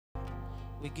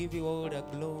We give you all the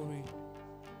glory.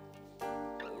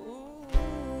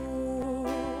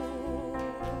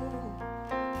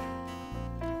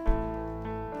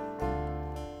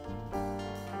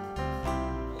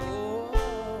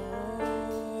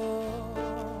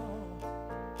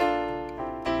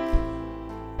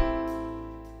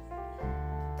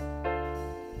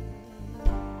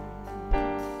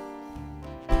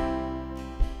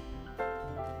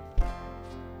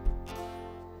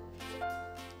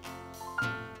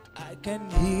 I can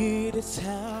hear the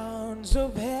sounds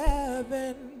of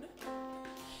heaven,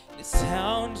 the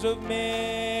sounds of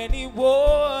many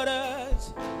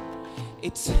waters.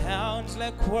 It sounds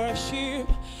like worship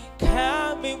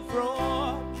coming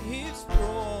from his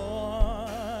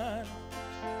throne.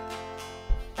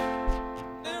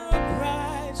 There are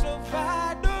cries of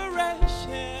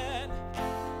adoration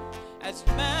as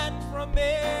men from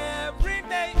every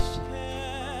nation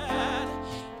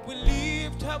will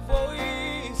lift our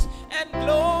voice and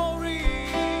glory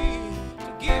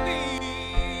to give him.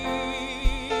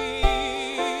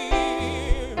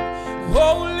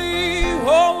 Holy,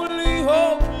 holy,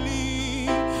 holy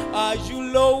are you,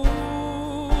 Lord.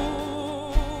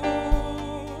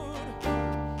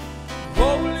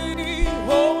 Holy,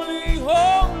 holy, holy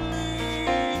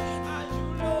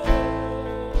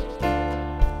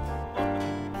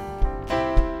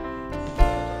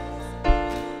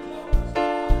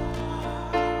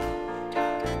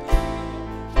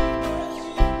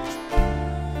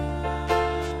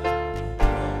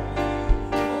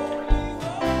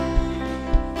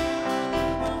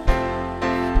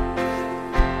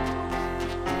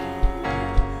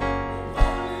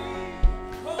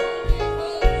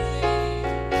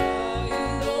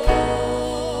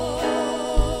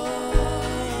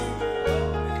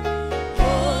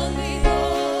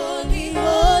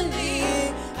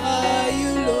are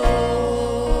you,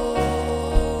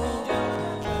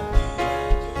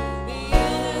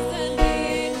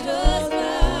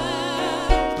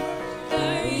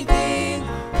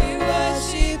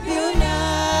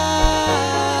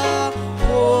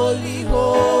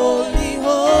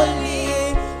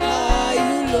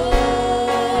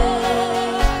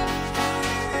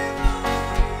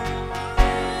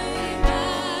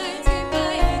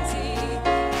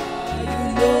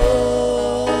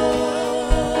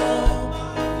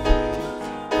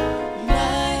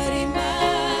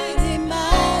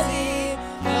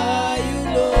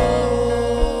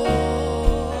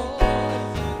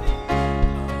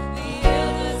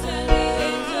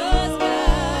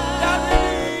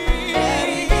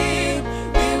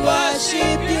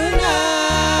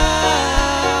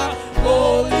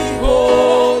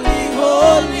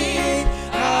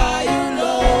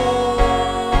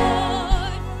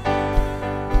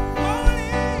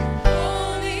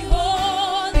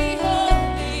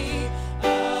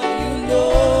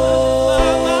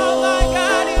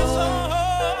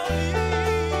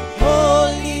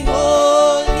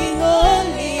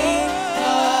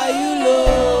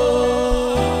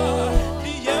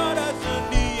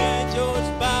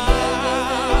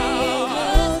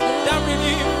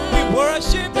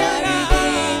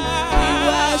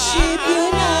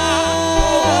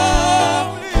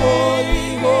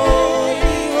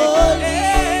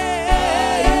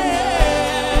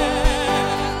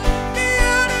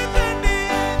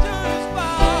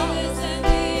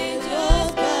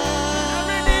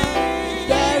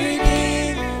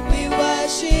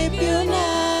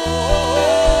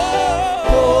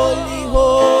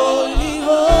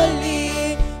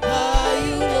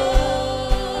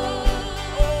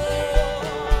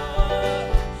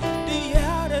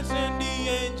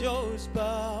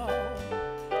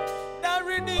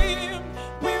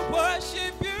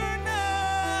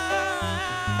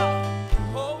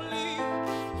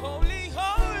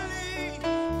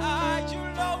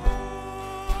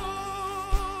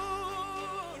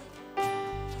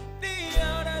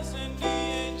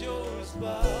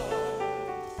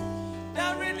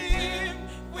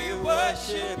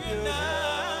 worship you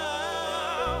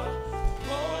now.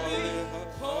 Holy,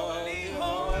 holy,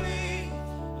 holy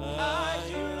are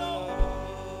you, Lord.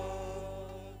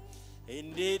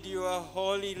 Indeed, you are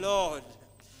holy, Lord.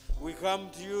 We come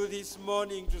to you this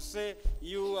morning to say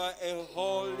you are a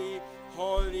holy,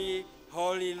 holy,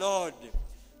 holy Lord.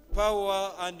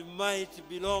 Power and might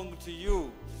belong to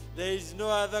you. There is no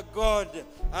other God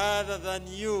other than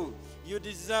you. You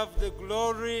deserve the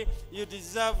glory, you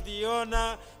deserve the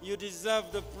honor, you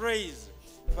deserve the praise.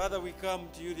 Father, we come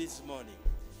to you this morning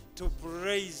to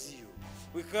praise you,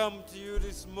 We come to you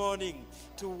this morning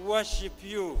to worship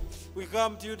you. We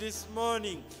come to you this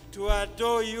morning to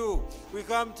adore you. We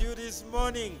come to you this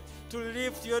morning to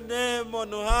lift your name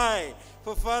on high.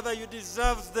 For Father, you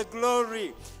deserve the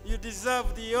glory. You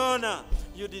deserve the honor.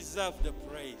 You deserve the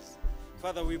praise.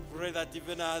 Father, we pray that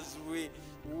even as we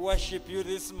worship you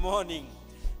this morning,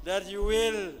 that you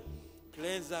will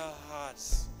cleanse our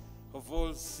hearts of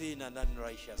all sin and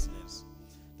unrighteousness.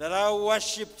 That our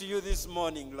worship to you this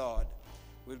morning, Lord,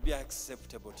 will be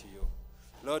acceptable to you.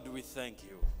 Lord, we thank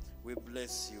you. We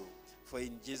bless you. For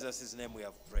in Jesus' name we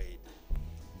have prayed.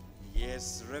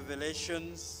 Yes,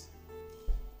 Revelations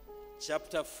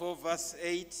chapter 4 verse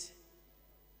 8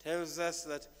 tells us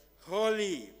that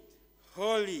holy,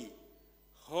 holy,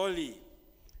 holy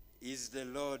is the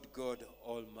Lord God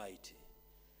Almighty,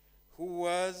 who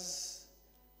was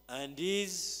and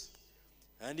is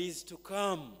to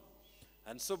come.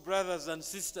 And so, brothers and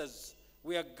sisters,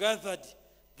 we are gathered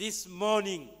this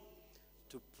morning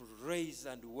to praise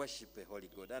and worship a holy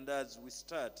God. And as we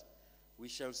start, we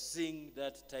shall sing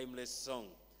that timeless song,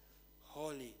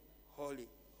 Holy, Holy,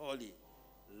 Holy,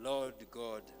 Lord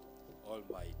God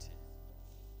Almighty.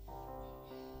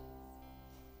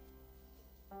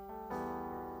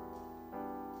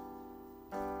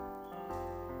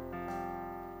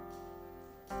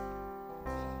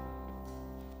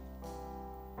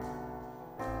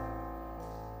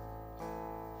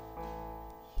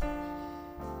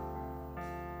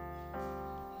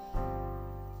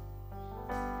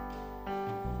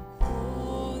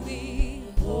 Holy,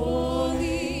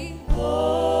 holy,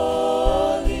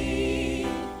 holy,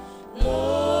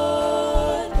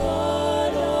 Lord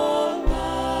God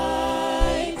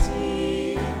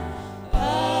Almighty,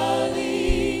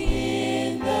 early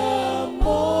in the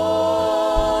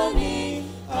morning,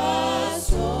 our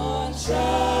sun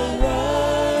shall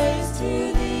rise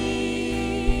to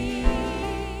thee.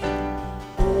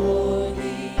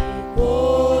 Holy,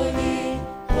 holy,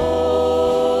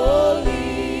 holy,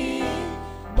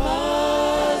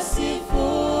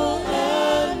 merciful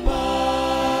and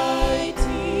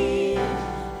mighty,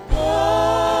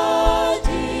 God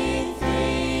in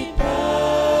three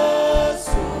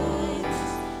persons,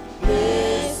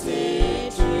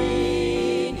 blessed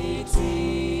Trinity.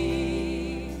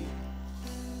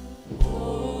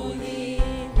 Holy,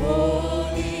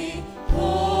 holy,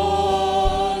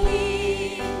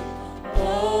 holy,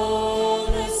 all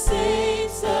the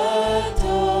saints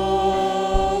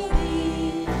adore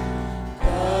thee,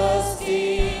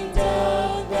 casting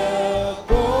down their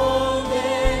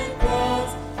golden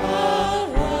crowns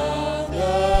around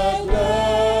the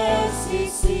glassy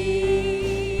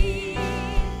sea.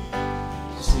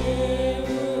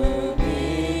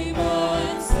 Cherubim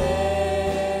and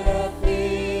seraphim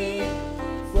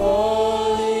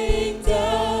falling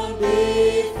down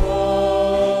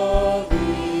before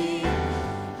thee,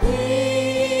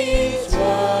 which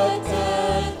what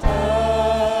and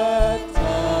at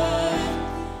time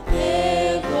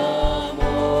evermore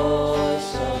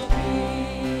shall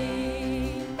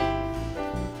be.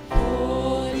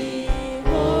 Holy,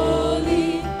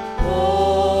 holy,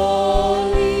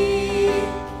 holy,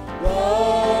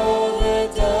 while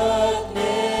the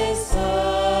darkness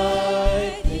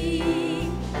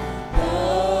hiding,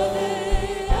 thou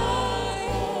the eye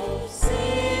of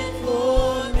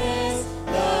sinfulness,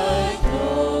 thy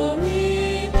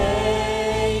glory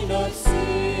may not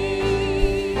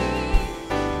see.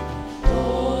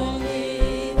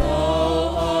 Only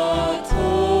thou art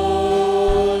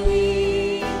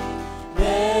holy,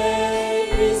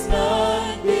 there is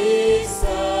none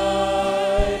beside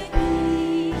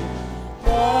thee,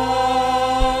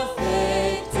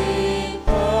 perfect in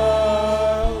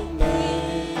perfect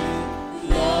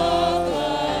love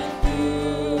and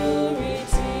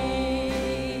purity.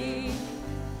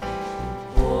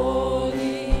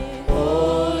 Holy,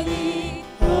 holy,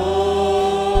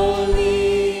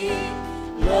 holy,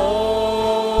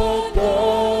 Lord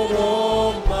God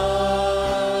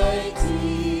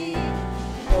Almighty,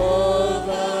 all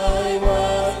thy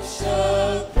works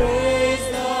shall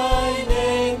praise thy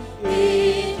name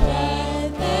in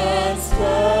earth and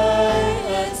sky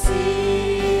and sea.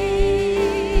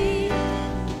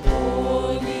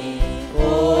 Holy,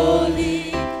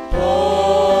 holy,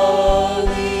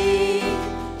 holy,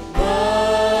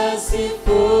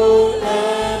 merciful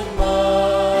and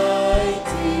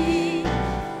mighty,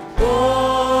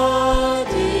 God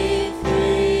in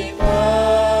three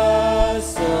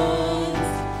persons,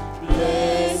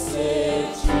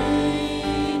 blessed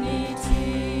Trinity.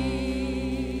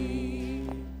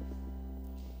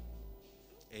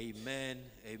 Amen,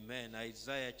 amen.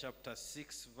 Isaiah chapter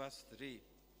 6 verse 3.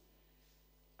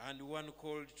 And one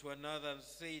called to another and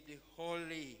said,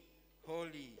 Holy,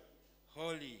 holy,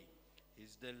 holy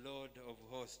is the Lord of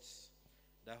hosts.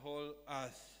 The whole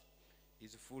earth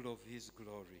is full of his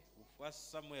glory. 1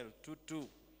 Samuel 2:2.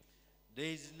 There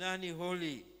is none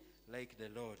holy like the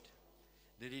Lord.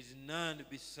 There is none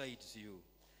besides you.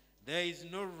 There is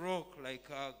no rock like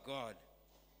our God.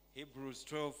 Hebrews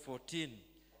 12:14.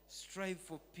 Strive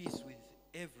for peace with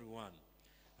everyone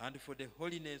and for the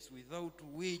holiness without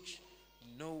which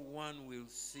no one will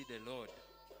see the Lord.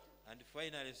 And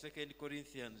finally, 2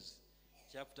 Corinthians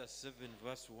chapter 7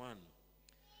 verse 1.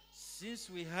 Since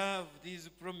we have these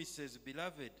promises,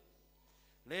 beloved,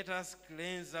 let us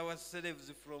cleanse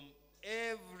ourselves from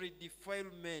every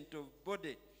defilement of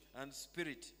body and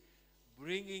spirit,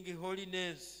 bringing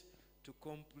holiness to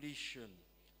completion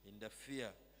in the fear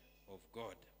of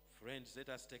God. Friends, let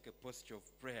us take a posture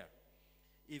of prayer,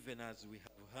 even as we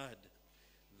have heard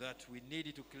that we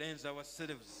need to cleanse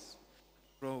ourselves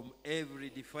from every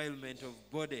defilement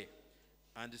of body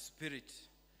and spirit,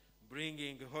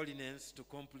 bringing holiness to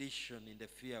completion in the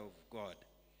fear of God.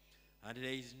 And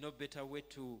there is no better way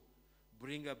to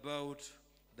bring about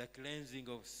the cleansing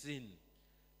of sin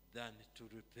than to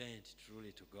repent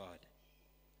truly to God.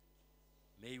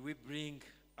 May we bring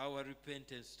our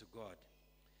repentance to God.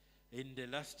 In the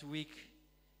last week,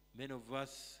 many of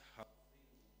us have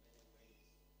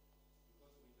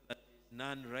that there is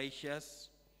none righteous,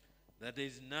 that there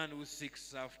is none who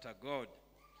seeks after God,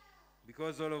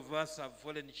 because all of us have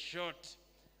fallen short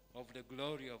of the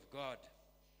glory of God.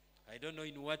 I don't know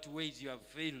in what ways you have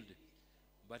failed,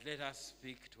 but let us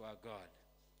speak to our God,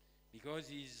 because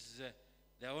he is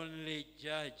the only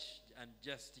judge and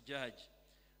just judge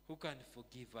who can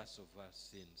forgive us of our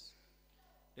sins.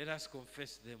 Let us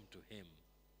confess them to him.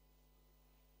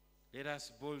 Let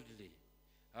us boldly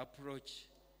approach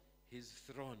his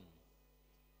throne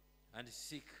and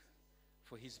seek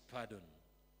for his pardon.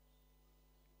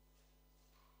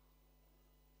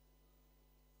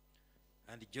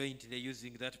 And jointly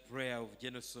using that prayer of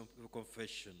generous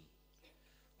confession.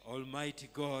 Almighty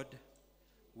God,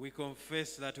 we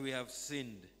confess that we have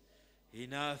sinned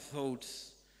in our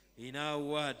thoughts, in our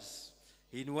words,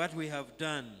 in what we have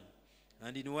done,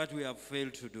 and in what we have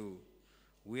failed to do.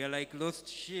 We are like lost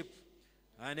sheep,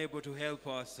 unable to help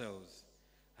ourselves.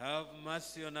 Have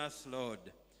mercy on us, Lord.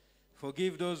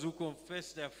 Forgive those who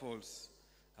confess their faults,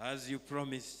 as you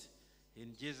promised,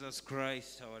 in Jesus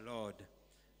Christ our Lord.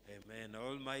 Amen.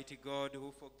 Almighty God,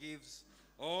 who forgives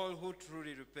all who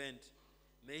truly repent,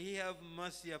 may he have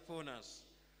mercy upon us,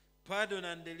 pardon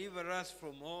and deliver us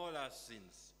from all our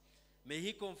sins. May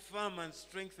he confirm and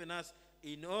strengthen us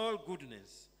in all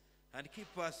goodness and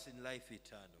keep us in life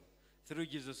eternal, through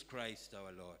Jesus Christ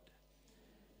our Lord.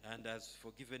 And as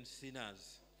forgiven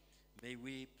sinners, may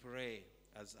we pray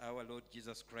as our Lord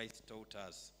Jesus Christ taught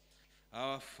us.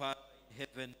 Our Father in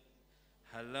heaven,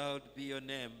 hallowed be your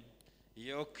name.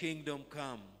 Your kingdom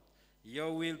come,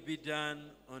 your will be done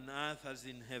on earth as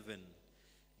in heaven.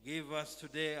 Give us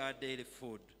today our daily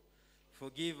food.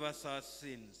 Forgive us our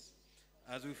sins,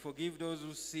 as we forgive those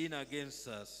who sin against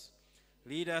us.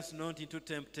 Lead us not into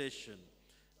temptation,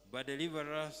 but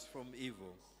deliver us from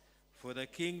evil. For the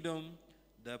kingdom,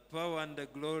 the power, and the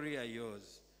glory are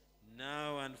yours,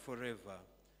 now and forever.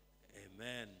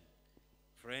 Amen.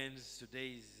 Friends,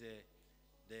 today is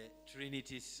the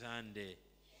Trinity Sunday.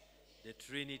 The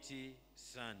Trinity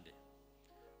Sunday.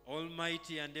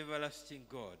 Almighty and everlasting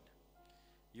God,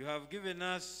 you have given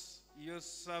us your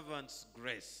servants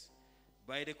grace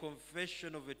by the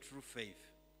confession of a true faith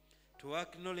to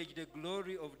acknowledge the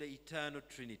glory of the eternal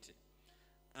Trinity,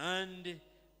 and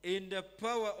in the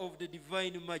power of the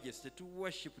divine majesty to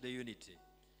worship the unity.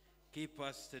 Keep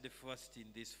us steadfast in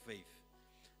this faith,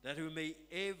 that we may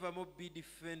evermore be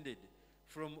defended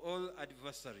from all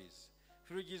adversaries,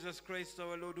 through Jesus Christ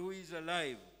our Lord, who is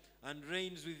alive and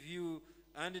reigns with you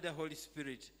and the Holy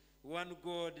Spirit, one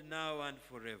God, now and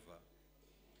forever.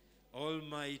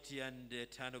 Almighty and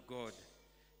eternal God,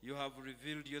 you have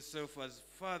revealed yourself as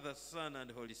Father, Son,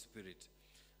 and Holy Spirit,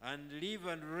 and live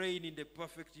and reign in the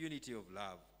perfect unity of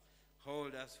love.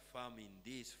 Hold us firm in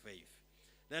this faith,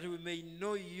 that we may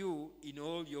know you in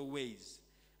all your ways,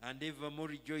 and evermore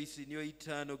rejoice in your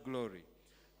eternal glory,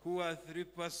 who are three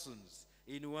persons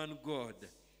in one God,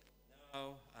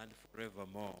 now and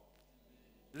forevermore.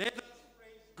 Let us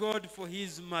praise God for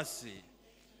his mercy.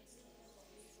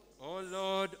 O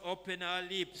Lord, open our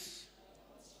lips.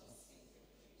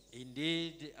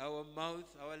 Indeed, our mouth,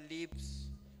 our lips,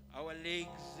 our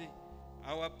legs,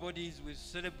 our bodies will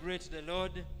celebrate the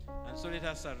Lord. And so let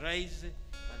us arise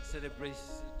and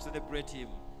celebrate him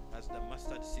as the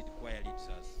mustard seed choir leads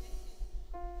us.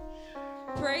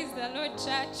 Praise the Lord,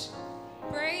 church.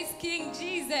 Praise King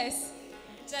Jesus.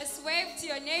 Just wave to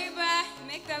your neighbor,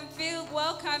 make them feel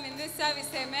welcome in this service,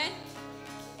 amen.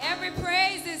 Every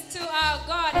praise is to our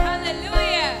God.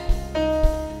 Hallelujah.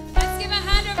 Let's give a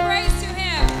hand of praise to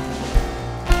him.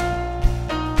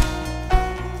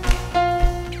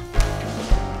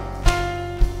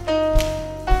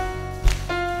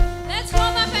 Let's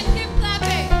warm up and keep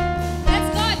clapping.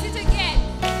 Let's go at it again.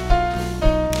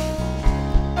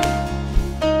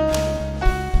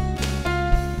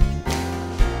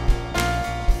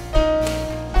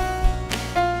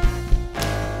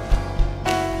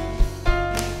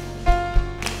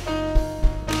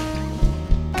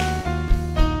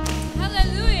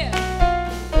 Hallelujah.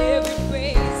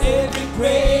 Every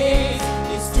praise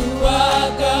is to our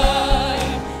God.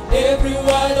 Every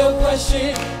word of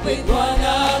worship with one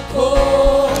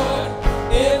accord.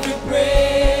 Every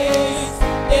praise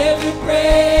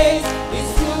is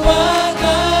to our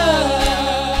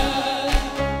God.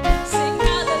 sing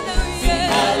hallelujah. Sing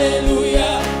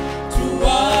hallelujah to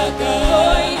our Glory, God.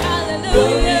 Glory,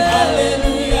 hallelujah.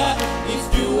 hallelujah is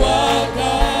to our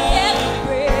God.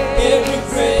 Every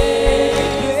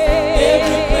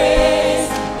Every praise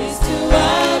is to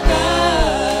our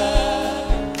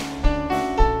God.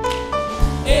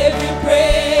 Every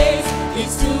praise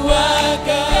is to our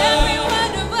God. Every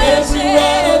word of Every worship.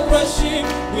 word of worship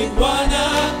with one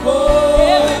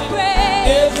accord.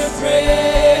 Every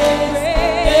praise.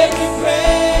 Every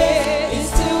praise is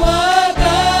to our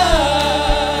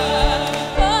God.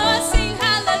 Oh, sing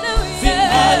hallelujah. Sing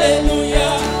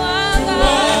hallelujah To to our our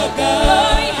God. God.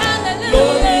 Glory, hallelujah.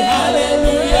 Glory,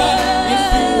 hallelujah is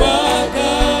to our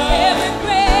God. Every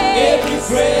praise.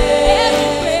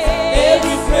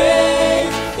 Every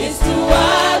praise is to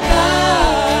our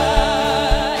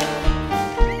God.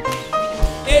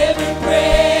 Every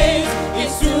praise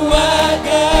is to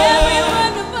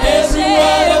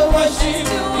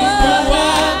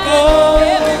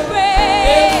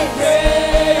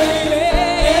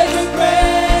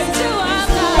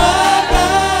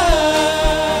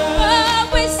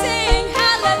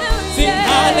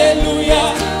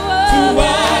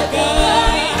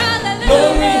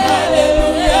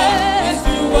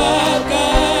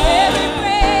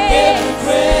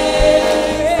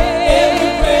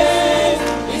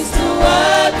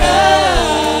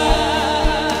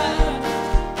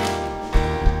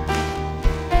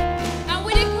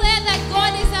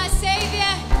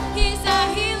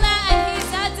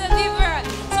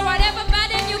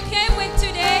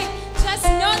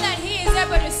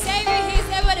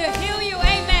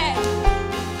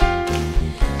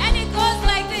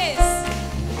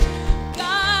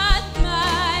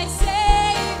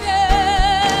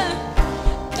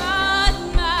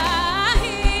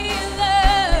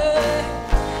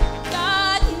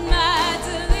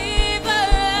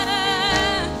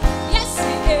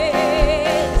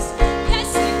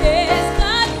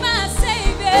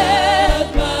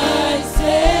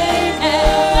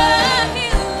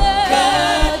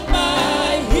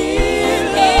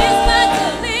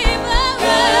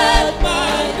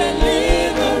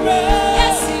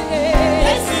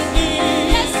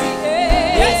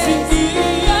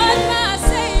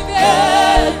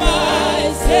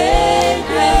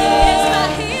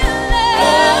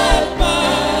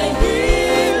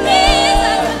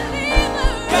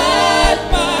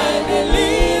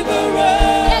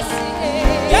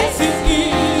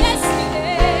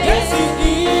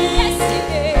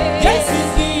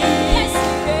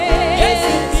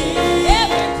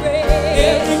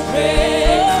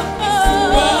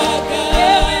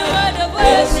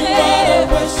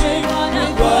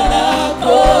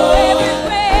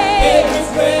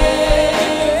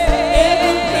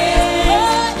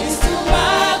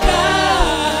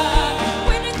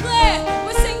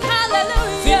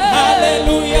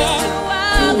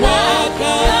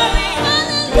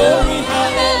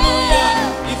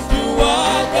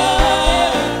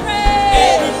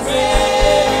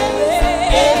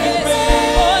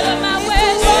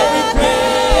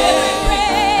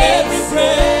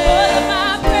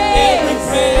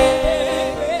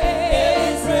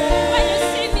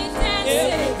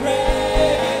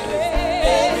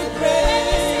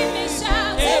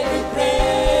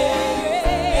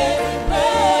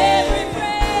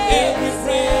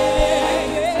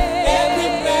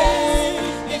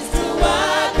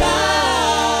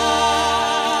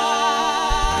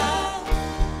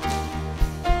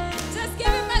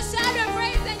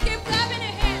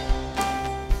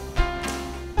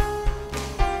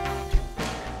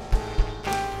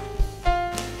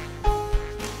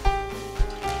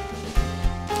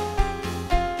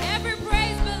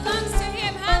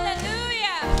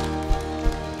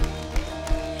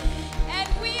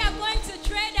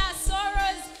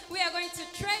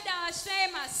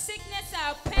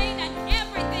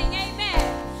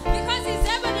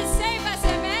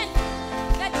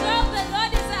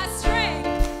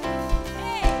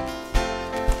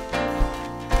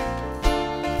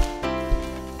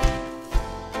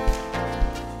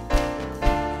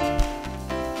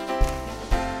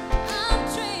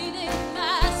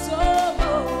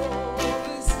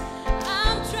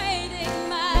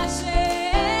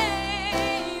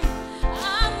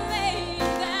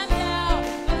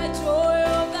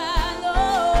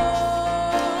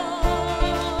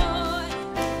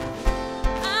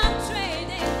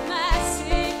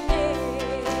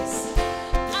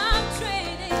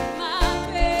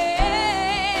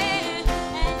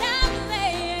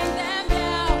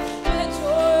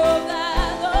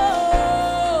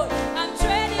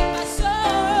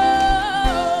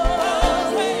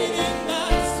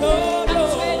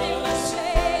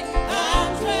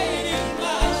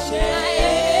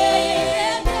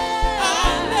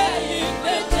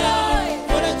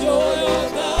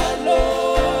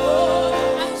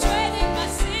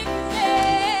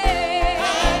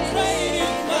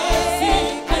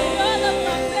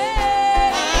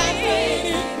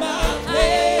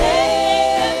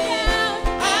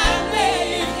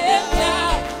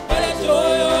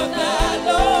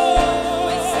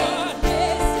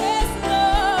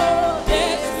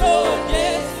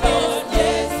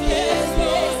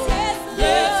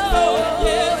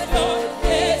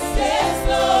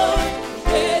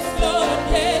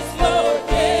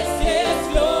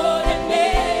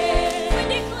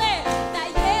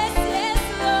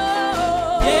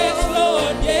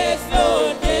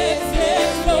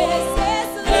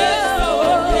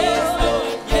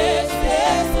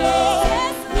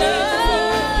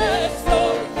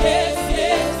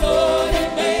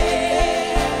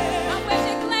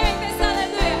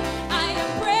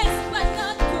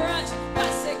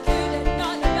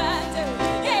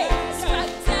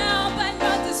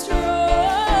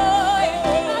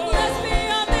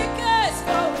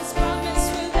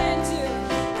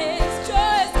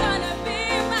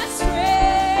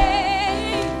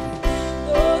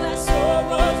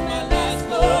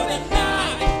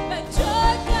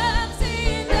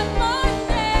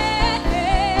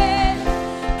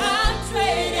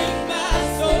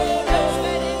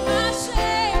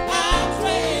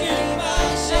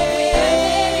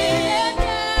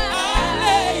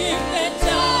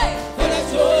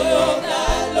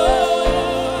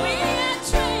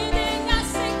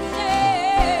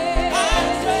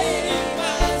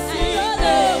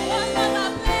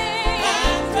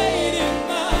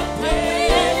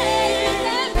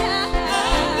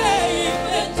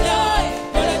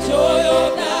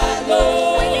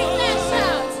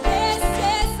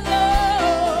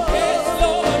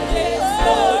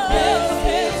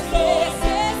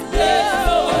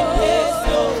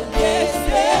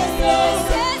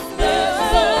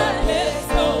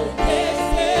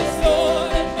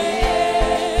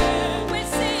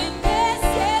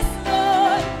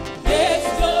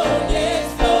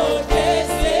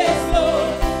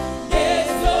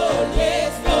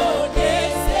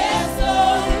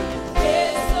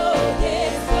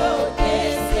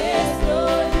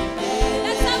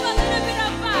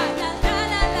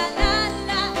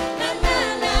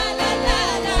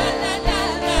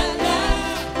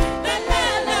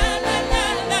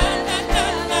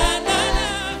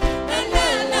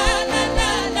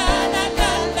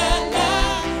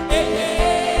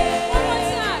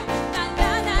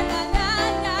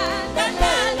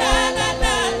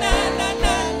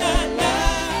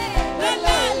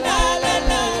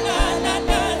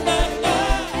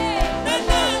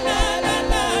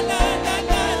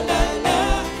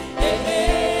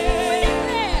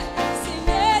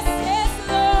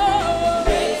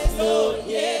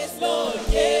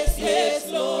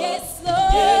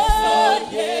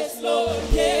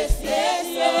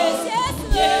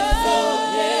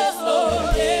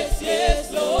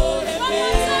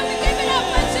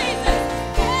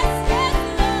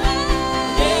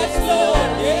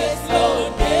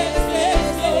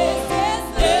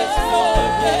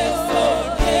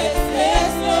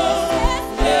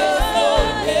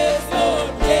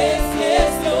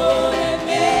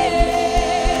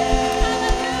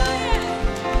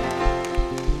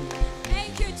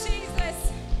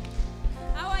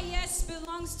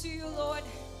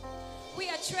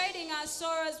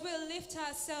lift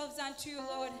ourselves unto you,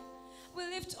 Lord. We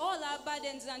lift all our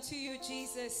burdens unto you,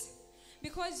 Jesus,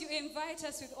 because you invite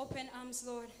us with open arms,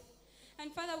 Lord.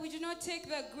 And Father, we do not take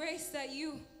the grace that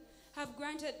you have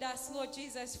granted us, Lord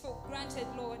Jesus, for granted,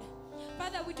 Lord.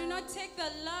 Father, we do not take the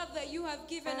love that you have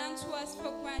given unto us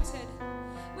for granted.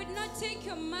 We do not take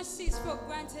your mercies for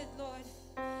granted, Lord.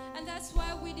 And that's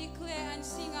why we declare and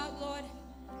sing out, Lord,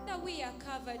 that we are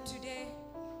covered today.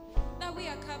 That we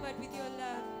are covered with your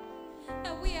love.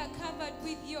 That we are covered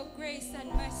with your grace and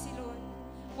mercy, Lord.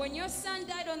 When your son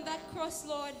died on that cross,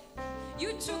 Lord,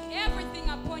 you took everything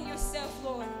upon yourself,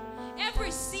 Lord.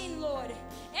 Every sin, Lord.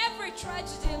 Every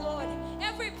tragedy, Lord.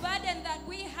 Every burden that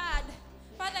we had,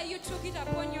 Father, you took it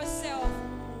upon yourself.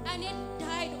 And it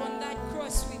died on that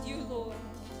cross with you, Lord.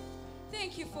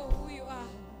 Thank you for who you are.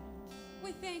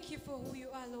 We thank you for who you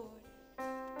are, Lord.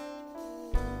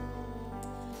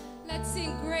 Let's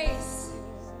sing grace.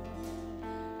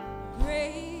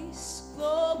 Grace,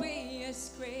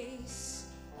 glorious grace.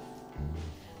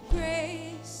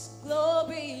 Grace,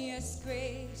 glorious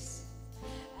grace.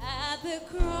 At the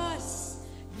cross,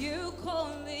 you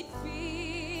called it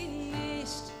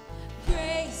finished.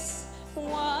 Grace,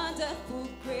 wonderful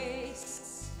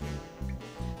grace.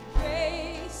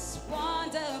 Grace,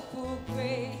 wonderful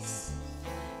grace.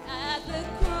 At the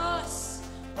cross,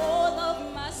 all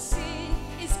of my sin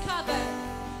is covered.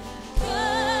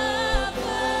 Covered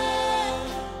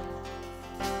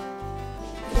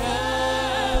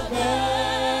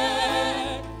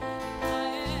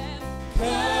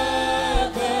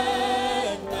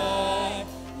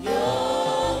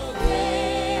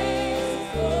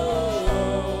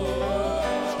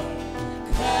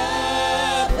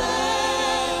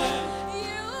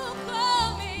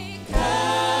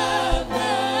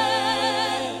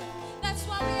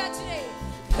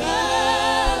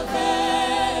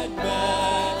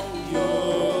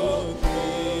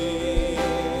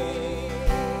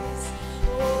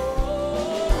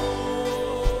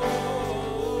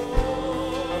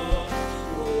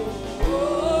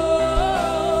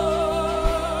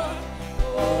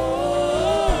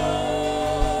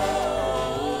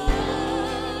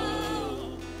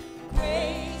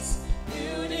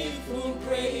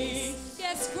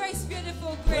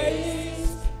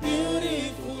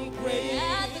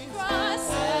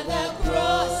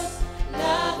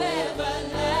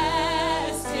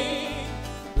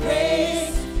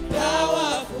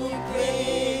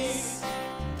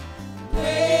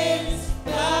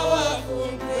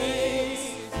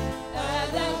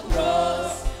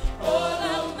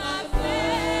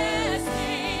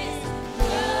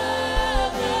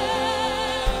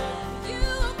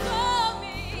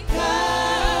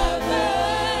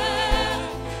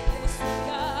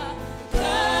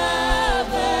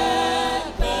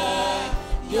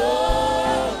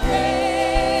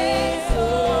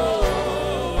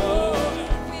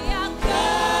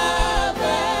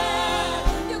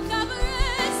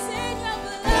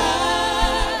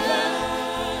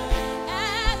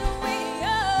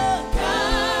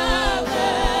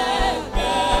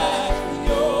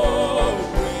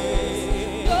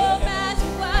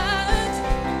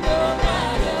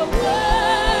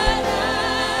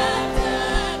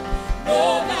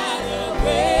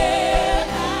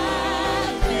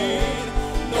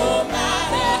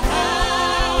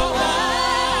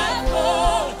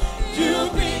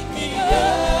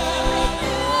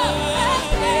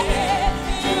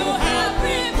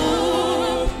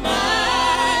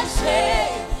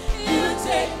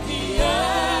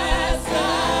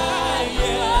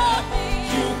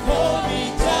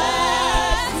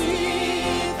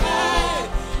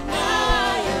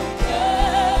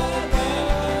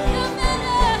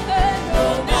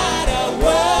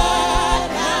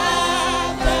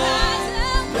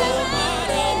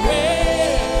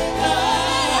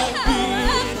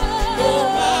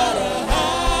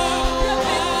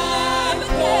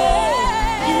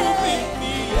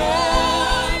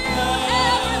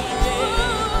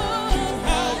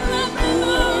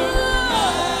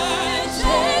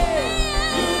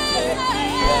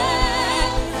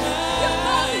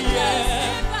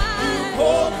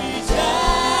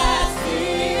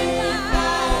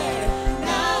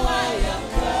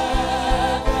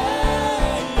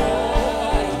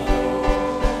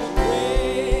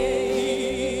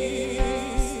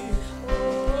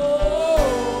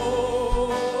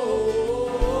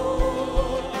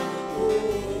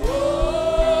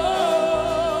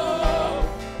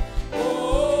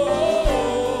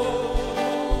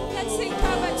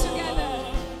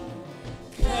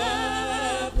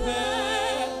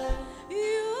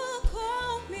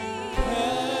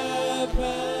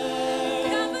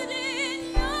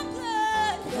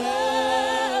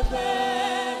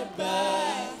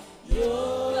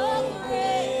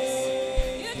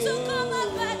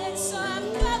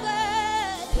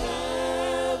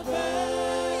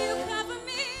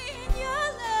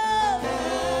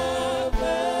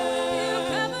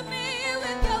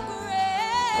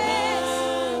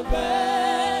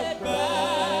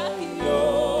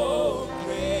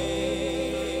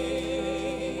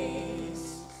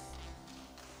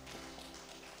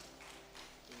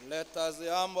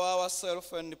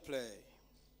ourselves and pray.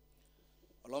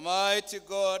 Almighty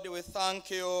God, we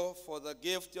thank you for the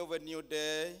gift of a new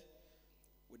day.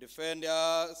 We defend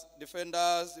us,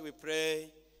 we pray,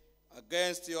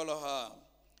 against all harm.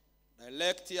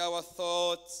 Direct our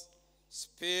thoughts,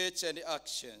 speech, and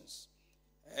actions.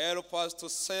 Help us to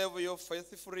serve you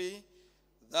faithfully,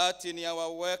 that in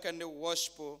our work and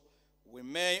worship we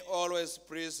may always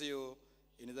praise you.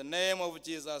 In the name of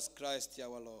Jesus Christ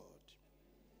our Lord.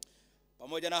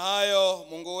 Pamoja na hayo,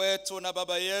 Mungu wetu na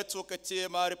Baba yetu ketie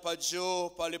mahali pa juu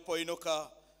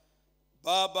palipoinuka.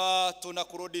 Baba,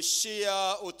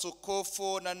 tunakurudishia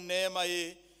utukufu na neema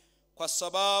hii kwa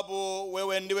sababu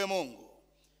wewe ndiwe Mungu.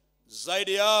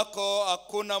 Zaidi yako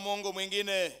hakuna Mungu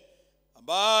mwingine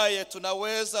ambaye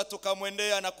tunaweza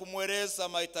tukamwendea na kumweleza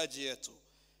mahitaji yetu.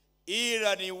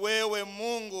 Ila ni wewe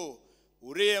Mungu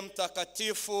uliye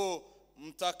mtakatifu,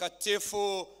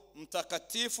 mtakatifu,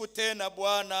 mtakatifu tena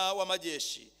Bwana wa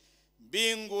majeshi.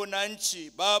 Mbingu na nchi,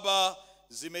 Baba,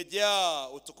 zimejaa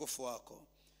utukufu wako.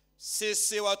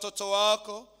 Sisi watoto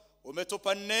wako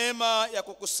umetupa neema ya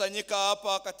kukusanyika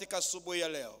hapa katika asubuhi ya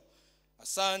leo.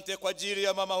 Asante kwa ajili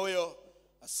ya mama huyo.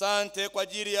 Asante kwa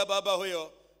ajili ya baba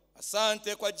huyo.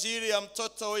 Asante kwa ajili ya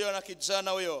mtoto huyo na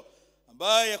kijana huyo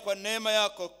ambaye kwa neema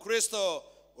yako Kristo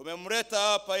umemleta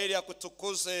hapa ili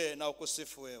akutukuze na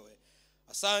ukusifu wewe.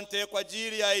 Asante kwa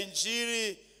ajili ya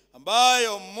injili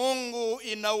ambayo Mungu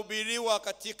inahubiriwa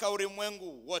katika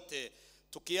ulimwengu wote.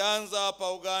 Tukianza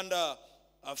hapa Uganda,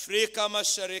 Afrika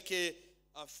Mashariki,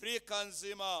 Afrika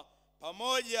nzima,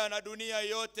 pamoja na dunia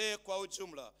yote kwa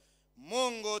ujumla.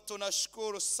 Mungu,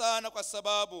 tunashukuru sana kwa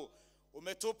sababu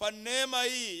umetupa neema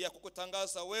hii ya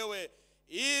kukutangaza wewe,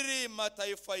 ili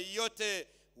mataifa yote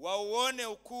wauone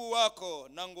ukuu wako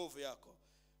na nguvu yako.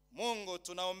 Mungu,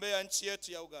 tunaombea nchi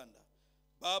yetu ya Uganda.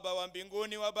 Baba wa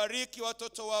mbinguni, wabariki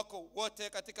watoto wako wote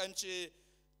katika nchi hii,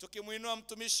 tukimuinua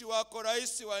mtumishi wako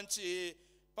rais wa nchi hii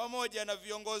pamoja na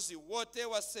viongozi wote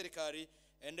wa serikali.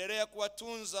 Endelea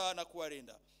kuwatunza na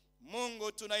kuwalinda.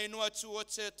 Mungu, tunainua chuo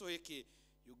chetu hiki,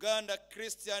 Uganda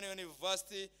Christian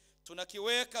University,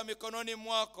 tunakiweka mikononi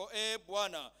mwako.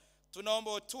 Bwana,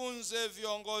 tunaomba utunze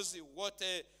viongozi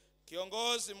wote,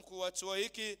 kiongozi mkuu wa chuo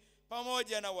hiki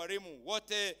pamoja na walimu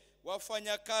wote,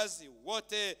 wafanyakazi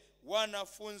wote,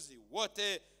 wanafunzi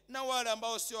wote na wale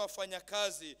ambao sio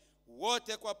wafanyakazi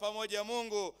wote, kwa pamoja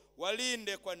Mungu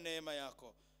walinde kwa neema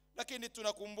yako. Lakini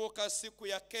tunakumbuka siku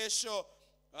ya kesho,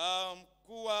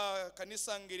 mkuu wa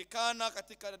kanisa Anglikana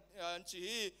katika nchi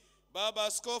hii, Baba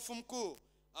Askofu Mkuu,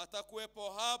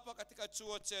 atakuwepo hapa katika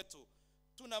chuo chetu.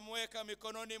 Tunamweka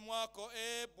mikononi mwako.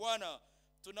 Bwana,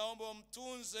 tunaomba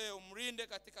umtunze, umlinde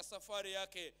katika safari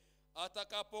yake.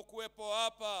 Atakapokuwepo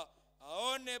hapa,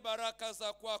 aone baraka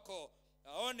za kwako,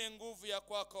 aone nguvu ya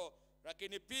kwako,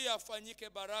 lakini pia afanyike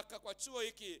baraka kwa chuo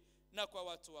hiki na kwa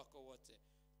watu wako wote.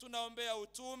 Tunaombea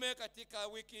utume katika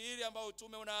wiki hili ambao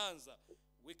utume unaanza.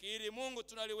 Wiki hili Mungu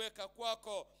tunaliweka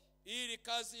kwako, ili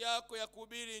kazi yako ya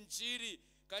kuhubiri injili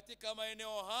katika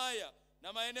maeneo haya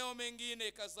na maeneo mengine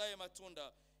ikazae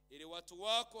matunda, ili watu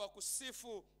wako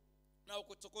wakusifu na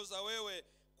ukutukuza wewe,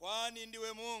 kwani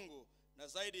ndiwe Mungu na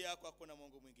zaidi yako hakuna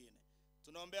Mungu mwingine.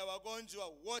 Tunaombea wagonjwa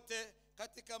wote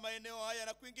katika maeneo haya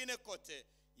na kwingine kote.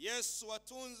 Yesu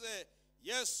watunze,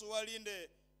 Yesu walinde,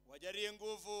 wajalie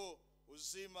nguvu,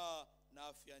 uzima na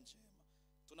afya njema.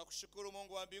 Tunakushukuru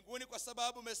Mungu wa mbinguni kwa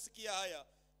sababu umesikia haya,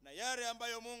 na yale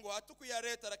ambayo Mungu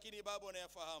hatukuyaleta lakini Baba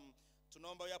unayafahamu,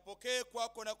 tunaomba uyapokee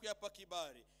kwako na kuyapa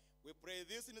kibali. We pray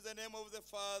this in the name of the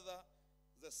Father,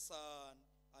 the Son,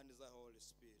 and the Holy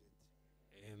Spirit.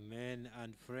 Amen.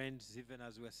 And friends, even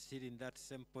as we are still in that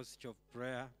same posture of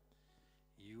prayer,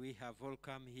 we have all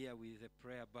come here with a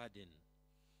prayer burden.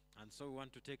 And so we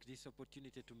want to take this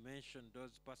opportunity to mention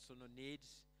those personal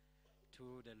needs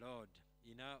to the Lord.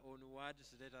 In our own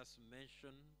words, let us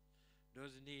mention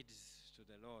those needs to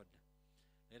the Lord.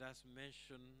 Let us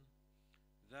mention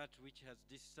that which has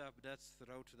disturbed us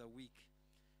throughout the week,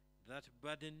 that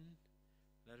burden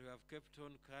that we have kept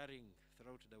on carrying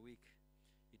throughout the week.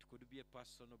 It could be a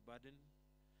personal burden,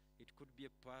 it could be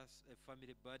a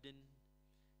family burden,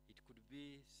 it could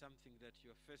be something that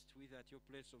you are faced with at your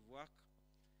place of work,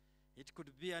 it could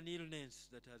be an illness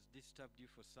that has disturbed you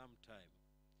for some time.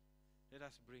 Let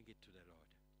us bring it to the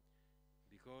Lord,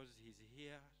 because He's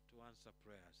here to answer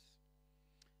prayers.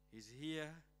 He's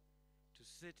here to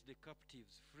set the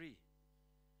captives free.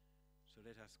 So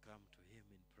let us come to Him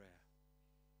in prayer,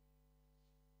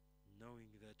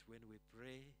 knowing that when we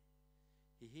pray,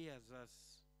 He hears us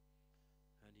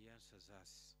and He answers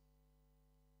us.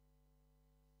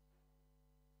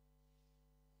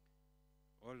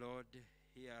 Oh Lord,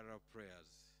 hear our prayers.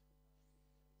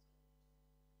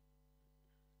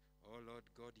 Oh Lord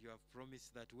God, you have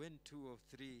promised that when 2 or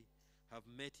 3 have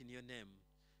met in your name,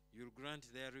 you'll grant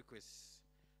their requests.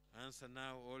 Answer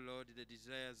now, O Lord, the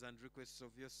desires and requests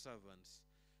of your servants,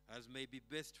 as may be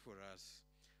best for us.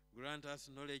 Grant us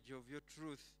knowledge of your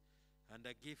truth and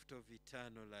a gift of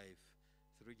eternal life,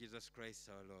 through Jesus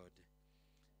Christ our Lord.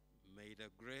 May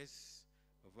the grace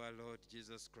of our Lord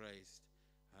Jesus Christ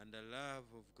and the love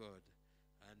of God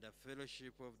and the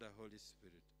fellowship of the Holy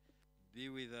Spirit be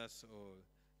with us all,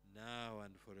 now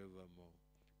and forevermore.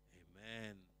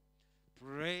 Amen.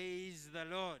 Praise the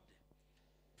Lord.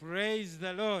 Praise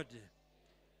the Lord.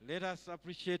 Let us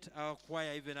appreciate our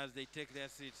choir even as they take their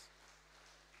seats.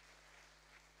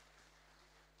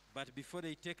 But before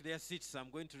they take their seats, I'm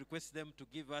going to request them to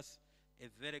give us a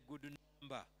very good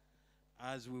number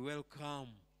as we welcome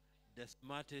the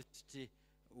smartest,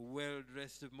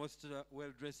 well-dressed, most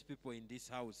well-dressed people in this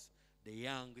house, the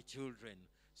young children.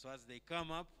 So as they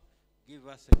come up, give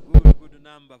us a good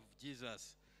number of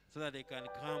Jesus so that they can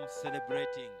come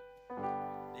celebrating.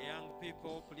 The young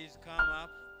people, please come up.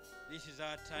 This is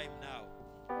our time now.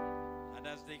 And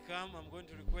as they come, I'm going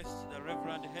to request the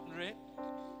Reverend Henry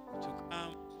to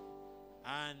come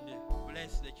and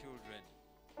bless the children.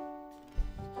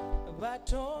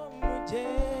 Bato muje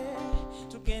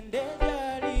tugende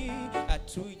jali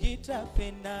atuyita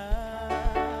fena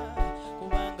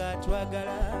kubanga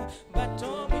twagala.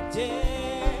 Bato muje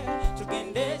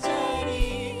tugende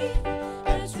jali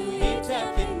atuyita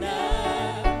fena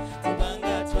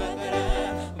kubanga twagala.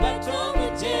 Bato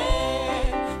muje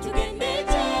tugende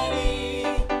jali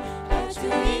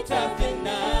atuyita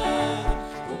fena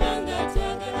kubanga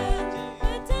twagala.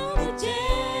 Bato muje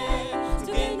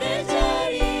tugende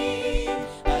jali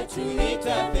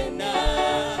atuyita fena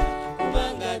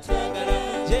kubanga twagala.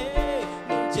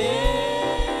 Muje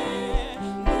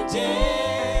muje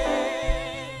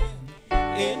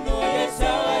eno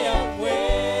yesawa yamwe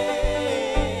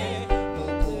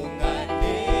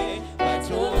mukungane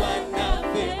bato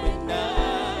banafe mwena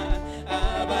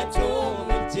abato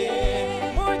muje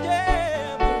muje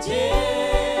muje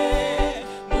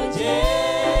muje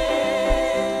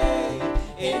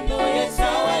eno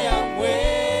yesawa yamwe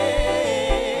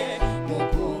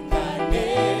mukungane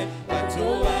bato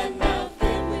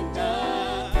banafe mwena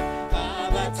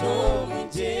abato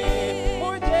muje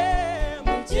muje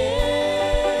muje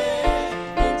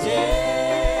muje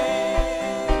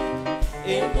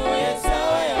eno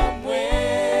yesawa yamwe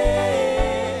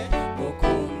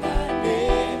mukungane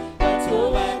bato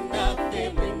banafe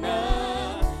mwena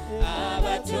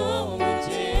abato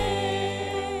muje.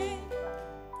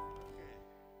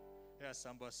 Let us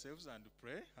humble ourselves and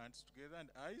pray. Hands together and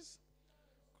eyes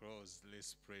closed.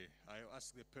 Let's pray. I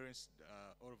ask the parents,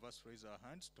 all of us raise our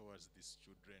hands towards these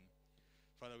children.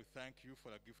 Father, we thank you for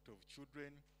the gift of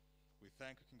children. We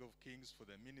thank you, King of Kings, for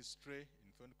the ministry in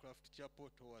Thornycroft Chapel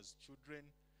towards children.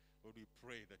 Lord, we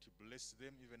pray that you bless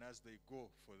them even as they go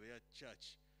for their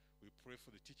church. We pray for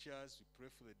the teachers. We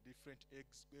pray for the different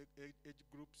age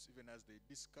groups, even as they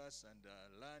discuss and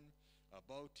learn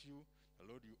about you.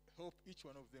 Lord, you help each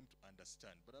one of them to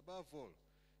understand. But above all,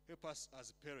 help us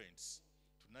as parents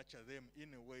to nurture them in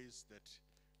ways that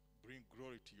bring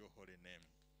glory to your holy name.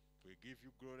 We give you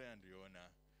glory and honor.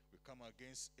 We come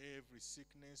against every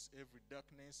sickness, every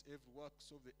darkness, every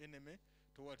works of the enemy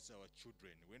towards our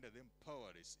children. We render them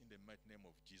powerless in the mighty name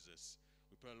of Jesus.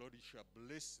 We pray, Lord, you shall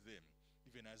bless them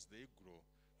even as they grow.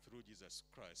 Through Jesus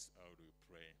Christ, our we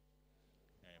pray.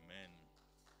 Amen.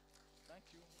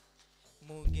 Thank you.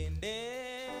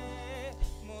 Mugende,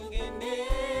 mugende,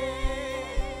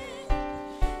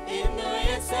 eno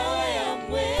yesawa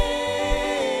yamwe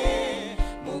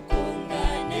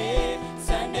mukungane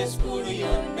Sunday school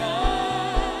yonna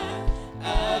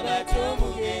abato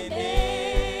mugende,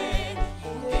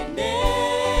 mugende,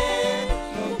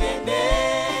 mugende,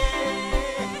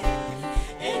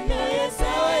 eno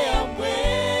yesawa yamwe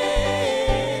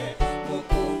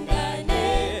mukungane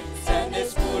Sunday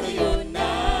school yonna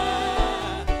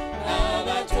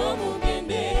abato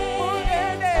mugende,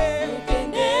 mugende,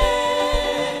 mugende,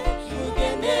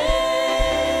 mugende,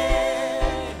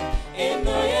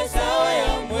 eno yesawa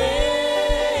yamwe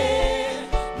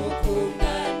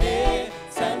mukungane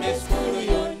Sunday school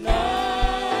yonna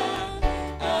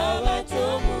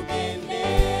abato mugende.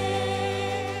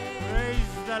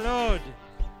 Praise the Lord.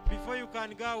 Before you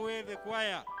can go away, the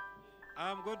choir,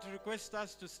 I'm going to request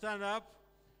us to stand up,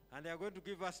 and they are going to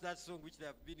give us that song which they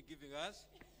have been giving us.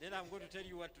 Then I'm going to tell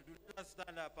you what to do. Let us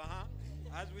stand up,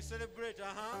 as we celebrate,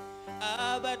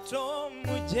 Abato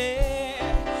muje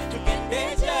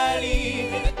tugende jali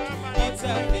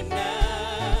itafena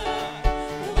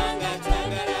kubanga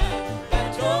twagala.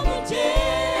 Bato muje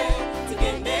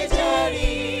tugende jali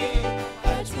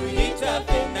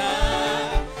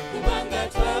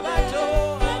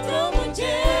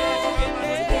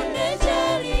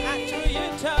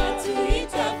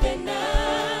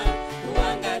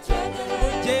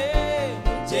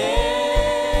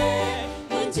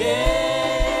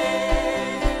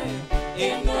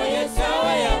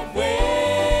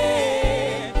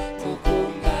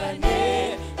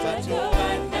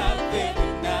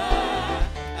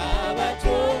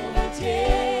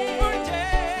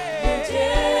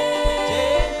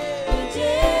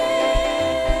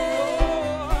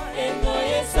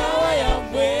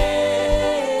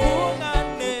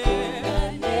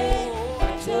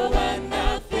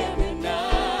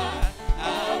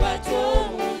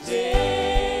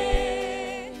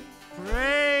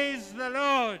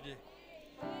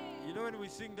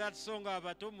sing that song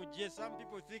about Omuje. Some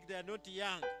people think they are not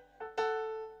young.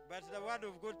 But the word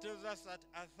of God tells us that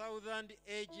 1,000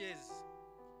 ages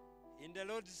in the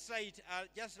Lord's sight are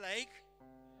just like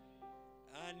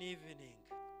an evening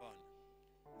on.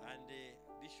 And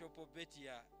Bishop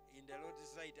Obetia in the Lord's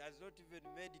sight has not even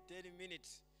made 10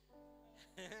 minutes.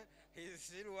 He's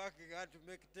still working hard to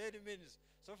make 10 minutes.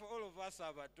 So for all of us,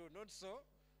 Abato, not so.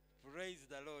 Praise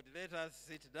the Lord. Let us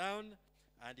sit down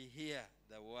and hear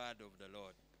the word of the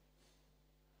Lord.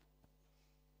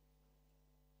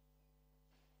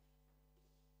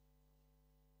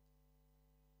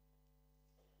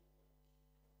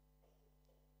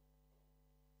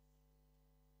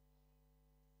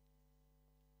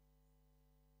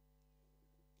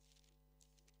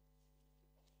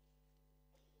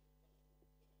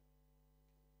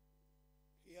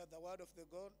 Hear the word of the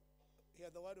God. Hear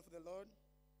the word of the Lord.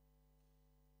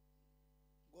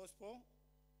 Gospel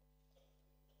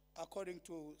according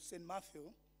to St. Matthew,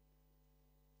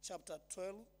 chapter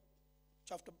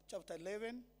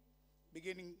 11,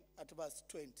 beginning at verse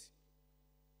 20.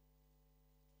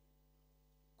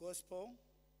 Gospel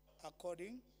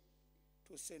according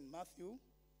to St. Matthew,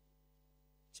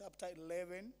 chapter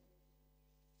 11,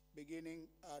 beginning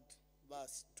at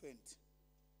verse 20.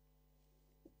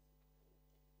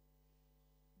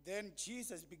 Then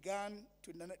Jesus began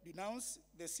to denounce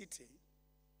the city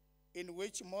in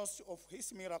which most of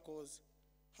his miracles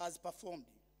has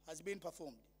been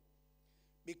performed,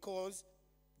 because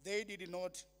they did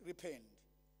not repent.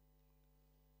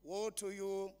 Woe to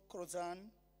you, Chorazin!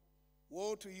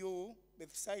 Woe to you,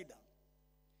 Bethsaida!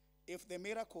 If the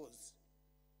miracles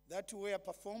that were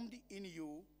performed in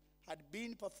you had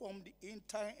been performed in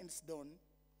Tyre and Sidon,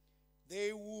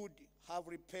 they would have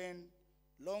repented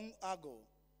long ago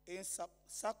in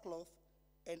sackcloth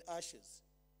and ashes.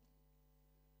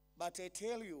 But I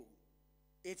tell you,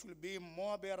 it will be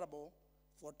more bearable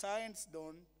for Tyre and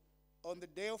Sidon on the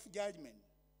day of judgment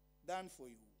than for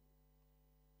you.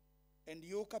 And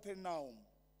you, Capernaum,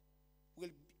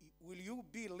 will you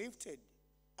be lifted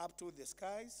up to the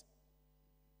skies?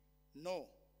 No,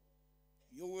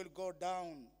 you will go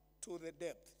down to the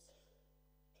depths.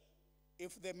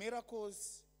 If the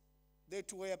miracles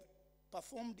that were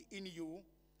performed in you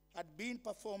had been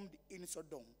performed in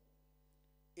Sodom,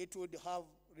 it would have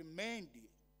remained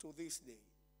to this day.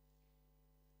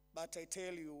 But I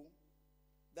tell you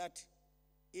that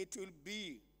it will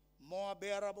be more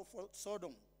bearable for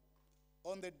Sodom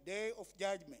on the day of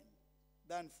judgment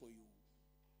than for you.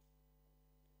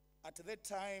 At that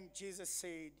time, Jesus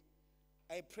said,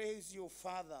 I praise you,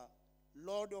 Father,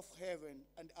 Lord of heaven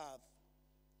and earth,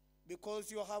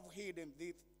 because you have hidden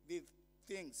these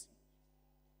things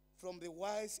from the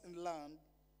wise and learned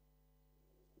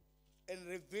and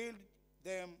revealed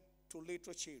them to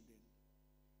little children.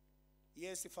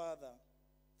 Yes, Father,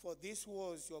 for this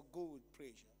was your good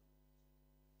pleasure.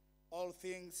 All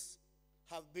things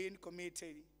have been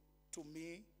committed to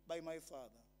me by my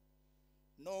Father.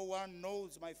 No one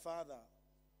knows my Father.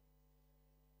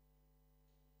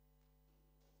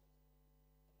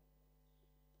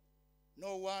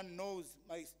 No one knows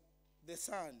the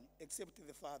Son except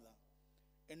the Father.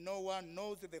 And no one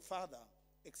knows the Father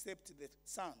except the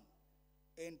Son,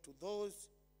 and to those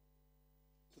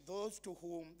to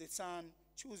whom the Son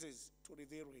chooses to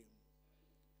reveal him.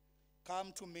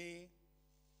 Come to me,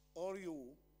 all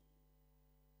you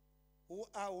who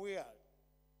are weary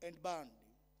and bound,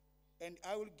 and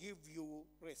I will give you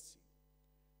rest.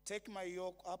 Take my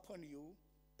yoke upon you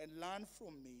and learn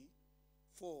from me,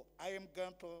 for I am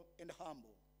gentle and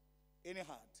humble in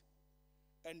heart,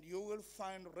 and you will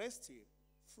find rest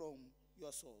from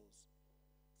your souls.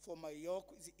 For my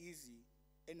yoke is easy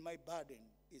and my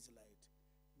burden is light.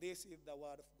 This is the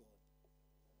word of God.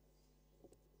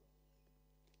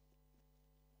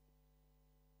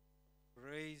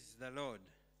 Praise the Lord.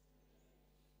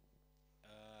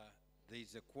 There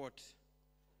is a quote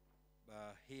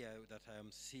here that I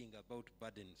am seeing about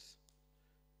burdens.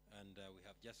 And we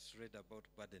have just read about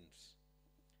burdens.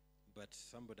 But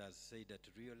somebody has said that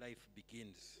real life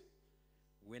begins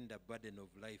when the burden of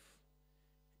life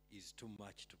is too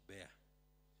much to bear.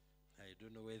 I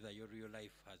don't know whether your real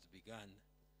life has begun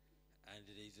and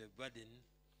there is a burden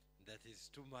that is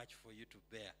too much for you to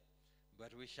bear.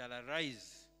 But we shall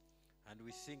arise and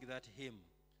we sing that hymn,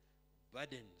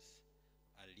 Burdens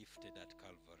Are Lifted at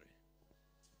Calvary.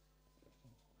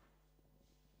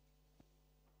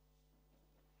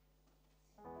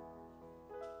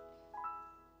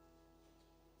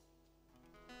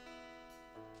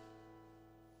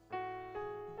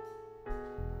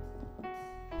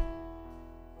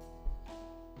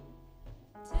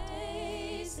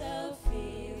 Days are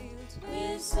filled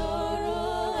with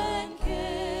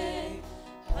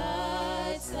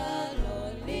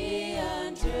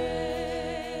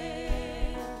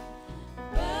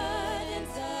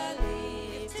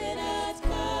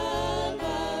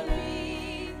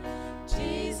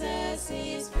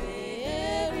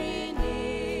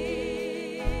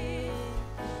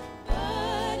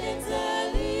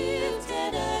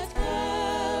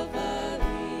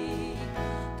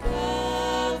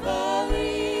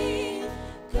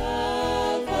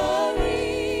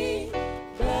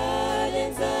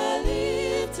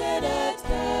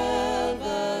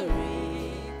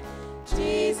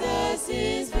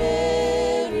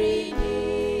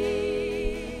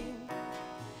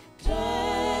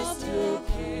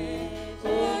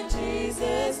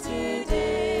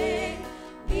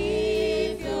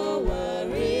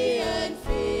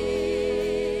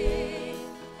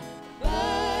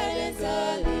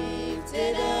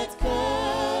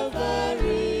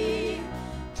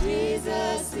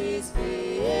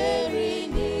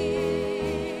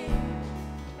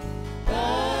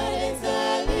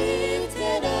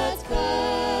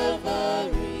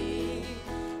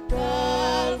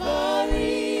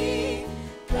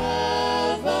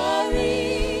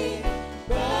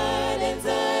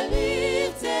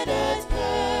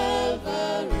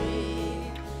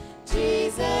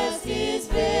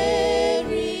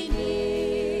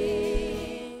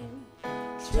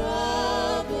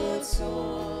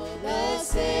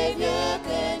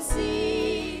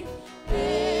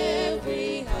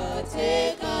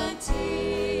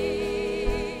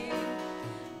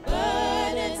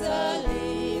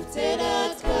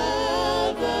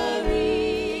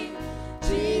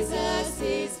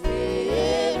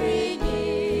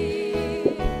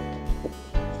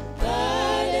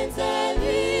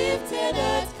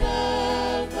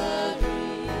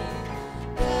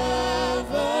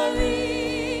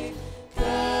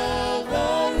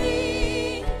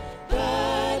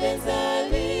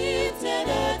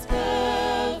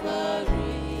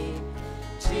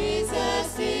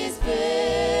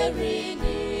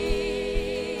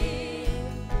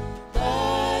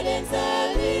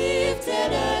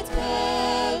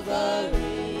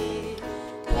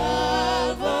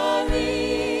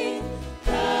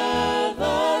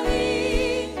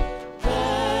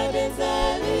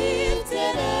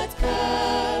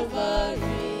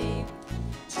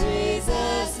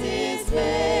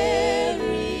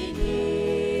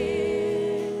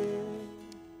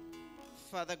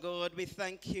we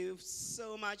thank you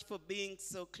so much for being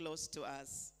so close to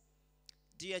us.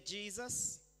 Dear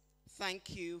Jesus,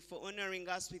 thank you for honoring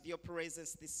us with your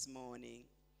presence this morning.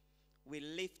 We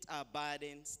lift our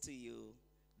burdens to you,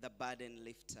 the burden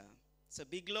lifter. So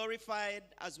be glorified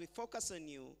as we focus on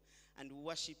you and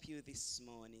worship you this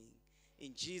morning.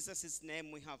 In Jesus'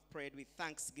 name we have prayed with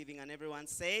thanksgiving, and everyone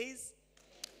says,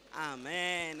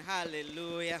 Amen.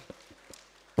 Hallelujah.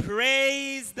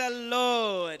 Praise the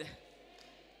Lord.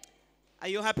 Are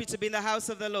you happy to be in the house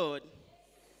of the Lord?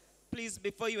 Please,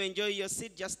 before you enjoy your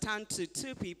seat, just turn to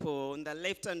two people on the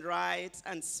left and right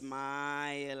and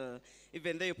smile.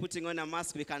 Even though you're putting on a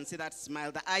mask, we can see that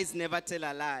smile. The eyes never tell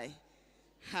a lie.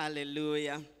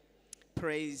 Hallelujah.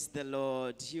 Praise the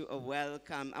Lord. You are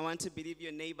welcome. I want to believe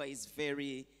your neighbor is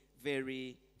very,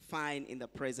 very fine in the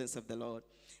presence of the Lord.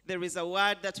 There is a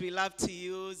word that we love to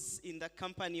use in the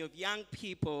company of young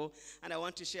people, and I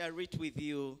want to share it with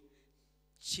you.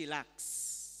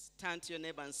 Chillax. Turn to your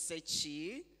neighbor and say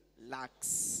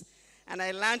chillax. And I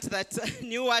learned that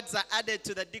new words are added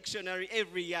to the dictionary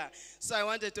every year. So I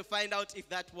wanted to find out if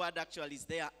that word actually is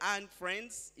there. And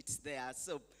friends, it's there.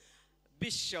 So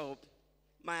Bishop,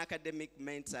 my academic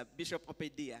mentor, Bishop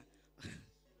Opedia,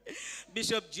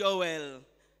 Bishop Joel,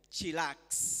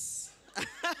 chillax.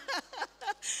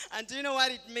 And do you know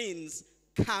what it means?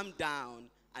 Calm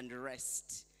down and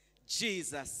rest.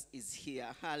 Jesus is here.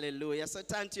 Hallelujah. So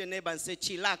turn to your neighbor and say,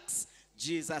 chillax,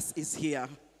 Jesus is here.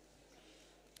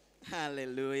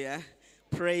 Hallelujah.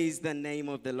 Praise the name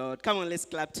of the Lord. Come on, let's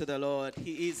clap to the Lord.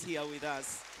 He is here with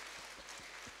us.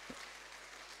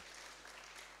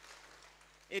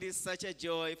 It is such a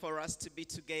joy for us to be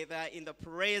together in the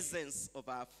presence of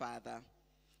our Father,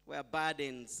 where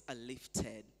burdens are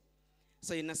lifted.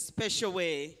 So in a special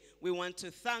way, we want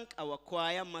to thank our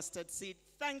choir, Mustard Seed.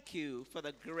 Thank you for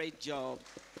the great job.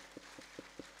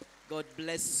 God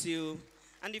bless you.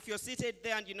 And if you're seated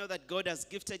there and you know that God has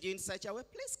gifted you in such a way,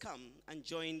 please come and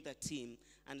join the team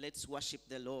and let's worship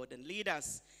the Lord and lead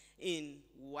us in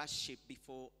worship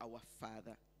before our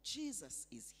Father. Jesus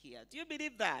is here. Do you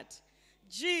believe that?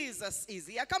 Jesus is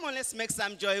here. Come on, let's make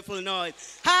some joyful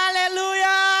noise. Hallelujah!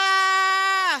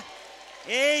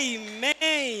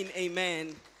 Amen.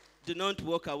 Amen. Do not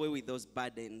walk away with those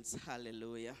burdens.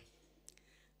 Hallelujah.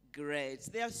 Great.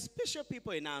 There are special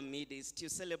people in our midst. You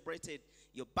celebrated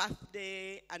your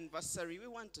birthday, anniversary. We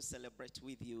want to celebrate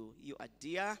with you. You are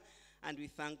dear, and we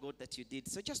thank God that you did.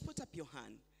 So just put up your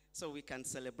hand so we can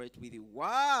celebrate with you.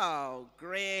 Wow,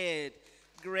 great.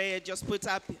 Great. Just put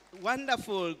up.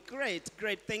 Wonderful. Great.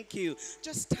 Great. Thank you.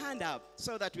 Just stand up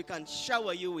so that we can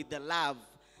shower you with the love.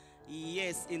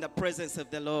 Yes, in the presence of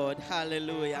the Lord.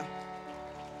 Hallelujah.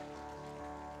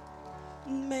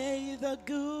 May the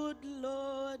good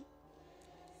Lord,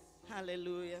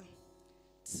 hallelujah,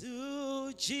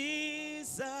 to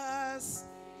Jesus,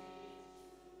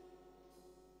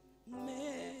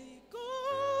 may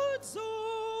God's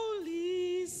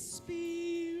Holy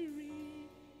Spirit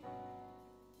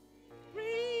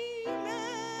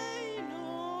remain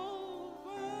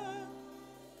over.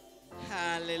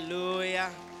 Hallelujah.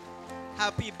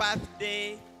 Happy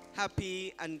birthday.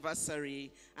 Happy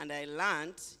anniversary. And I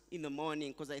learned in the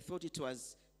morning, because I thought it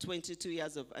was 22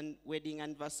 years of wedding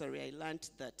anniversary, I learned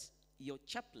that your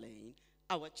chaplain,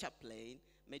 our chaplain,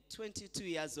 made 22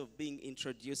 years of being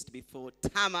introduced before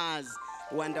Tama's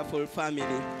wonderful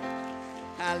family.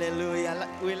 Hallelujah.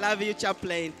 We love you,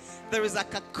 chaplain. There is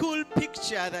like a cool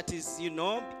picture that is,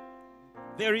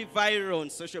 very viral on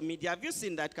social media. Have you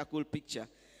seen that cool picture?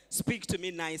 Speak to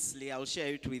me nicely. I'll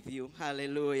share it with you.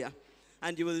 Hallelujah.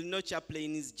 And you will know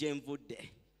chaplain is Jemvude.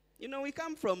 We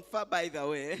come from far, by the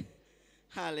way.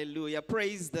 Hallelujah.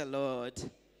 Praise the Lord.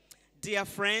 Dear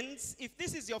friends, if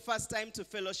this is your first time to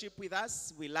fellowship with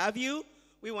us, we love you.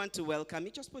 We want to welcome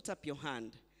you. Just put up your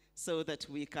hand so that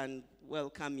we can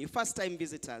welcome you. First-time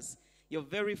visitors, your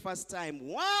very first time.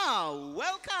 Wow,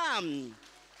 welcome.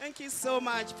 Thank you so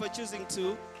much for choosing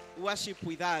to worship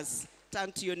with us.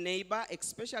 Turn to your neighbor,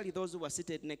 especially those who are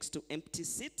seated next to empty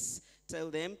seats. Tell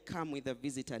them, come with a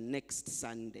visitor next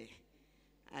Sunday.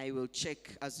 I will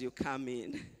check as you come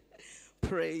in.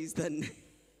 Praise the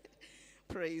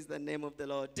name of the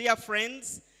Lord. Dear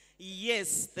friends,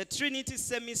 yes, the Trinity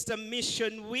Semester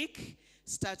Mission Week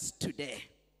starts today,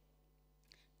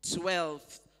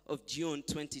 12th of June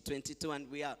 2022,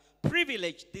 and we are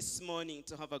privileged this morning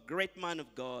to have a great man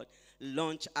of God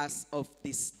launch us of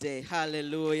this day.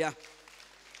 Hallelujah.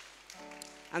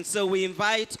 And so we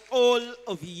invite all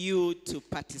of you to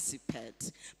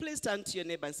participate. Please turn to your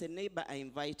neighbor and say, neighbor, I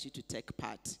invite you to take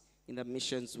part in the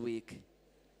missions week.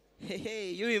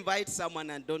 Hey, you invite someone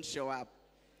and don't show up.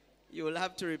 You will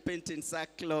have to repent in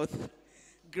sackcloth.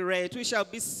 Great. We shall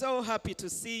be so happy to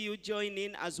see you join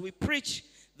in as we preach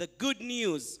the good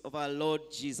news of our Lord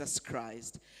Jesus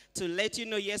Christ. To let you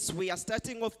know, yes, we are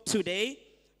starting off today.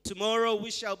 Tomorrow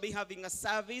we shall be having a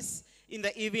service in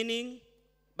the evening.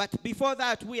 But before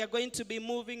that, we are going to be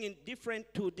moving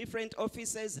to different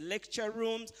offices, lecture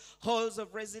rooms, halls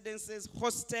of residences,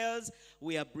 hostels.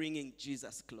 We are bringing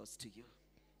Jesus close to you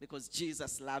because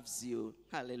Jesus loves you.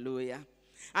 Hallelujah.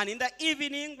 And in the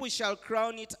evening, we shall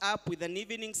crown it up with an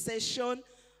evening session,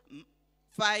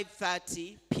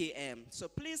 5:30 p.m. So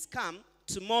please come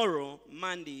tomorrow,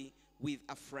 Monday, with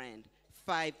a friend,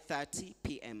 5:30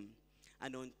 p.m.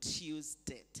 And on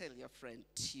Tuesday, tell your friend,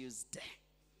 Tuesday.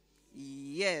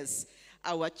 Yes,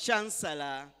 our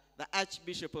Chancellor, the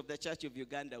Archbishop of the Church of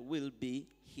Uganda, will be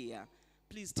here.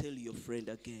 Please tell your friend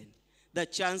again. The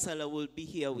Chancellor will be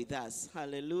here with us.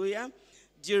 Hallelujah.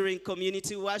 During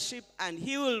community worship, and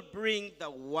he will bring the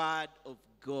word of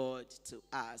God to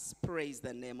us. Praise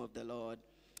the name of the Lord.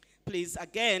 Please,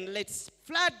 again, let's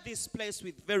flood this place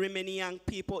with very many young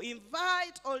people.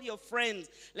 Invite all your friends.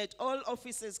 Let all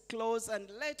offices close and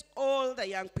let all the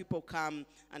young people come,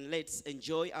 and let's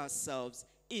enjoy ourselves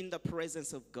in the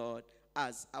presence of God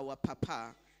as our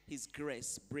Papa, his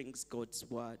grace, brings God's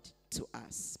word to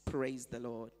us. Praise the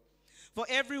Lord. For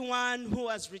everyone who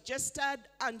has registered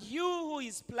and you who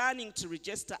is planning to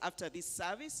register after this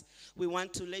service, we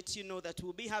want to let you know that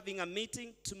we'll be having a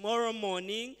meeting tomorrow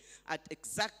morning at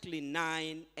exactly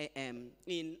 9 a.m.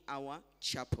 in our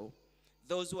chapel.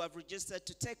 Those who have registered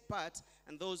to take part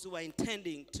and those who are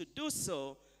intending to do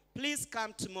so, please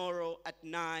come tomorrow at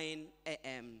 9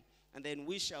 a.m. and then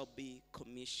we shall be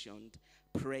commissioned.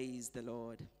 Praise the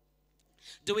Lord.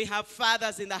 Do we have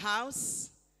fathers in the house?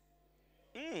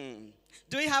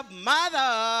 Do we have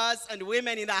mothers and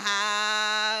women in the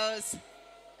house?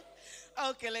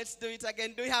 Okay, let's do it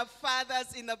again. Do we have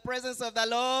fathers in the presence of the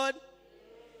Lord?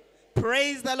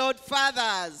 Praise the Lord,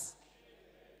 fathers.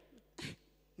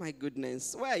 My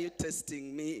goodness, why are you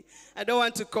testing me? I don't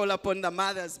want to call upon the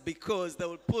mothers because they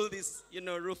will pull this,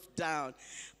 roof down.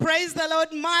 Praise the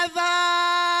Lord, mother.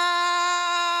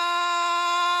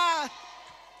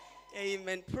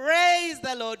 Amen. Praise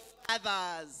the Lord,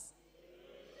 fathers.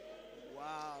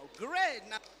 Wow, great.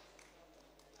 Now,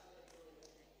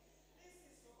 this is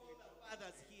for all the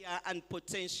fathers here and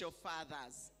potential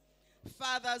fathers.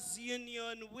 Fathers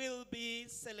Union will be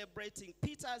celebrating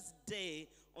Peter's Day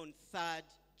on 3rd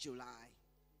July.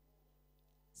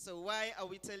 So why are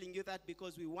we telling you that?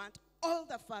 Because we want all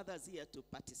the fathers here to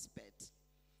participate.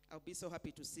 I'll be so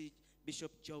happy to see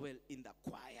Bishop Joel in the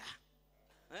choir.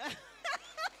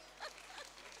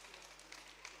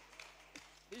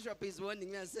 Bishop is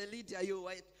warning me and say, Lydia, you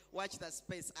watch the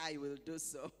space, I will do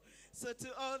so. So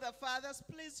to all the fathers,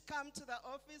 please come to the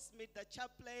office, meet the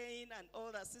chaplain, and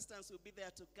all the assistants will be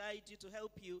there to guide you, to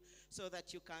help you, so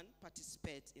that you can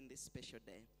participate in this special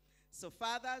day. So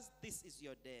fathers, this is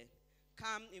your day.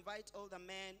 Come, invite all the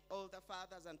men, all the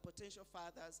fathers and potential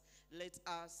fathers. Let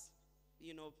us,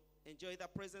 enjoy the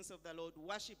presence of the Lord,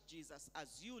 worship Jesus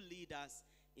as you lead us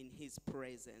in his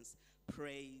presence.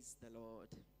 Praise the Lord.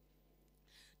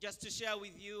 Just to share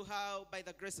with you how, by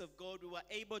the grace of God, we were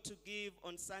able to give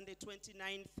on Sunday,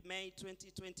 29th May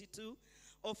 2022.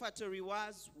 Offertory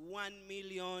was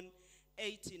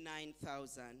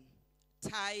 1,089,000.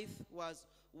 Tithe was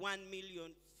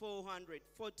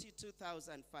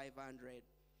 1,442,500.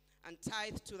 And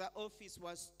tithe to the office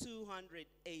was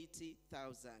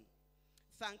 280,000.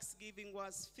 Thanksgiving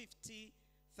was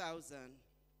 50,000.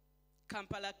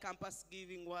 Kampala campus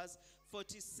giving was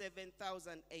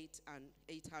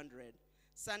 47,800.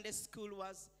 Sunday school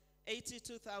was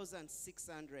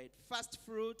 82,600. Fast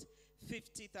fruit,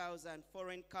 50,000.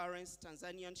 Foreign currency,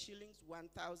 Tanzanian shillings,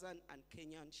 1,000, and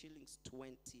Kenyan shillings,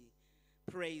 20.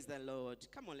 Praise the Lord.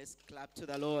 Come on, let's clap to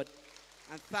the Lord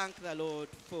and thank the Lord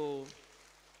for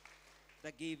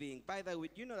the giving. By the way,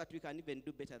 you know that we can even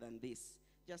do better than this.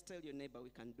 Just tell your neighbor we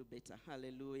can do better.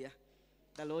 Hallelujah.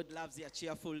 The Lord loves a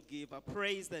cheerful giver.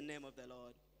 Praise the name of the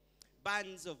Lord.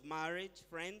 Bands of marriage,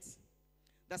 friends.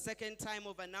 The second time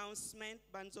of announcement,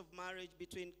 bands of marriage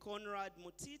between Conrad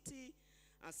Mutiti,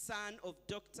 a son of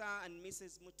Dr. and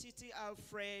Mrs. Mutiti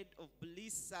Alfred of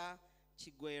Blissa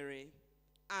Chigwere,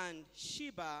 and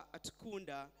Shiba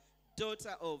Atukunda,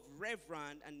 daughter of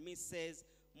Reverend and Mrs.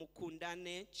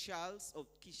 Mukundane Charles of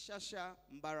Kishasha,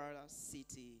 Mbarara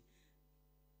City.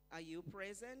 Are you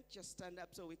present? Just stand up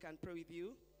so we can pray with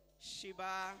you.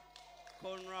 Shiba,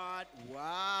 Conrad,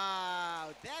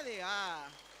 wow, there they are.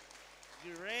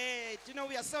 Great.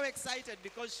 We are so excited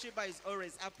because Shiba is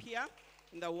always up here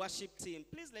in the worship team.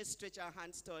 Please let's stretch our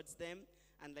hands towards them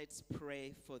and let's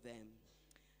pray for them.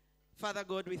 Father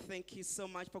God, we thank you so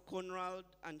much for Conrad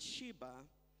and Sheba,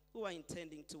 who are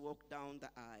intending to walk down the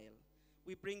aisle.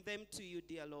 We bring them to you,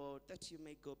 dear Lord, that you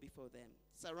may go before them.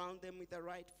 Surround them with the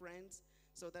right friends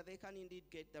so that they can indeed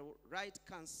get the right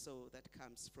counsel that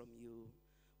comes from you.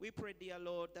 We pray, dear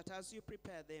Lord, that as you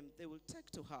prepare them, they will take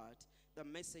to heart the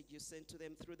message you sent to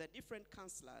them through the different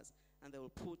counselors, and they will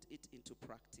put it into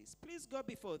practice. Please go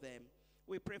before them.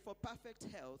 We pray for perfect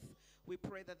health. We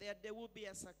pray that their day will be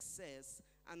a success,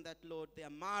 and that, Lord, their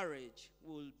marriage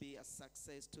will be a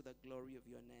success to the glory of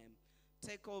your name.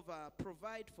 Take over,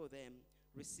 provide for them,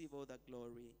 receive all the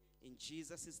glory. In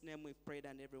Jesus' name we've prayed,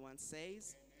 and everyone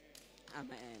says, amen,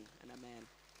 amen and amen.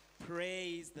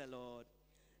 Praise the Lord.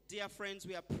 Dear friends,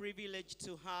 we are privileged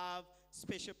to have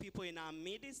special people in our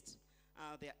midst.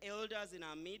 They are elders in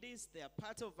our midst. They are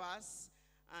part of us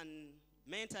and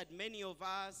mentored many of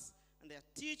us. And they are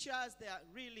teachers. They are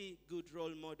really good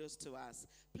role models to us.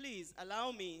 Please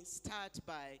allow me start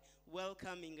by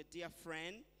welcoming a dear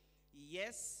friend.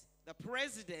 Yes, the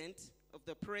president of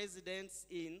the presidents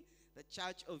in the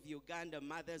Church of Uganda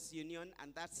Mothers Union,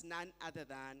 and that's none other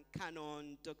than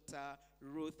Canon Dr.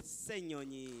 Ruth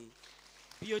Senyonyi.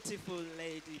 Beautiful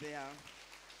lady there.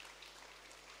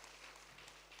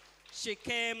 She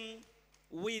came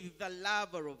with the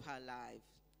lover of her life.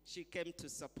 She came to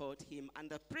support him. And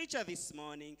the preacher this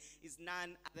morning is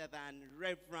none other than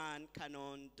Reverend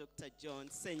Canon Dr. John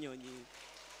Senyonyi.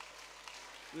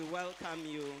 We welcome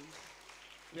you.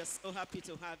 We are so happy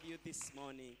to have you this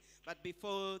morning. But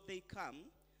before they come,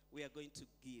 we are going to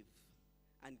give,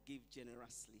 and give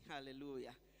generously.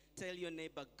 Hallelujah. Tell your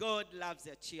neighbor, God loves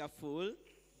a cheerful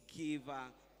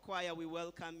giver. Choir, we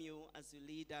welcome you as you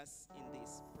lead us in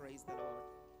this. Praise the Lord.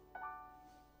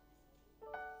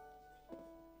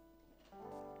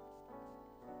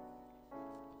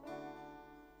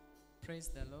 Praise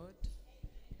the Lord.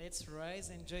 Let's rise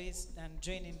and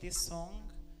join in this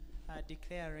song,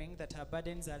 declaring that our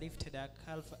burdens are lifted at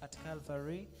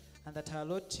Calvary, and that our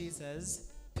Lord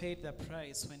Jesus paid the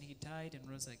price when he died and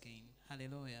rose again.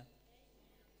 Hallelujah.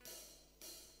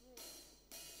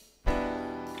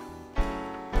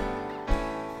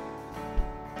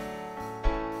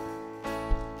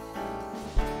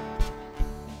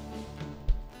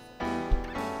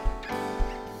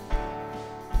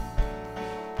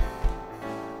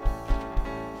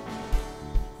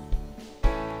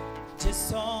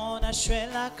 On a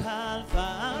Shwela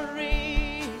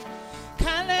Calvary,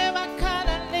 Kaleva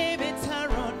Kala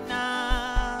Levitarona,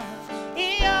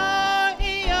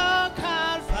 Iyo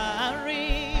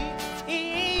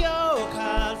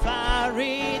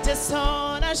Calvary, just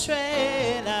on a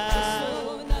Shwela.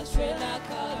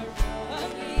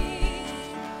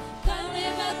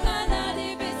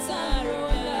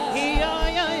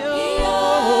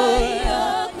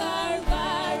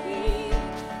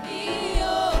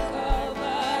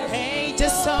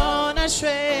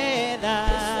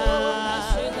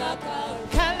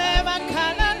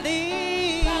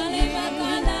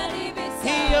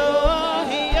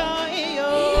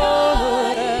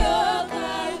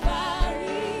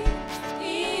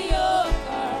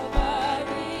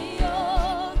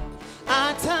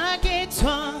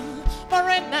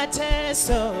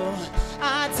 So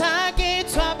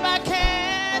atagitwa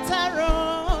baketa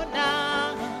rona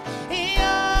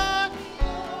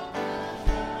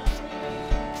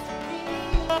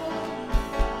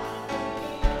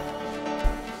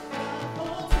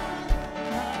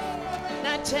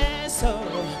na cheso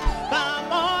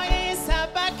bamo isa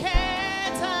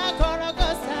baketa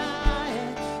korogosa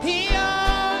iyo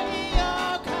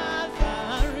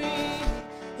Calvary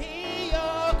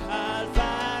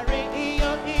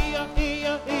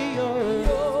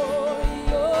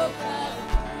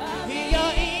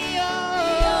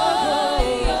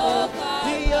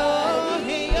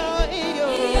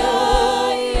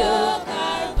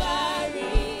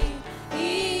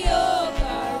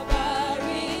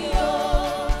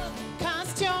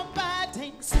cast your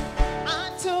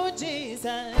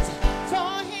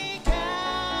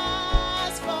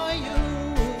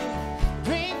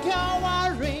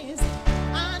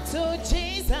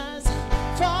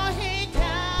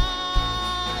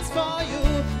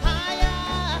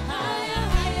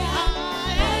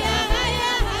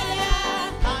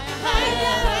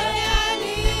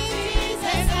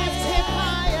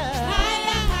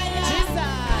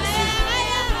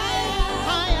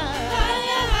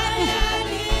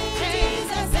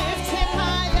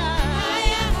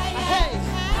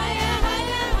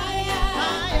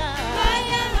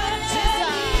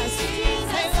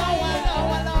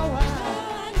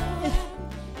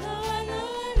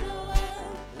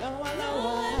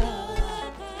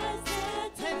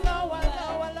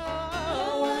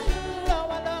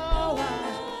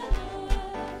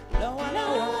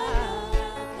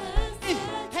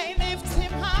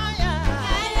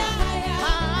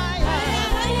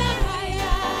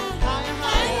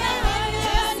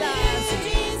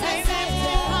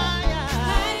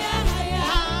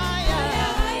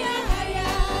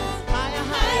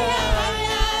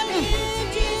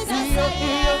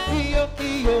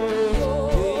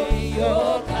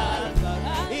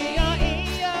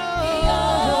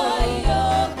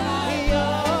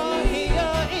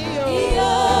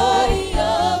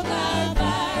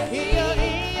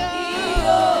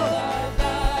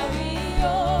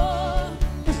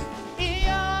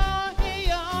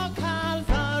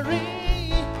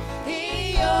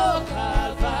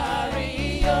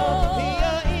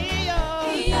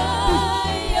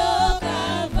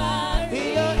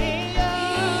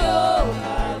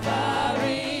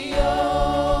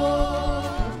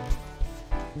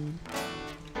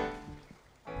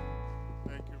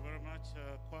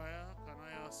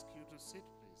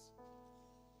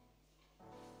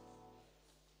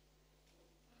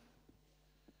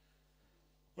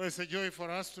Well, it's a joy for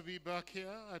us to be back here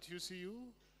at UCU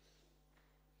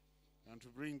and to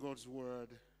bring God's word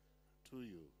to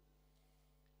you.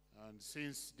 And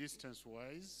since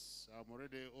distance-wise, I'm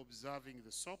already observing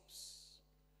the SOPs.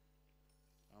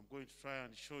 I'm going to try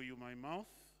and show you my mouth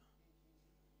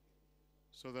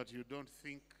so that you don't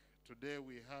think today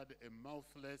we had a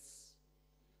mouthless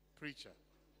preacher.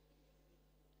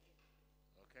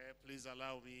 Okay, please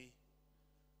allow me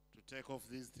to take off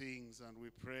these things, and we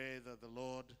pray that the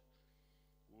Lord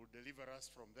will deliver us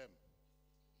from them.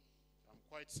 I'm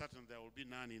quite certain there will be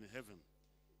none in heaven.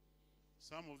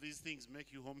 Some of these things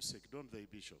make you homesick, don't they,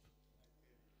 Bishop?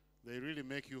 They really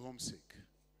make you homesick.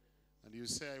 And you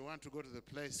say, I want to go to the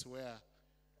place where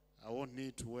I won't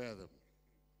need to wear them.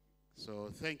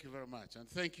 So thank you very much. And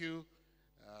thank you,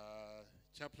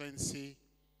 Chaplaincy,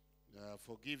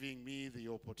 for giving me the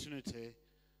opportunity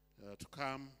to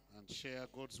come and share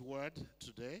God's word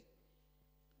today.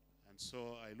 And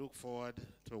so I look forward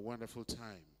to a wonderful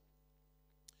time.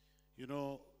 You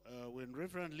know, when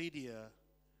Reverend Lydia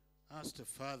asked the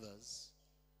fathers,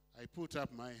 I put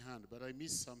up my hand, but I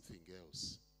missed something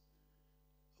else.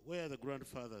 Where are the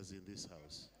grandfathers in this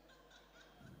house?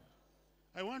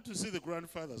 I want to see the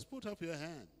grandfathers. Put up your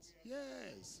hands.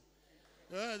 Yes.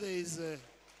 There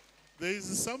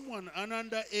is someone, an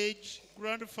underage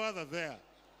grandfather there.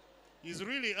 He's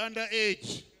really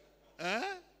underage. Huh?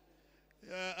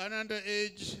 An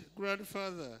underage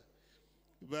grandfather.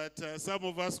 But some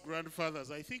of us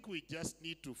grandfathers, I think we just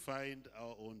need to find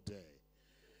our own day.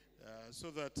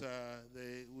 So that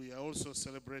we are also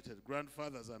celebrated,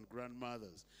 grandfathers and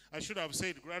grandmothers. I should have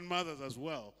said grandmothers as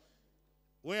well.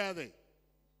 Where are they?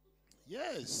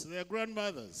 Yes, they are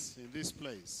grandmothers in this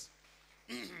place.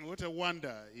 What a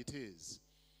wonder it is.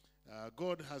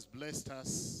 God has blessed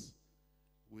us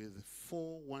with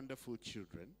 4 wonderful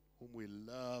children whom we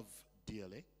love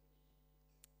dearly.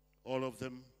 All of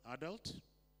them adult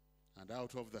and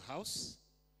out of the house.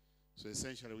 So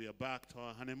essentially we are back to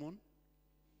our honeymoon.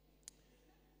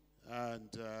 And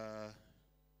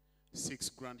 6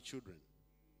 grandchildren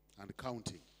and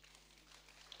counting.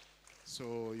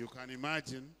 So you can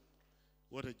imagine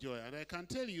what a joy. And I can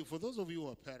tell you, for those of you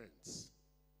who are parents,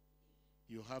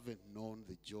 you haven't known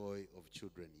the joy of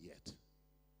children yet.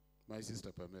 My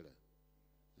sister Pamela.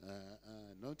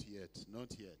 Not yet,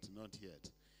 not yet, not yet.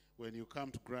 When you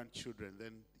come to grandchildren,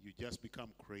 then you just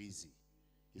become crazy.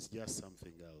 It's just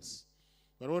something else.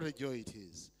 But what a joy it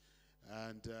is.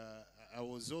 And I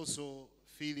was also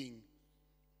feeling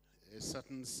a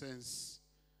certain sense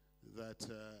that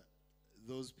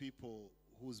those people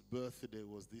whose birthday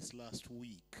was this last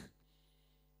week,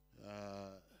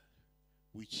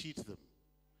 we cheat them.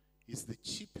 It's the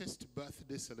cheapest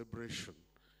birthday celebration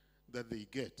that they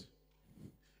get.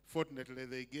 Fortunately,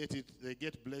 they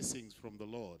get blessings from the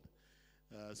Lord.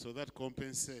 So that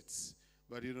compensates.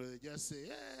 But, you know, they just say,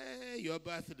 hey, your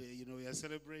birthday, you know, we are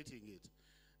celebrating it.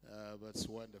 But it's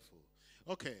wonderful.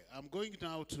 Okay, I'm going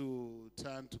now to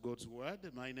turn to God's word.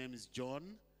 My name is John,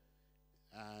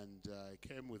 and I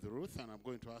came with Ruth, and I'm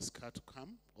going to ask her to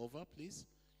come over, please.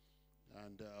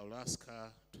 And I'll ask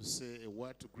her to say a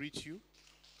word to greet you,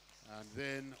 and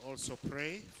then also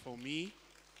pray for me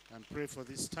and pray for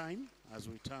this time as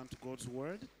we turn to God's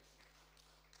word.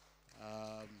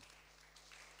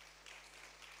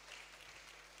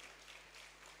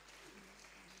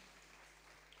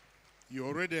 You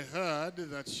already heard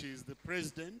that she's the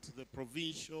president, the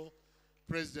provincial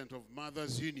president of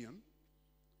Mothers Union.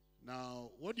 Now,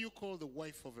 what do you call the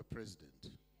wife of a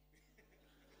president?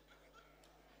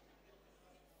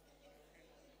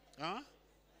 Huh?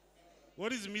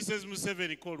 What is Mrs.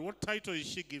 Museveni called? What title is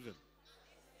she given?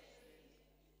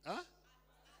 Huh?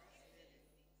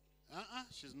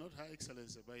 She's not Her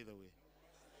Excellency, by the way.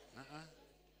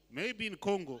 Maybe in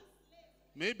Congo.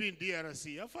 Maybe in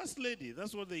DRC. A first lady,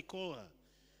 that's what they call her.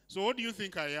 So what do you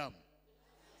think I am?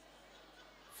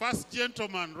 First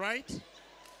gentleman, right?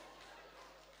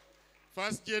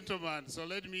 First gentleman. So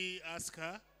let me ask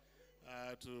her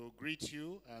to greet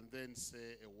you and then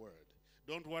say a word.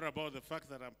 Don't worry about the fact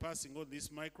that I'm passing on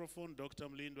this microphone. Dr.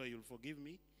 Mlindwa, you'll forgive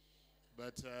me.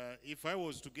 But if I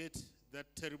was to get that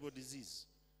terrible disease,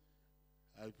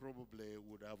 I probably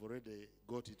would have already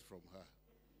got it from her.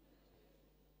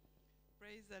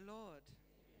 Praise the Lord.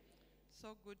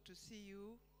 So good to see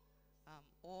you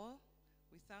all.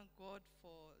 We thank God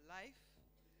for life.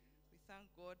 We thank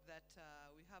God that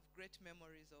we have great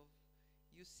memories of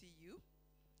UCU.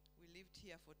 We lived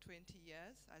here for 20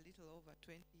 years, a little over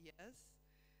 20 years,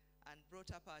 and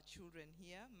brought up our children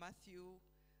here. Matthew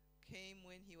came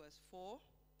when he was 4,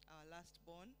 our last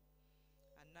born,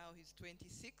 and now he's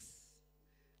 26,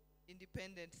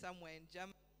 independent somewhere in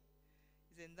Germany.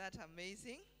 Isn't that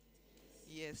amazing?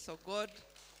 Yes, so God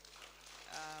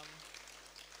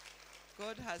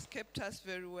has kept us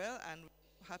very well, and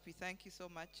we're happy. Thank you so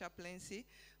much, Chaplaincy,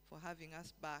 for having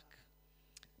us back.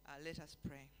 Let us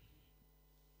pray.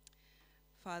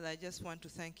 Father, I just want to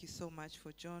thank you so much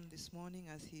for John this morning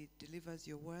as he delivers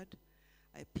your word.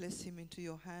 I place him into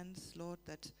your hands, Lord,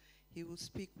 that he will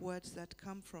speak words that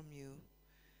come from you.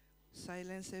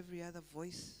 Silence every other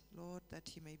voice, Lord, that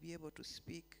he may be able to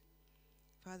speak.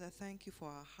 Father, thank you for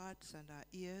our hearts and our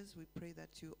ears. We pray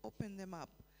that you open them up,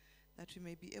 that we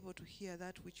may be able to hear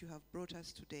that which you have brought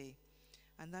us today,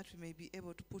 and that we may be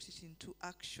able to put it into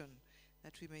action,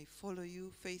 that we may follow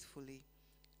you faithfully,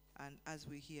 and as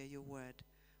we hear your word.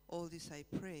 All this I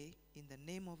pray in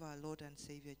the name of our Lord and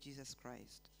Savior, Jesus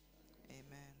Christ.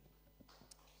 Amen.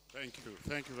 Thank you.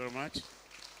 Thank you very much.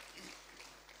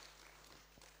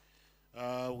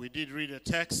 We did read a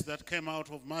text that came out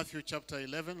of Matthew chapter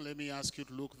 11. Let me ask you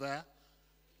to look there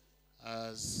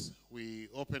as we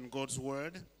open God's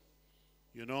word.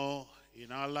 You know,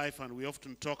 in our life, and we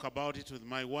often talk about it with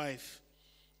my wife,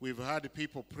 we've had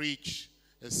people preach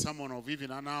a sermon of even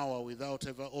an hour without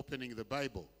ever opening the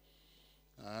Bible.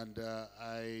 And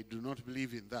I do not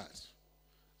believe in that.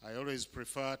 I always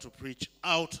prefer to preach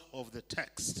out of the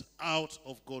text, out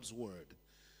of God's word.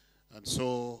 And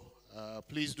so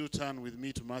please do turn with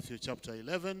me to Matthew chapter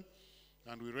 11.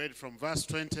 And we read from verse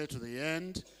 20 to the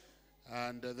end.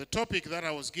 And the topic that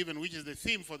I was given, which is the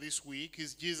theme for this week,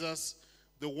 is Jesus,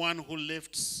 the one who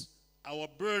lifts our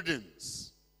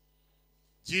burdens.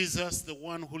 Jesus, the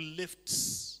one who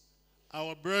lifts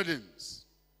our burdens.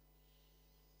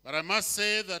 But I must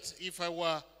say that if I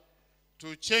were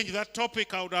to change that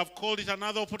topic, I would have called it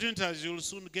another opportunity, as you'll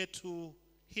soon get to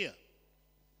hear.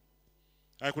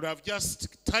 I could have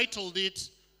just titled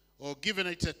it or given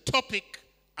it a topic,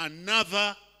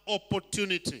 another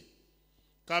opportunity,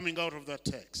 coming out of that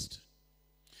text.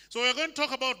 So we're going to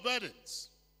talk about burdens.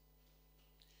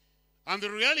 And the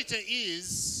reality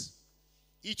is,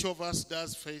 each of us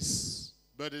does face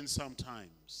burdens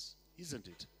sometimes, isn't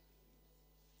it?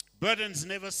 Burdens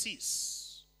never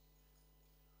cease.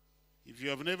 If you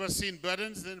have never seen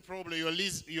burdens, then probably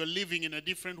you're living in a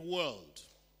different world.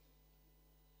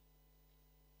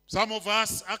 Some of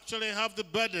us actually have the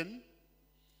burden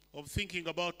of thinking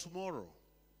about tomorrow,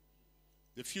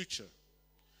 the future.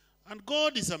 And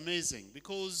God is amazing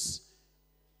because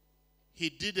he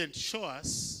didn't show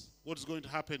us what's going to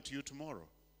happen to you tomorrow.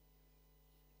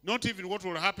 Not even what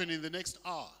will happen in the next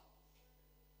hour.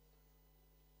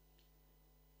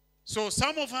 So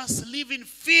some of us live in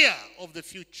fear of the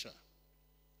future.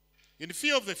 In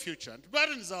fear of the future. And it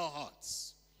burdens our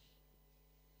hearts.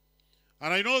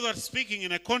 And I know that speaking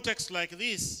in a context like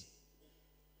this,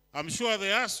 I'm sure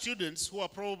there are students who are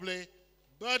probably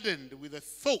burdened with the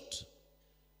thought,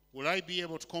 will I be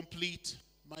able to complete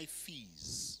my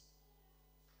fees?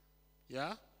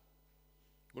 Yeah?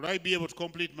 Will I be able to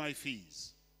complete my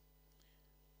fees?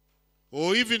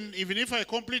 Or even if I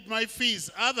complete my fees,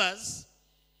 others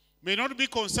may not be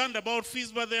concerned about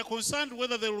fees, but they are concerned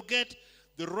whether they will get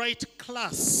the right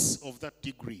class of that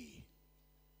degree.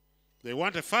 They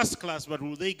want a first class, but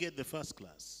will they get the first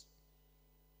class?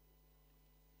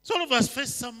 So all of us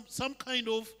face some kind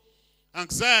of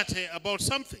anxiety about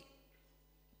something.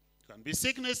 It can be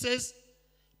sicknesses.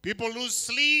 People lose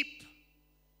sleep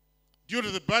due to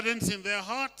the burdens in their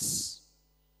hearts.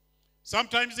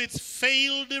 Sometimes it's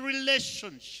failed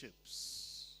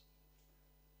relationships.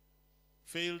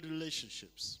 Failed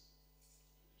relationships.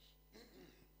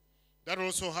 That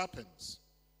also happens.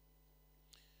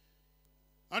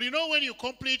 And you know, when you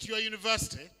complete your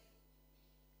university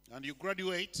and you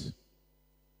graduate,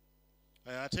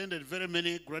 I attended very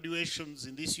many graduations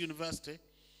in this university,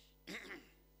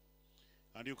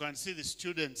 and you can see the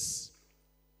students,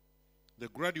 the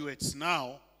graduates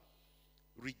now,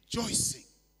 rejoicing.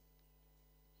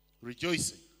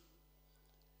 Rejoicing.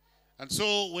 And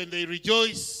so when they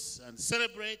rejoice and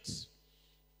celebrate,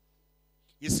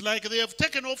 it's like they have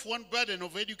taken off one burden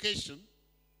of education,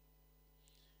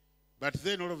 but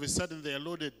then all of a sudden they are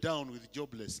loaded down with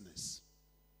joblessness.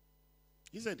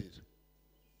 Isn't it?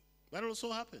 That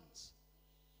also happens.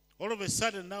 All of a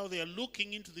sudden now they are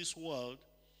looking into this world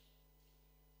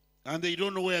and they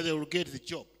don't know where they will get the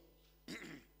job.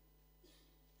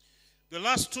 The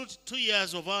last two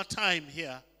years of our time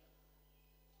here,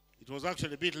 it was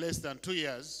actually a bit less than 2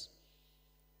 years,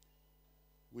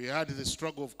 we had the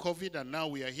struggle of COVID, and now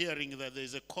we are hearing that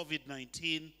there's a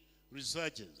COVID-19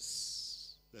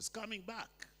 resurgence that's coming back.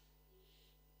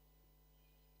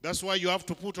 That's why you have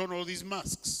to put on all these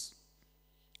masks.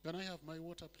 Can I have my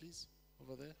water, please,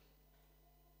 over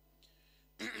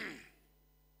there?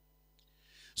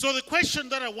 So the question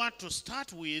that I want to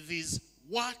start with is,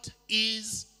 what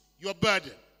is your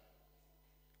burden?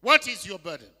 What is your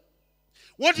burden?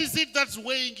 What is it that's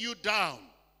weighing you down?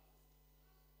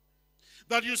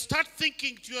 That you start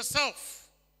thinking to yourself,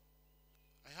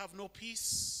 I have no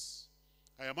peace.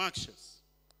 I am anxious.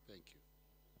 Thank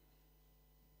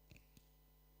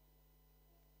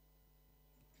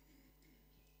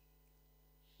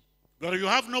you. That you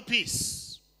have no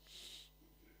peace.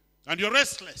 And you're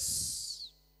restless.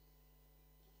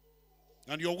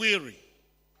 And you're weary.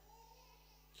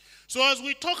 So as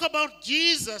we talk about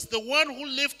Jesus, the one who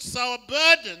lifts our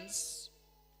burdens,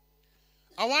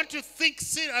 I want you to think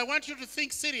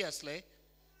seriously,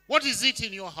 what is it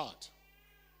in your heart?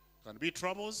 It can be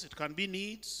troubles, it can be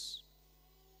needs,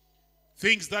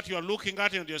 things that you are looking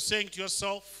at and you're saying to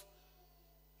yourself,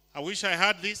 I wish I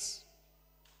had this,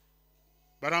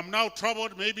 but I'm now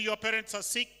troubled. Maybe your parents are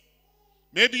sick,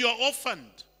 maybe you're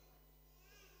orphaned,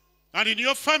 and in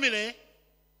your family,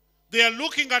 they are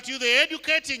looking at you, they're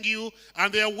educating you,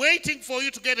 and they are waiting for you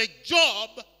to get a job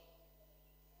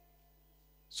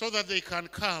so that they can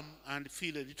come and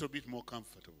feel a little bit more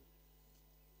comfortable.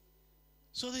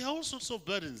 So there are all sorts of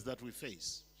burdens that we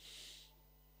face.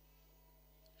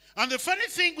 And the funny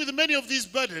thing with many of these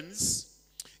burdens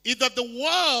is that the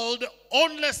world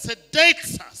only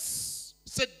sedates us.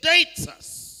 Sedates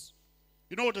us.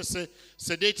 You know what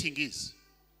sedating is?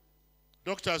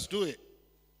 Doctors do it.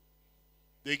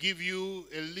 They give you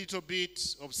a little bit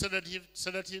of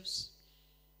sedatives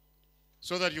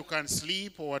so that you can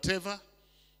sleep or whatever,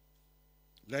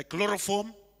 like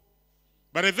chloroform.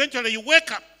 But eventually you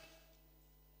wake up.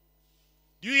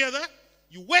 Do you hear that?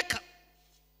 You wake up.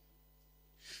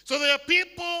 So there are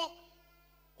people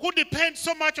who depend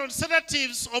so much on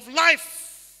sedatives of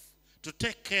life to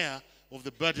take care of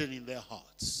the burden in their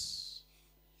hearts.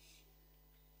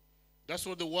 That's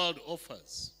what the world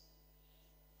offers.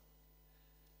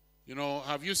 You know,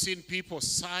 have you seen people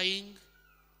sighing?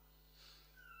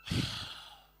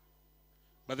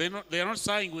 But they're not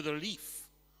sighing with relief.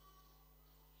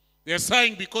 They're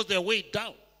sighing because they're weighed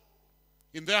down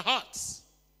in their hearts.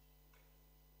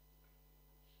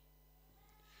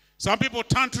 Some people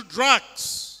turn to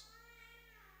drugs.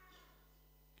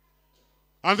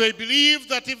 And they believe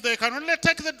that if they can only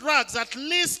take the drugs, at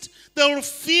least they will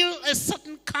feel a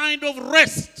certain kind of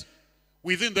rest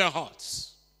within their hearts.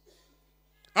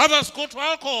 Others go to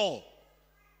alcohol,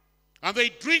 and they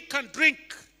drink and drink.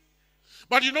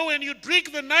 But you know, when you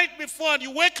drink the night before and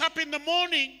you wake up in the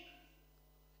morning,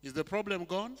 is the problem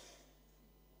gone?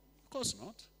 Of course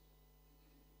not.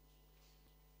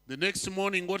 The next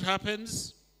morning, what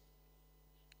happens?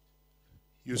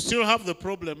 You still have the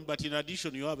problem, but in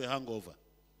addition, you have a hangover.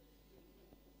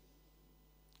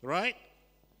 Right?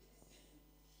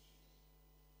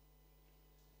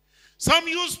 Some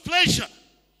use pleasure.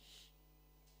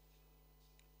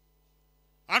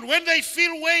 And when they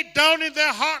feel weighed down in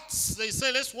their hearts, they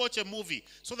say, let's watch a movie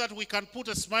so that we can put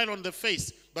a smile on the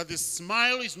face. But the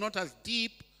smile is not as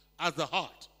deep as the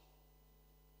heart.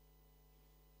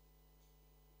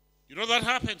 You know that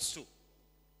happens too.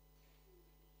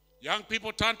 Young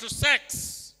people turn to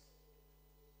sex.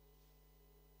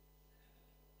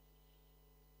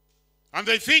 And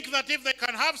they think that if they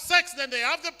can have sex, then they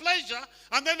have the pleasure,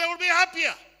 and then they will be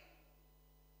happier.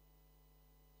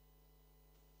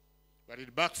 But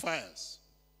it backfires.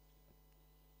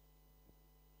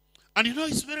 And you know,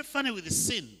 it's very funny with the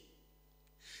sin.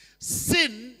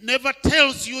 Sin never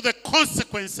tells you the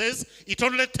consequences. It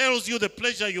only tells you the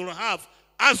pleasure you'll have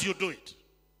as you do it.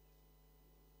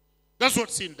 That's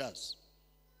what sin does.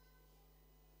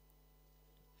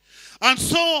 And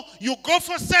so you go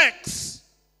for sex,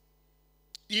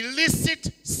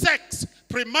 illicit sex,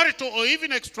 premarital or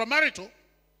even extramarital,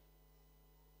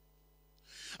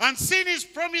 and sin is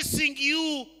promising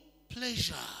you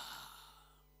pleasure.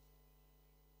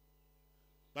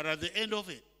 But at the end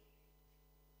of it,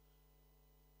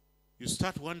 you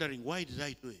start wondering, why did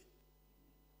I do it?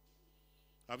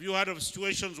 Have you heard of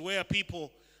situations where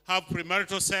people have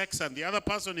premarital sex and the other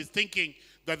person is thinking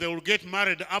that they will get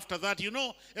married after that? You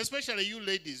know, especially you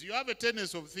ladies, you have a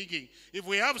tendency of thinking, if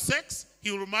we have sex, he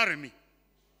will marry me.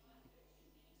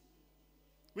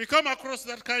 We come across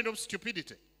that kind of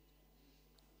stupidity.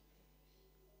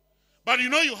 But you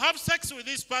know, you have sex with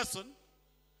this person,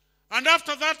 and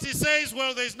after that he says,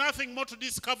 well, there's nothing more to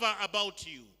discover about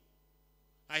you.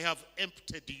 I have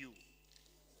emptied you.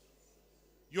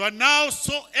 You are now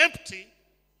so empty,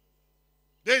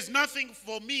 there's nothing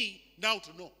for me now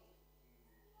to know.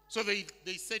 So they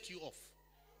set you off.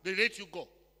 They let you go.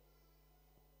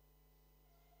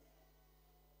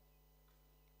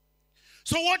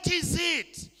 So what is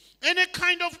it Any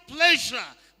kind of pleasure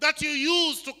that you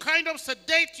use to kind of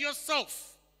sedate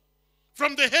yourself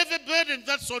from the heavy burden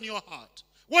that's on your heart.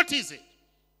 What is it?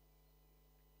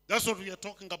 That's what we are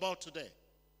talking about today.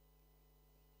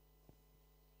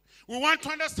 We want to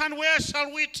understand, where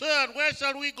shall we turn? Where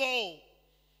shall we go?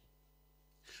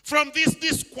 From this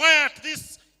disquiet,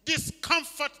 this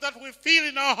discomfort that we feel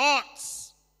in our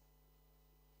hearts.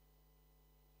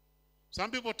 Some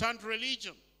people turn to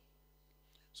religion.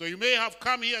 So you may have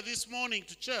come here this morning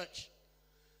to church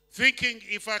thinking,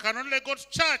 if I can only go to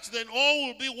church, then all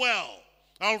will be well.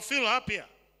 I'll feel happier.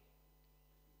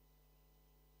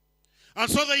 And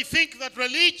so they think that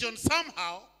religion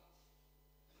somehow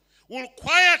will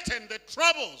quieten the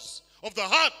troubles of the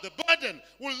heart, the burden,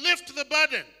 will lift the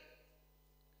burden.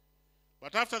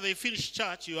 But after they finish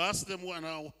church, you ask them, well,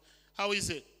 now, how is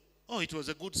it? Oh, it was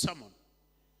a good sermon.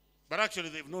 But actually,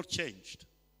 they've not changed.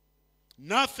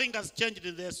 Nothing has changed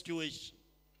in their situation.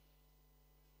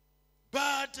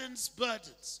 Burdens,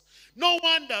 burdens. No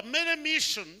wonder many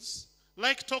missions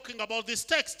like talking about this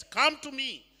text. Come to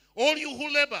me, all you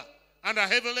who labor and are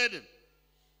heavy laden.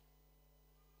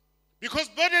 Because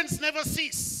burdens never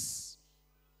cease.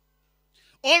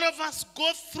 All of us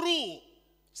go through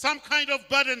some kind of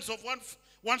burdens of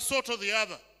one sort or the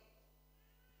other.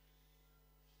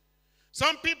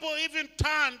 Some people even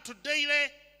turn to daily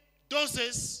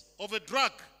doses of a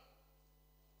drug,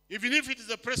 even if it is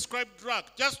a prescribed drug,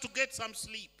 just to get some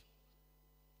sleep.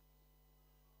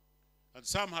 And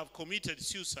some have committed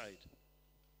suicide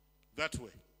that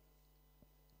way.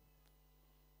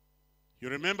 You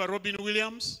remember Robin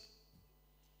Williams?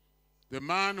 The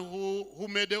man who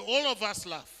made all of us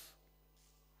laugh.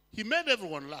 He made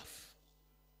everyone laugh.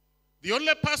 The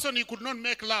only person he could not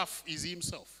make laugh is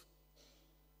himself.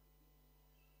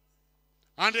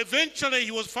 And eventually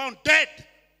he was found dead.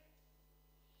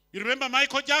 You remember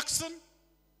Michael Jackson?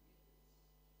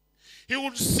 He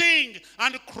would sing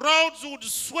and crowds would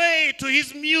sway to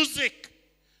his music.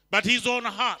 But his own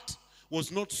heart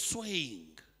was not swaying,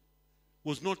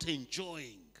 was not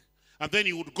enjoying. And then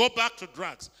he would go back to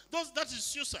drugs. That is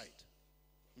suicide.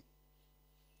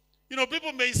 You know,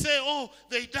 people may say, oh,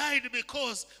 they died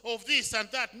because of this and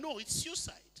that. No, it's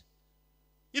suicide.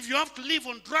 If you have to live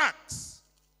on drugs,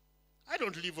 I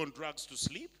don't live on drugs to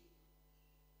sleep.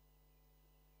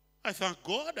 I thank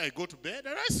God, I go to bed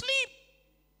and I sleep.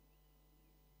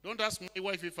 Don't ask my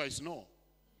wife if I snore.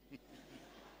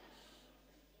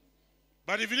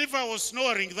 But even if I was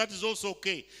snoring, that is also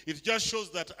okay. It just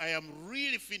shows that I am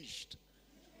really finished.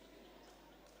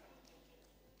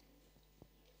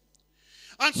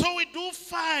 And so we do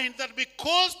find that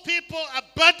because people are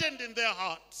burdened in their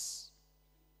hearts,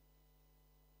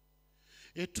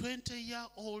 a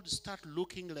 20-year-old starts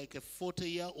looking like a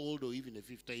 40-year-old or even a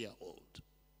 50-year-old.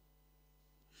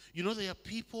 You know, there are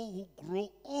people who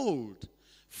grow old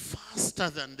faster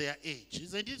than their age.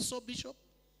 Isn't it so, Bishop?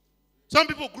 Some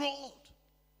people grow old.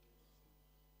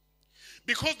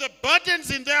 Because the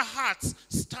burdens in their hearts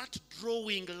start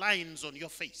drawing lines on your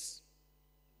face.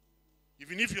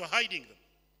 Even if you're hiding them.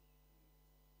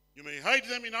 You may hide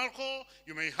them in alcohol.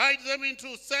 You may hide them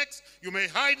into sex. You may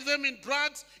hide them in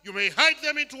drugs. You may hide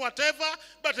them into whatever.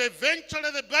 But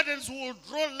eventually the burdens will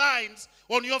draw lines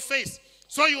on your face.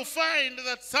 So you find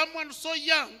that someone so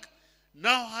young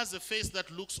now has a face that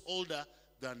looks older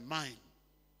than mine.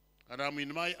 And I'm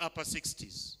in my upper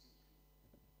 60s.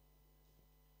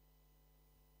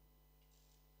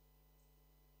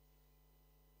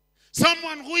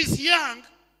 Someone who is young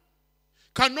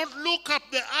cannot look up.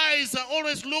 The eyes are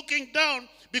always looking down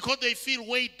because they feel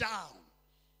weighed down.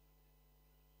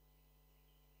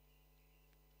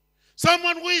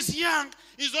 Someone who is young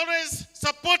is always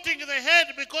supporting the head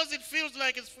because it feels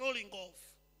like it's falling off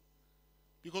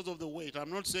because of the weight.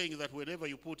 I'm not saying that whenever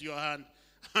you put your hand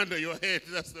under your head,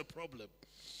 that's the problem.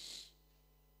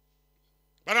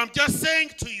 But I'm just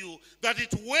saying to you that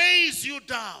it weighs you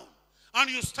down. And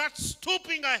you start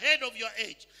stooping ahead of your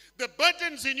age. The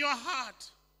burdens in your heart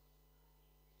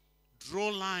draw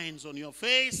lines on your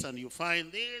face, and you find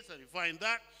this and you find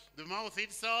that. The mouth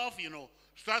itself,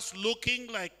 starts looking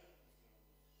like.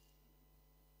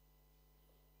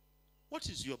 What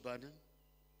is your burden?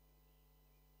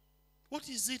 What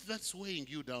is it that's weighing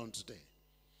you down today?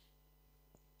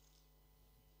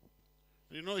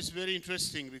 It's very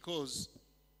interesting because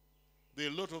there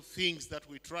are a lot of things that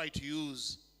we try to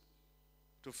use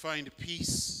to find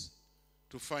peace,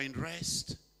 to find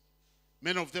rest.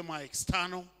 Many of them are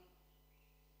external.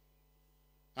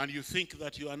 And you think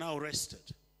that you are now rested.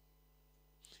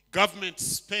 Governments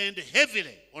spend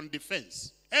heavily on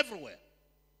defense, everywhere.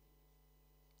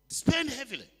 Spend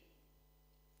heavily.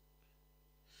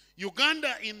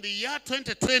 Uganda in the year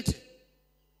 2020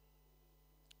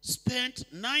 spent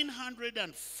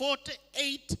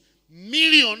 $948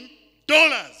 million.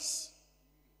 $1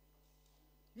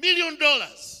 million.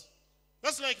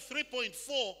 That's like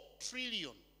 3.4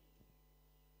 trillion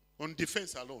on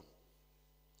defense alone.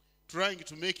 Trying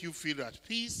to make you feel at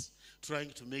peace, trying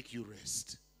to make you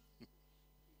rest.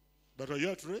 But are you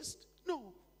at rest?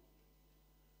 No.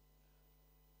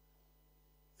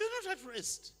 You're not at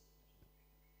rest.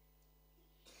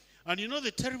 And you know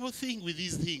the terrible thing with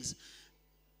these things,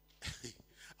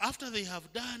 after they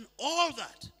have done all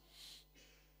that,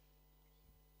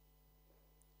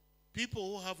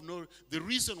 people who have the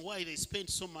reason why they spend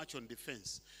so much on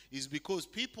defense is because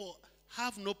people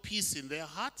have no peace in their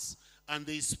hearts and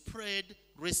they spread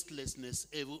restlessness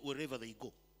wherever they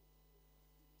go.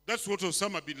 That's what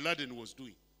Osama bin Laden was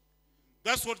doing.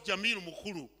 That's what Jamil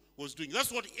Mukulu was doing.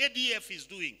 That's what ADF is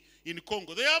doing in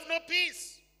Congo. They have no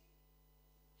peace.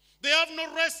 They have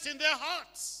no rest in their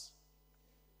hearts.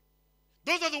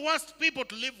 Those are the worst people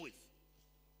to live with.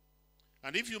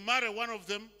 And if you marry one of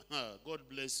them, God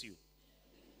bless you.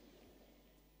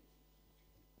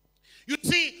 You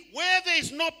see, where there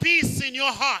is no peace in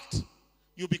your heart,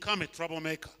 you become a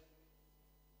troublemaker.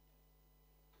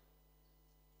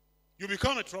 You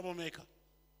become a troublemaker.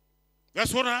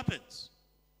 That's what happens.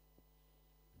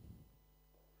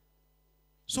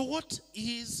 So what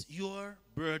is your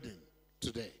burden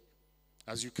today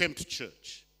as you came to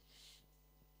church?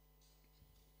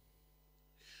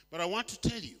 But I want to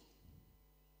tell you,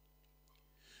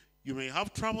 you may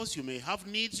have troubles, you may have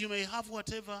needs, you may have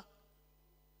whatever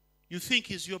you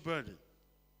think is your burden.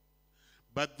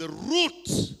 But the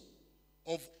root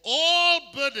of all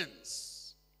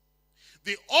burdens,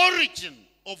 the origin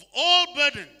of all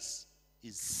burdens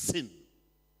is sin.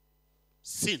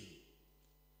 Sin.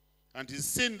 And it's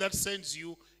sin that sends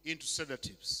you into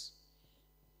sedatives.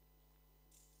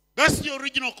 That's the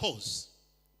original cause.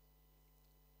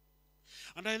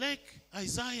 And I like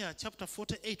Isaiah chapter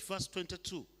 48 verse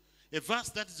 22. A verse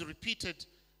that is repeated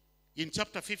in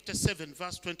chapter 57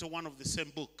 verse 21 of the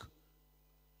same book.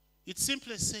 It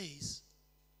simply says,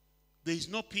 there is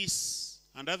no peace,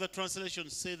 and other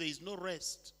translations say there is no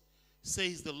rest,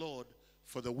 says the Lord,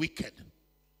 for the wicked.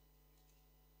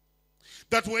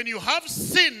 That when you have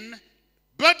sin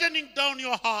burdening down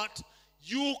your heart,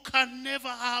 you can never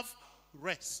have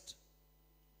rest.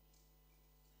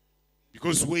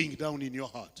 Because it's weighing down in your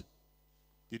heart.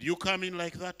 Did you come in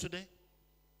like that today?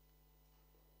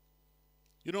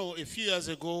 You know, a few years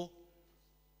ago,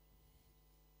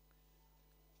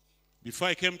 before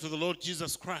I came to the Lord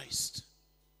Jesus Christ,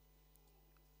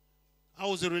 I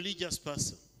was a religious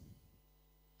person.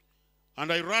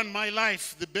 And I ran my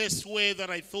life the best way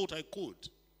that I thought I could.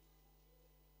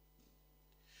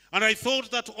 And I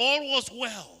thought that all was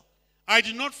well. I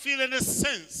did not feel any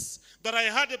sense that I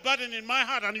had a burden in my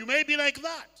heart. And you may be like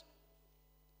that.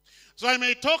 So I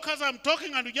may talk as I'm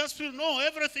talking and you just feel, no,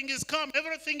 everything is calm,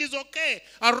 everything is okay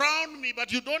around me,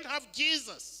 but you don't have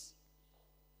Jesus.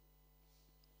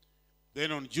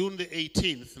 Then on June the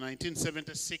 18th,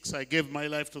 1976, I gave my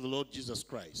life to the Lord Jesus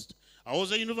Christ. I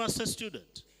was a university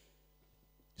student,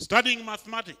 studying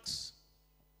mathematics.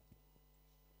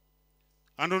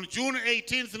 And on June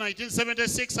 18th,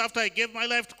 1976, after I gave my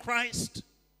life to Christ,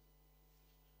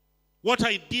 what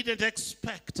I didn't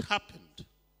expect happened.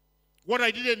 What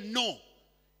I didn't know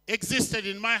existed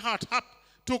in my heart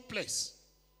took place.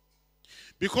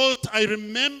 Because I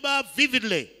remember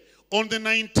vividly on the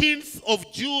 19th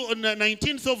of June,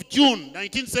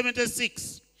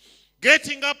 1976,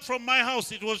 getting up from my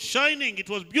house. It was shining, it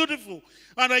was beautiful.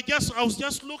 And I was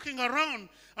just looking around,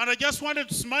 and I just wanted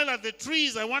to smile at the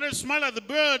trees. I wanted to smile at the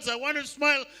birds. I wanted to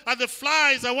smile at the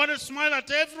flies. I wanted to smile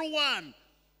at everyone.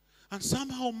 And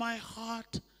somehow my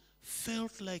heart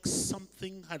felt like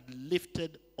something had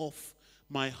lifted off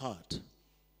my heart.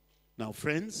 Now,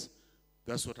 friends,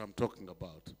 that's what I'm talking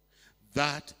about.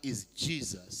 That is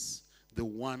Jesus, the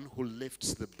one who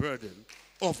lifts the burden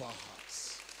of our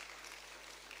hearts.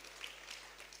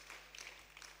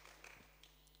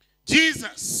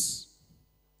 Jesus,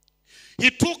 he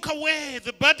took away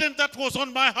the burden that was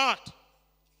on my heart.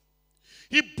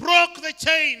 He broke the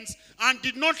chains and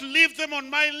did not leave them on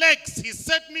my legs. He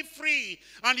set me free.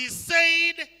 And he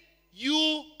said,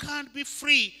 you can't be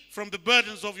free from the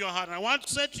burdens of your heart. And I want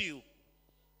to say to you,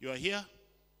 you are here.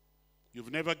 You've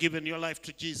never given your life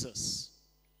to Jesus.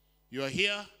 You are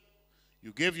here.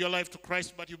 You gave your life to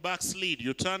Christ, but you backslid.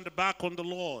 You turned back on the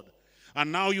Lord. And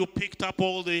now you picked up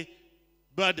all the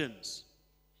burdens.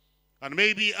 And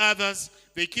maybe others,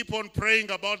 they keep on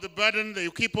praying about the burden. They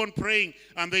keep on praying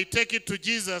and they take it to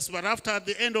Jesus. But after at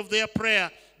the end of their prayer,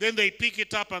 Then they pick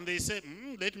it up and they say,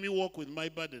 let me walk with my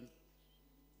burden.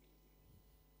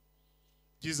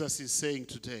 Jesus is saying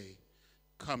today,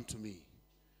 come to me,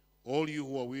 all you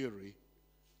who are weary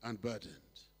and burdened.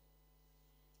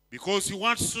 Because he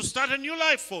wants to start a new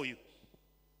life for you.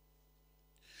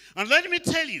 And let me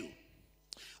tell you,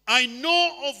 I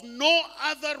know of no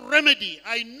other remedy,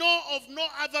 I know of no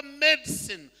other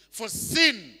medicine for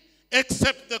sin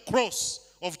except the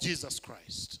cross of Jesus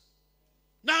Christ.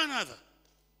 None other.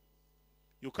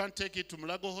 You can't take it to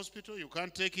Mulago Hospital, you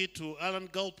can't take it to Alan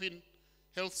Galpin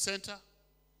Health Center.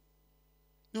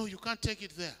 No, you can't take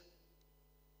it there.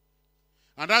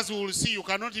 And as we will see, you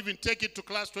cannot even take it to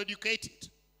class to educate it.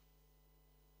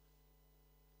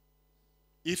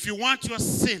 If you want your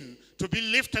sin to be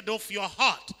lifted off your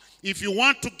heart, if you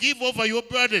want to give over your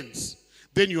burdens,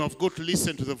 then you have got to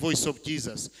listen to the voice of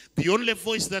Jesus. The only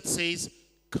voice that says,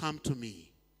 come to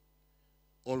me,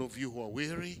 all of you who are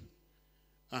weary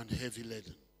and heavy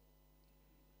laden.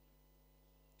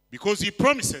 Because he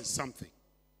promises something.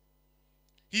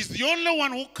 He's the only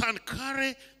one who can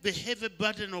carry the heavy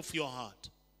burden of your heart.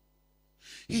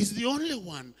 He's the only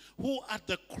one who at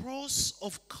the cross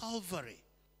of Calvary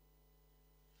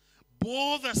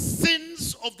bore the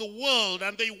sins of the world,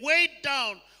 and they weighed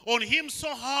down on him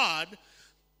so hard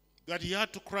that he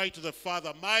had to cry to the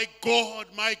Father, my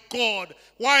God,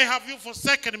 why have you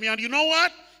forsaken me? And you know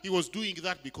what? He was doing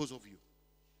that because of you.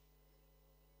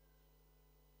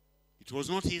 It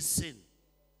was not his sin.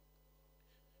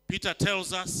 Peter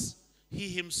tells us he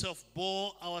himself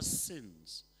bore our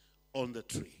sins on the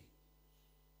tree.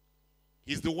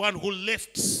 He's the one who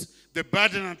lifts the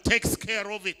burden and takes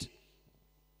care of it.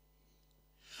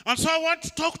 And so I want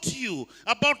to talk to you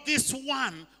about this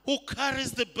one who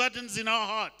carries the burdens in our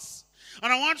hearts.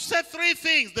 And I want to say three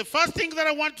things. The first thing that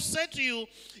I want to say to you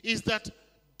is that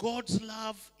God's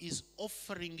love is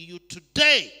offering you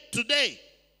today,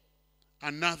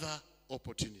 another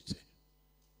opportunity.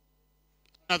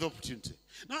 Another opportunity.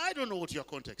 Now, I don't know what your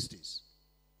context is.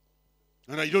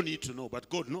 And I don't need to know, but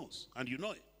God knows, and you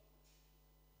know it.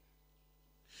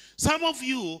 Some of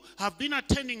you have been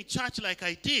attending church like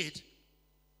I did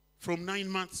from 9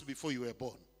 months before you were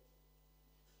born.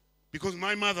 Because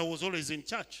my mother was always in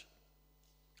church.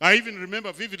 I even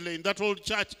remember vividly in that old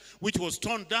church which was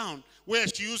torn down where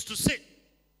she used to sit.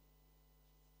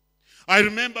 I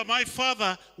remember my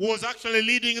father was actually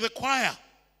leading the choir.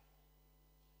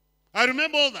 I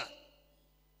remember all that.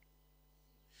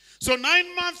 So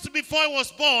 9 months before I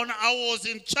was born, I was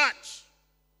in church.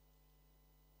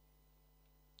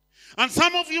 And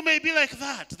some of you may be like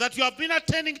that you have been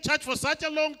attending church for such a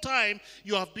long time,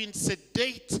 you have been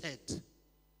sedated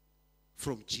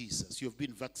from Jesus. You have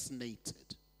been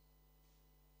vaccinated.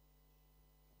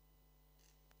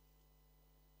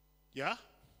 Yeah?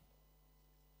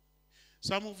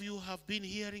 Some of you have been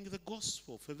hearing the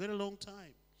gospel for a very long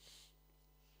time.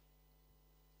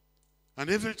 And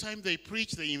every time they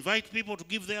preach, they invite people to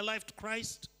give their life to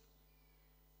Christ.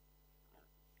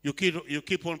 You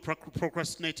keep on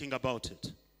procrastinating about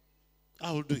it.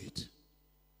 I will do it.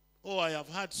 Oh, I have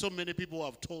had so many people who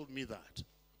have told me that.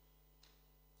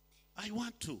 I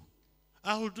want to.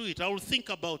 I will do it. I will think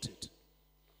about it.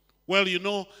 Well, you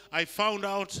know, I found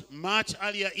out much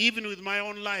earlier, even with my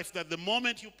own life, that the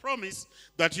moment you promise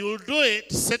that you will do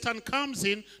it, Satan comes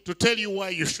in to tell you why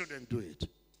you shouldn't do it.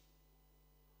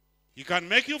 He can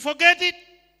make you forget it.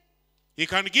 He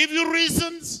can give you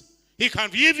reasons. He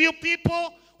can give you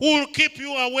people who will keep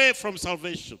you away from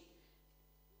salvation.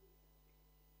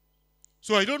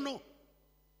 So I don't know.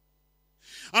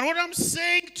 And what I'm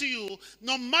saying to you,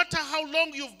 no matter how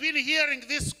long you've been hearing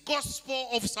this gospel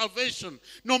of salvation,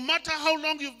 no matter how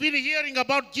long you've been hearing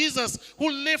about Jesus who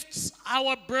lifts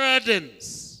our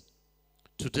burdens,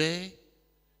 today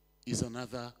is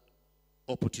another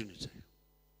opportunity.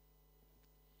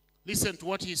 Listen to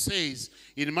what he says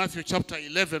in Matthew chapter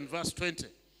 11, verse 20.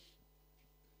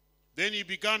 Then he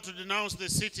began to denounce the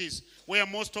cities where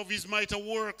most of his mighty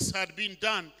works had been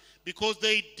done, because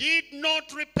they did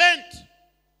not repent.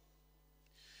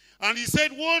 And he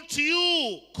said, woe to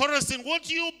you, Chorazin, woe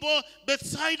to you,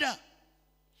 Bethsaida.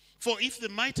 For if the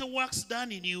mighty works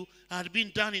done in you had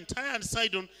been done in Tyre and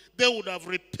Sidon, they would have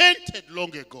repented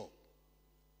long ago.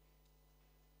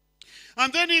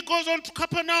 And then he goes on to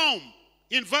Capernaum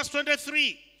in verse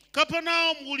 23.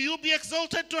 Capernaum, will you be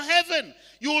exalted to heaven?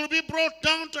 You will be brought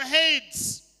down to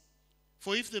Hades.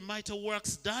 For if the mighty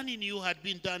works done in you had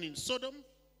been done in Sodom,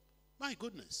 my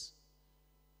goodness,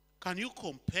 can you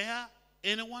compare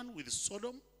anyone with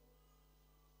Sodom?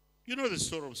 You know the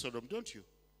story of Sodom, don't you?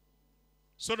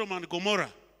 Sodom and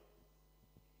Gomorrah.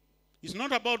 It's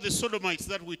not about the Sodomites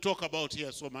that we talk about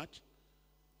here so much.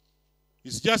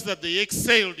 It's just that they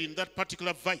excelled in that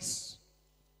particular vice.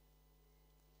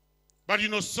 But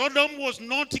Sodom was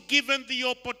not given the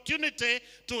opportunity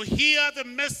to hear the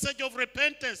message of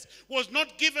repentance, was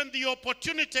not given the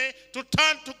opportunity to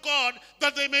turn to God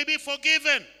that they may be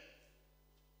forgiven.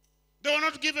 They were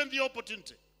not given the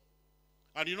opportunity.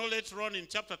 And later on in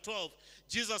chapter 12,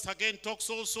 Jesus again talks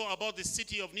also about the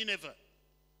city of Nineveh,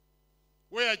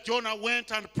 where Jonah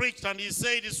went and preached, and he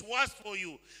said, it's worse for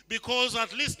you, because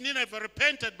at least Nineveh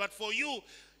repented, but for you,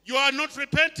 you are not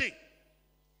repenting.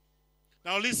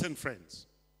 Now listen, friends.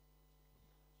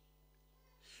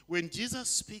 When Jesus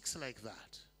speaks like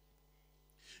that,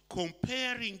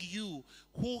 comparing you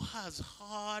who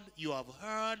you have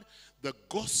heard the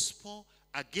gospel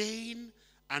again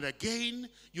and again,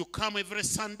 you come every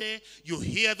Sunday, you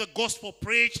hear the gospel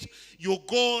preached, you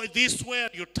go this way,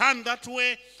 you turn that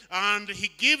way, and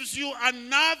he gives you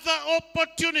another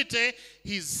opportunity.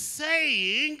 He's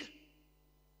saying,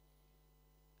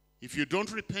 if you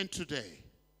don't repent today,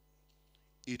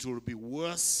 it will be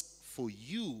worse for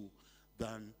you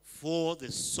than for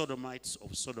the Sodomites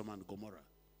of Sodom and Gomorrah.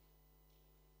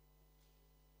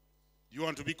 You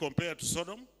want to be compared to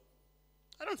Sodom?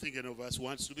 I don't think any of us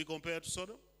wants to be compared to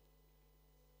Sodom.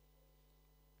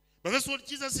 But that's what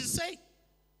Jesus is saying.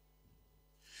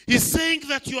 He's saying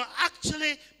that you are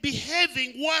actually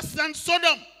behaving worse than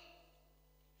Sodom.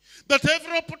 That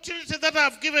every opportunity that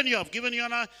I've given you,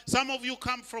 some of you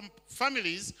come from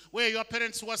families where your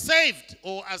parents were saved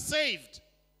or are saved.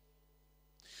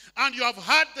 And you have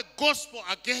heard the gospel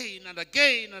again and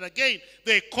again and again.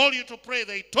 They call you to pray.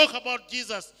 They talk about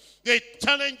Jesus. They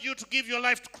challenge you to give your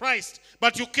life to Christ.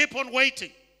 But you keep on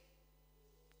waiting.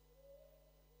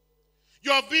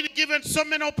 You have been given so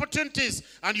many opportunities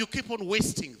and you keep on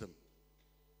wasting them.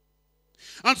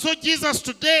 And so Jesus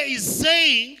today is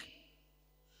saying,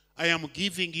 I am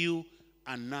giving you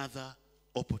another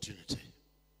opportunity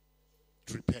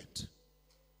to repent.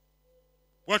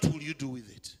 What will you do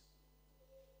with it?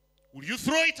 Will you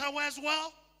throw it away as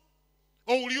well?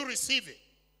 Or will you receive it?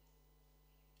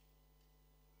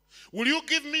 Will you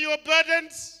give me your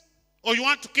burdens? Or you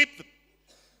want to keep them?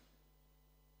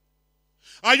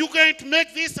 Are you going to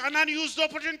make this an unused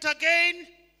opportunity again?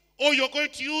 Or you're going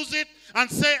to use it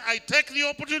and say, I take the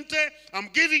opportunity, I'm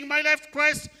giving my life to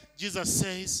Christ? Jesus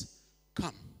says,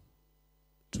 come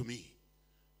to me,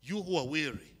 you who are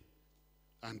weary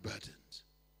and burdened.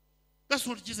 That's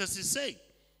what Jesus is saying.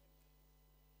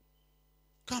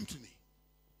 Come to me.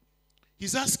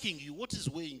 He's asking you, what is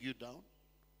weighing you down?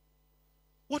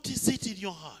 What is it in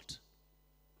your heart?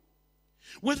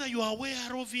 Whether you are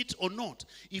aware of it or not,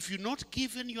 if you're not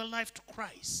given your life to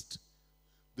Christ,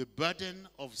 the burden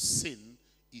of sin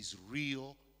is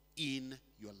real in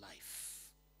your life.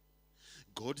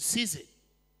 God sees it.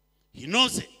 He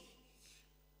knows it.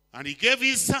 And he gave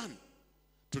his son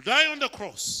to die on the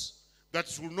cross that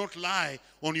it will not lie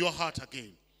on your heart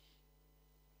again.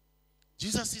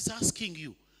 Jesus is asking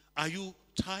you, are you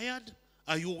tired?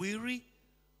 Are you weary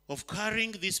of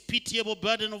carrying this pitiable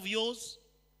burden of yours?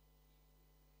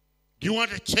 Do you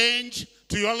want a change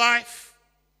to your life?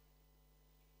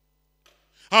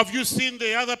 Have you seen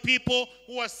the other people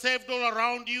who are saved all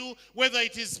around you, whether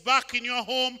it is back in your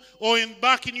home or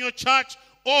back in your church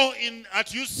or at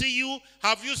UCU?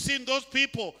 Have you seen those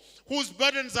people whose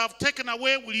burdens I've taken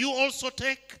away? Will you also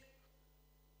take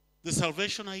the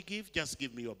salvation I give? Just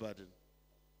give me your burden.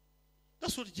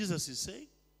 That's what Jesus is saying.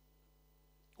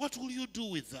 What will you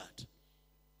do with that?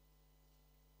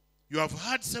 You have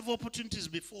had several opportunities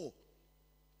before.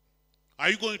 Are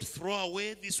you going to throw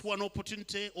away this one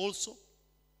opportunity also?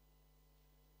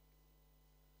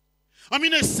 I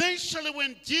mean, essentially,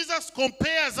 when Jesus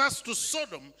compares us to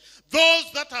Sodom,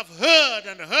 those that have heard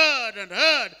and heard and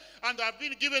heard and have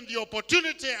been given the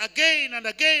opportunity again and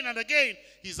again and again,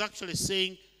 he's actually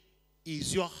saying,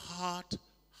 is your heart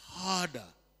harder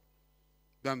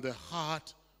than the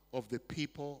heart of the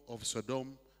people of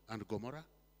Sodom and Gomorrah?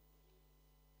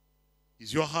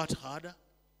 Is your heart harder?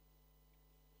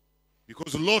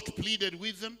 Because Lot pleaded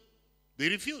with them, they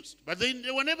refused. But they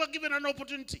were never given an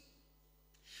opportunity.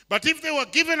 But if they were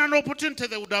given an opportunity,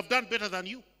 they would have done better than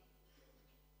you.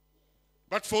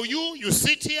 But for you, you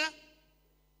sit here,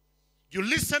 you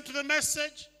listen to the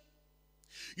message,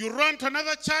 you run to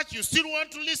another church, you still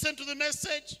want to listen to the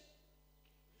message.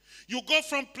 You go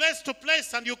from place to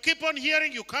place and you keep on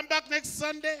hearing, you come back next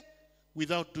Sunday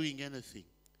without doing anything.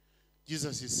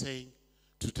 Jesus is saying,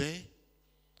 today,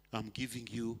 I'm giving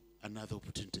you another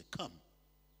opportunity. Come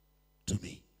to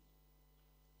me.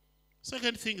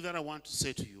 Second thing that I want to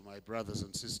say to you, my brothers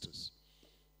and sisters,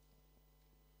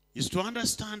 is to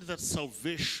understand that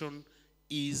salvation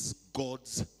is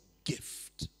God's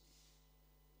gift.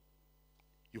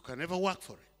 You can never work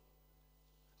for it.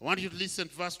 I want you to listen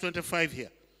to verse 25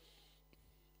 here.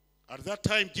 At that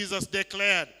time, Jesus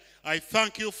declared, I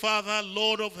thank you, Father,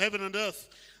 Lord of heaven and earth,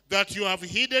 that you have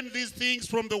hidden these things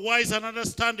from the wise and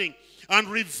understanding and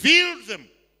revealed them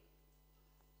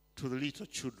to the little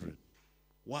children.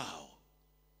 Wow.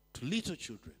 To little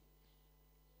children.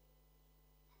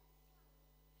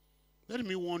 Let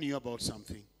me warn you about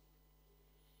something.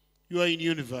 You are in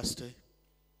university.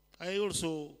 I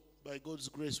also, by God's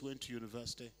grace, went to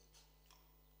university.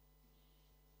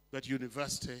 But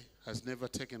university has never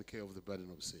taken care of the burden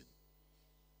of sin.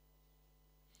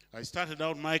 I started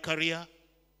out my career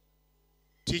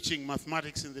teaching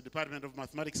mathematics in the Department of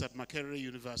Mathematics at Makerere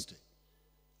University.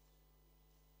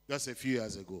 That's a few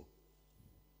years ago,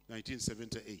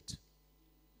 1978.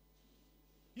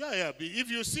 Yeah. If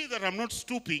you see that I'm not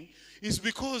stooping, it's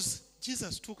because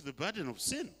Jesus took the burden of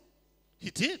sin. He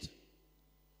did.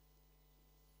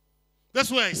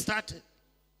 That's where I started.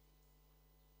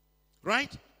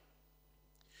 Right?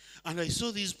 And I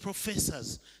saw these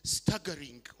professors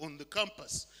staggering on the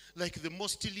campus like the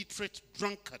most illiterate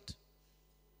drunkard.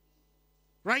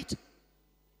 Right?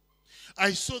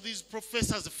 I saw these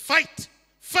professors fight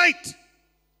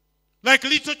like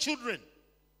little children.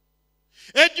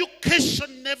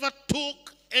 Education never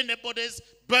took anybody's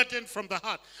burden from the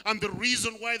heart. And the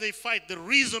reason why they fight, the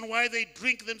reason why they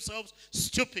drink themselves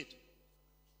stupid,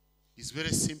 is very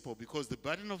simple, because the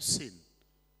burden of sin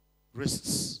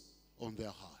rests on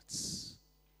their hearts.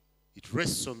 It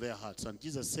rests on their hearts. And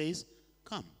Jesus says,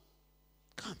 come,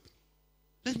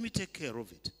 let me take care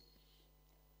of it.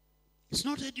 It's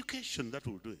not education that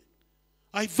will do it.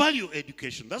 I value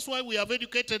education. That's why we have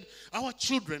educated our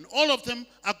children. All of them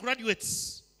are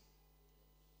graduates.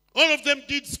 All of them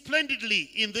did splendidly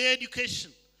in their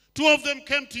education. 2 of them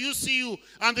came to UCU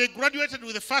and they graduated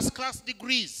with the first-class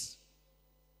degrees.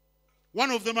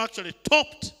 One of them actually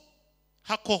topped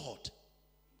her cohort,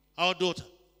 our daughter.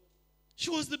 She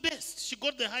was the best. She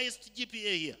got the highest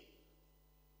GPA here.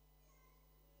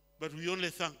 But we only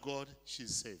thank God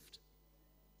she's saved.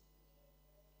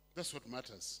 That's what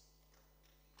matters.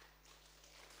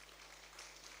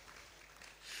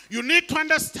 You need to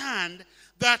understand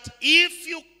that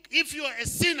if you are a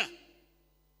sinner,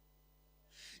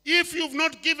 if you've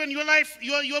not given your life,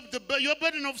 your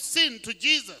burden of sin to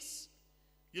Jesus,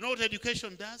 you know what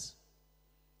education does?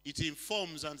 It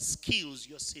informs and skills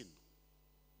your sin.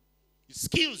 It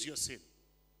skills your sin.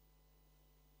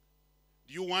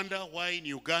 Do you wonder why in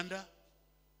Uganda,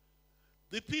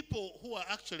 the people who are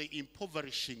actually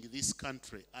impoverishing this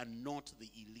country are not the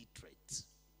illiterate?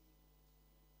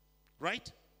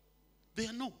 Right? They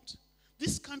are not.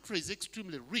 This country is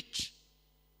extremely rich.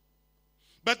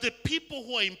 But the people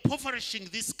who are impoverishing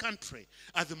this country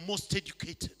are the most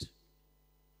educated.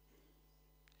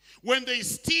 When they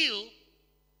steal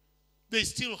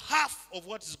half of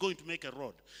what is going to make a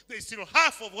road. They steal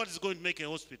half of what is going to make a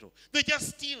hospital. They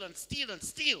just steal and steal and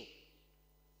steal.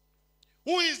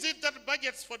 Who is it that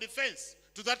budgets for defense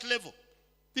to that level?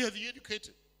 They are the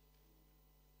educated.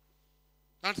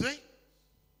 Aren't they?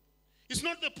 It's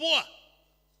not the poor.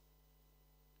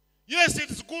 Yes,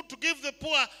 it is good to give the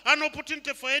poor an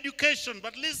opportunity for education.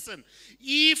 But listen,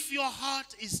 if your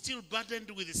heart is still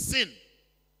burdened with sin,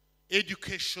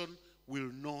 education will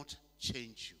not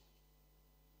change you.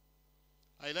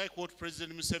 I like what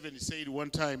President Museveni said one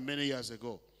time many years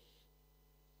ago.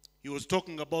 He was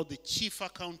talking about the chief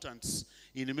accountants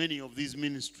in many of these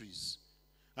ministries.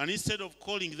 And instead of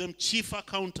calling them chief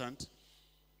accountant,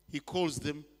 he calls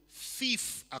them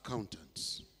thief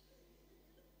accountants.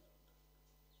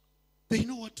 They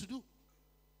know what to do.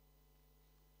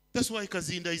 That's why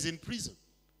Kazinda is in prison.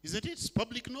 Isn't it? It's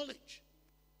public knowledge.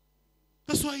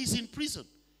 That's why he's in prison.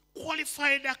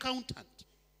 Qualified accountant.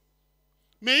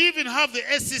 May even have the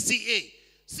SCCA,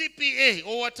 CPA,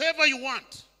 or whatever you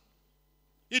want.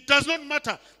 It does not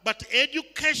matter. But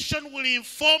education will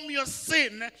inform your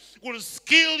sin, will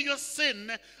skill your sin,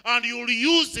 and you'll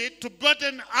use it to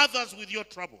burden others with your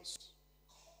troubles.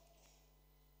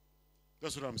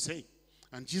 That's what I'm saying.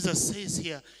 And Jesus says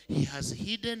here, he has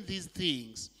hidden these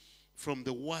things from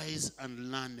the wise and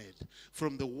learned,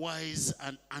 from the wise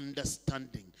and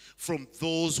understanding, from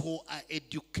those who are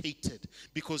educated,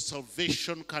 because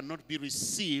salvation cannot be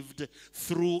received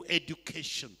through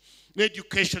education.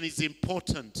 Education is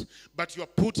important, but you are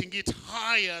putting it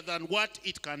higher than what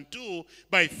it can do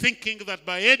by thinking that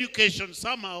by education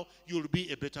somehow you'll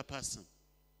be a better person.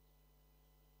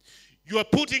 You are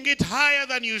putting it higher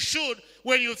than you should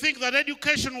when you think that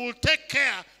education will take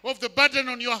care of the burden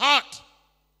on your heart.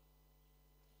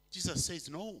 Jesus says,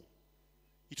 no,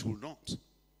 it will not.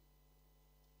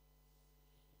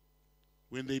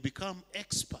 when they become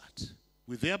expert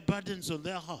with their burdens on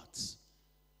their hearts,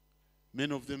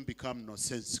 many of them become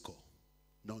nonsensical.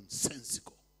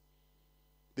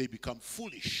 They become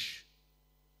foolish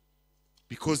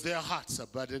because their hearts are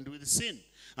burdened with sin.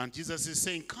 And Jesus is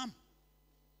saying, come.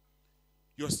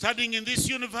 You're studying in this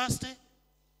university,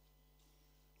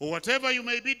 or whatever you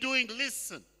may be doing,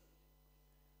 listen.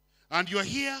 And you're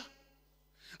here,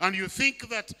 and you think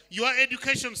that your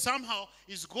education somehow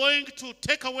is going to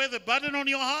take away the burden on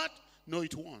your heart? No,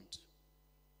 it won't.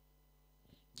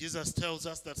 Jesus tells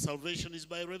us that salvation is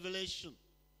by revelation.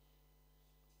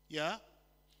 Yeah?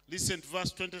 Listen to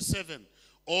verse 27.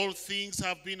 All things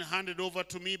have been handed over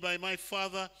to me by my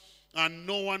Father, and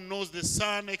no one knows the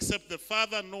Son except the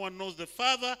Father. No one knows the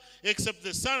Father except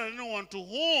the Son, and no one to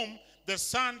whom the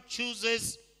Son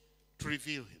chooses to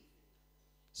reveal him.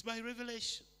 It's by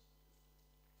revelation.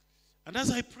 And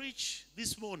as I preach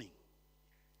this morning,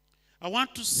 I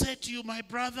want to say to you, my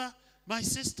brother, my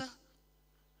sister,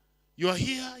 you are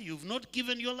here, you've not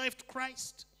given your life to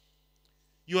Christ.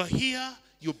 You are here,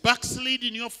 you backslid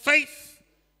in your faith,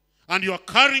 and you are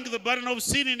carrying the burden of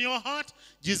sin in your heart.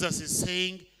 Jesus is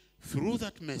saying, through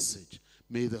that message,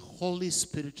 may the Holy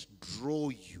Spirit draw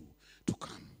you to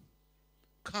come.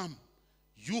 Come,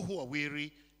 you who are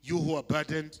weary, you who are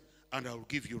burdened, and I will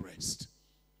give you rest.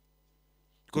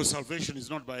 Because salvation is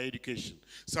not by education.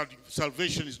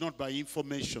 Salvation is not by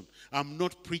information. I'm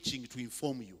not preaching to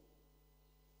inform you.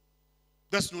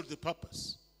 That's not the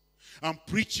purpose. I'm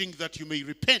preaching that you may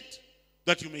repent,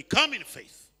 that you may come in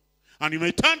faith, and you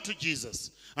may turn to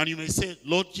Jesus, and you may say,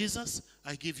 Lord Jesus,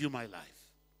 I give you my life.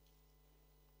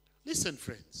 Listen,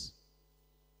 friends.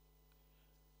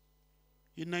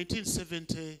 In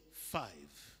 1975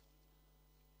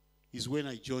 is when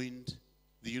I joined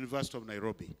the University of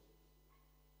Nairobi.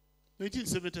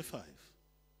 1975.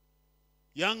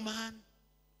 Young man,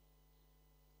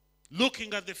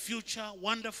 looking at the future,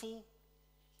 wonderful.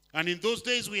 And in those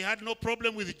days, we had no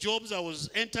problem with jobs. I was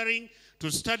entering to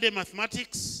study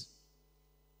mathematics.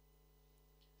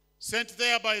 Sent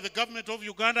there by the government of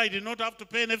Uganda. I did not have to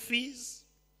pay any fees.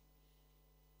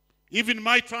 Even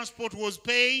my transport was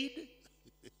paid.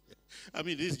 I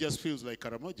mean, this just feels like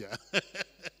Karamoja.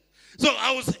 So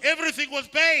everything was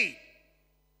paid.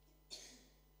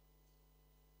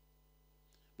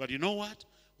 But you know what?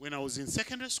 When I was in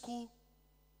secondary school,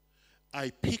 I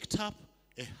picked up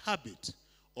a habit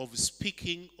of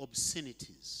speaking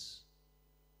obscenities.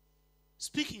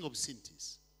 Speaking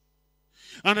obscenities.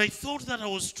 And I thought that I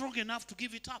was strong enough to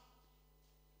give it up.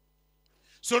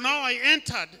 So now I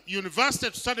entered university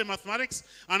to study mathematics,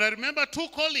 and I remember two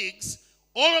colleagues,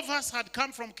 all of us had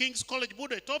come from King's College,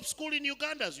 Buda, a top school in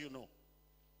Uganda, as you know.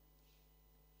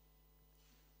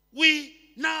 We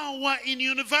now were in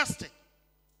university.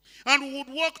 And we would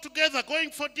walk together,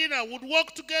 going for dinner, would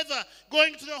walk together,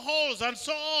 going to the halls, and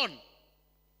so on.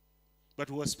 But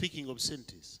we were speaking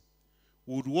obscenities.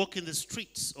 We would walk in the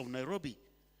streets of Nairobi,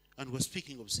 and we were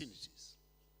speaking obscenities.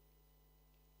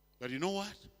 But you know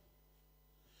what?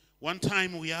 One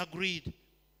time we agreed,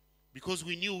 because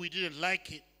we knew we didn't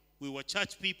like it, we were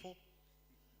church people,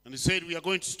 and we said we are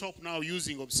going to stop now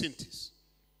using obscenities.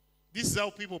 This is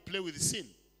how people play with sin.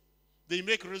 They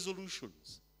make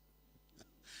resolutions.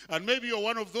 And maybe you're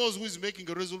one of those who is making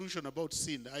a resolution about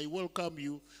sin. I welcome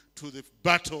you to the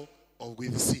battle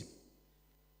with sin.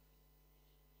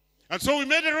 And so we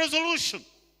made a resolution.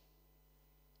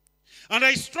 And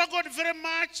I struggled very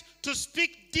much to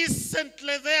speak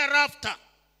decently thereafter.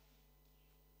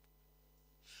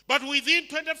 But within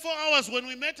 24 hours, when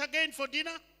we met again for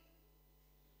dinner,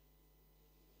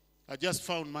 I just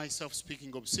found myself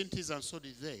speaking obscenities, and so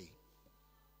did they.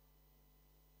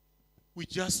 We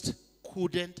just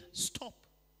couldn't stop.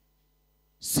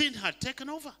 Sin had taken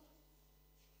over.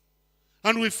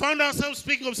 And we found ourselves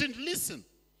speaking obscenities. Listen,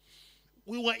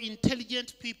 we were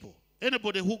intelligent people.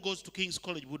 Anybody who goes to King's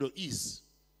College, Budo, is.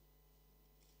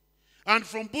 And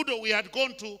from Budo, we had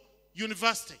gone to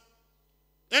university.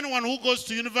 Anyone who goes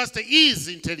to university is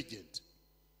intelligent.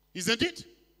 Isn't it?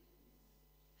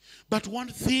 But one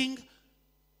thing,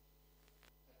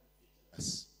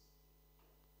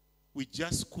 we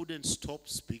just couldn't stop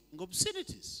speaking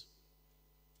obscenities.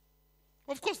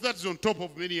 Of course, that's on top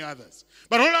of many others.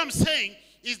 But all I'm saying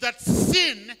is that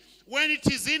sin, when it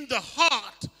is in the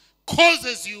heart,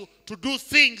 causes you to do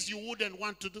things you wouldn't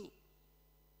want to do.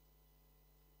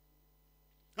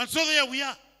 And so there we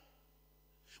are.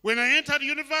 When I entered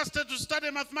university to study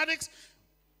mathematics,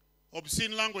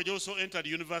 obscene language also entered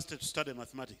university to study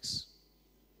mathematics.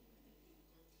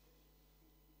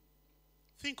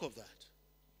 Think of that.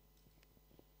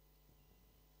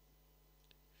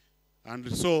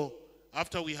 And so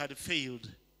after we had failed,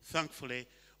 thankfully,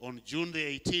 on June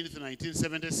the 18th,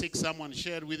 1976, someone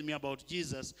shared with me about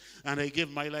Jesus, and I gave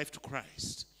my life to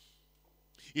Christ.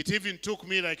 It even took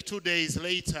me like 2 days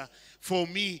later for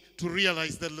me to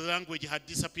realize that the language had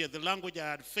disappeared. The language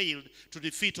I had failed to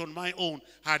defeat on my own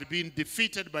had been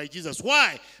defeated by Jesus.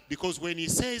 Why? Because when he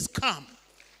says, come,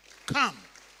 come,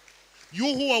 you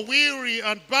who are weary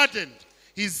and burdened,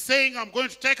 he's saying, I'm going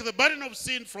to take the burden of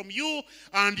sin from you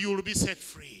and you will be set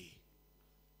free.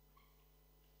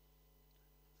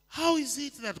 How is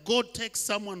it that God takes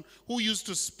someone who used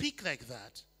to speak like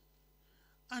that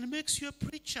and makes you a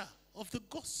preacher of the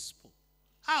gospel?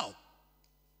 How?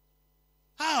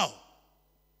 How?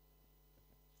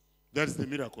 That's the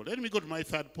miracle. Let me go to my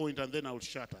third point and then I'll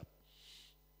shut up.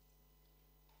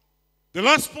 The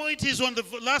last point is on the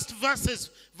last verses,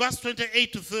 verse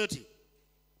 28 to 30.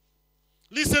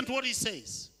 Listen to what he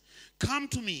says. Come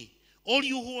to me, all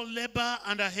you who are labor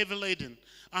and are heavy laden,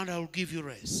 and I will give you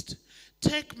rest.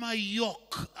 Take my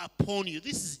yoke upon you.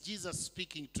 This is Jesus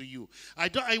speaking to you.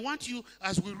 I want you,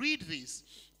 as we read this,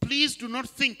 please do not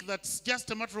think that's just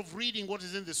a matter of reading what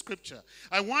is in the scripture.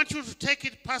 I want you to take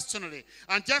it personally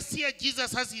and just hear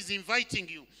Jesus as he's inviting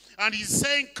you. And he's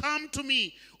saying, come to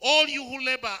me, all you who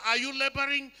labor. Are you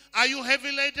laboring? Are you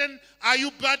heavy laden? Are you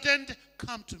burdened?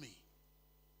 Come to me.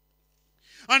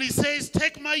 And he says,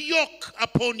 take my yoke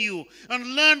upon you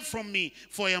and learn from me,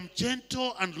 for I am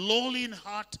gentle and lowly in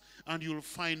heart, and you'll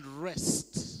find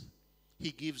rest.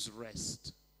 He gives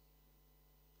rest.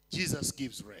 Jesus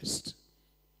gives rest.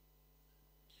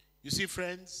 You see,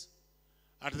 friends,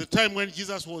 at the time when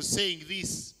Jesus was saying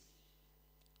this,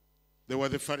 there were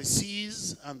the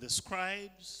Pharisees and the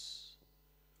scribes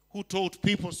who taught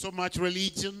people so much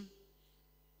religion.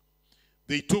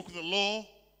 They took the law,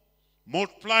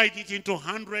 multiplied it into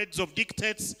hundreds of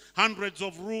dictates, hundreds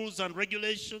of rules and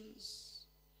regulations.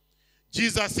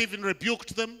 Jesus even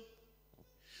rebuked them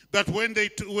that when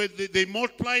they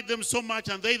multiplied them so much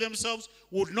and they themselves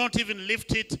would not even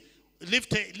lift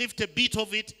a bit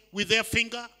of it with their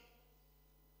finger.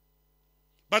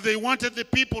 But they wanted the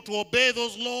people to obey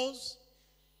those laws.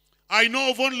 I know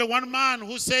of only one man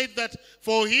who said that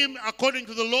for him, according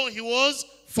to the law, he was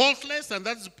faultless, and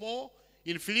that's Paul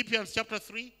in Philippians chapter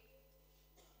 3.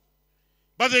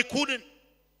 But they couldn't.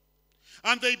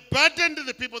 And they burdened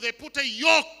the people. They put a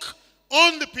yoke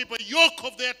on the people, a yoke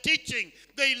of their teaching.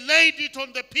 They laid it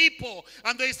on the people.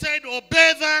 And they said,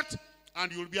 obey that,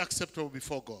 and you'll be acceptable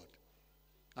before God.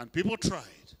 And people tried.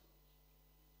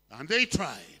 And they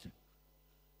tried.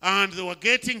 And they were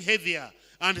getting heavier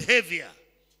and heavier.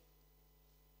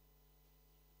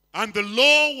 And the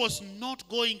law was not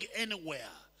going anywhere.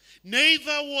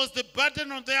 Neither was the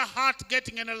burden on their heart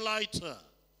getting any lighter.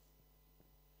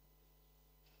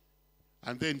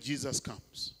 And then Jesus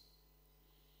comes.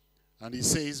 And he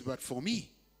says, but for me,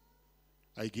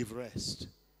 I give rest.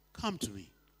 Come to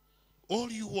me,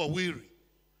 all you who are weary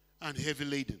and heavy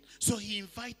laden. So he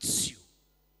invites you.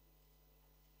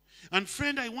 And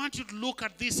friend, I want you to look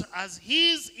at this as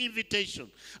his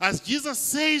invitation. As Jesus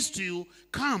says to you,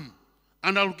 come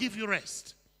and I'll give you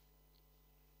rest.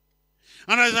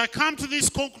 And as I come to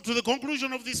the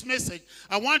conclusion of this message,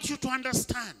 I want you to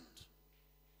understand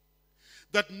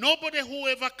that nobody who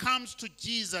ever comes to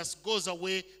Jesus goes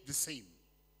away the same.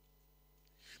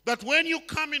 That when you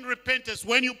come in repentance,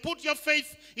 when you put your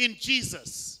faith in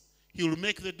Jesus, he will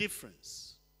make the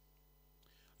difference.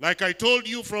 Like I told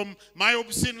you, from my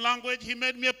obscene language, he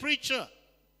made me a preacher.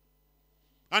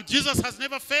 And Jesus has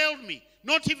never failed me,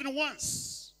 not even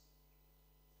once.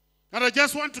 And I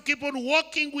just want to keep on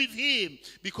walking with him,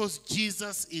 because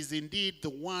Jesus is indeed the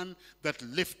one that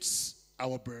lifts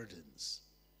our burdens.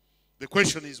 The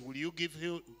question is, will you give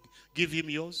him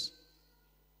yours?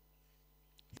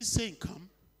 He's saying, come.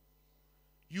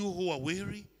 You who are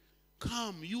weary,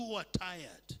 come. You who are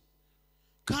tired,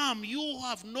 come. You who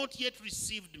have not yet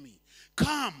received me,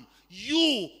 come.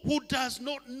 You who does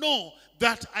not know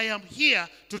that I am here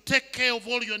to take care of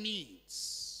all your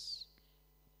needs.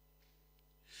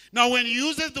 Now, when he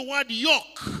uses the word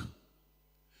yoke,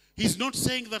 he's not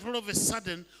saying that all of a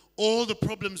sudden all the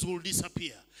problems will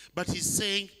disappear. But he's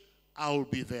saying, I'll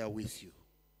be there with you.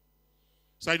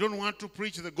 So I don't want to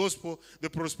preach the gospel, the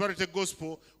prosperity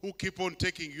gospel, who keep on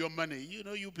taking your money. You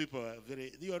know, you people are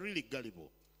you are really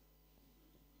gullible.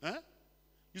 Huh?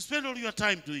 You spend all your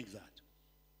time doing that.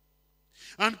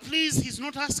 And please, he's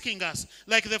not asking us,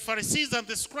 like the Pharisees and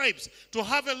the scribes, to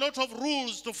have a lot of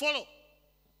rules to follow.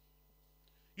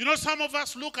 You know, some of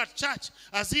us look at church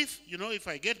as if, you know, if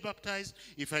I get baptized,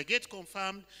 if I get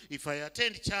confirmed, if I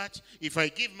attend church, if I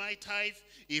give my tithe,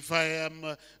 if I am,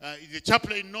 the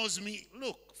chaplain knows me.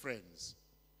 Look, friends,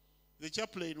 the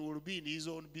chaplain will be in his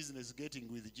own business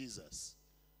getting with Jesus,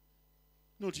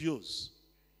 not yours.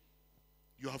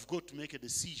 You have got to make a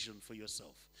decision for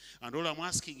yourself. And all I'm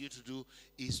asking you to do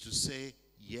is to say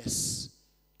yes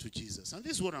to Jesus. And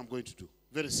this is what I'm going to do,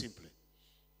 very simply.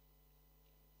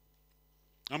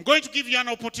 I'm going to give you an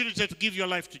opportunity to give your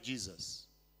life to Jesus.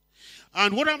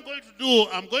 And what I'm going to do,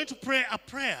 I'm going to pray a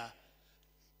prayer.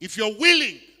 If you're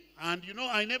willing, and you know,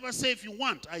 I never say if you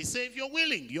want, I say if you're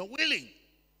willing, you're willing.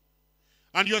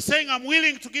 And you're saying, I'm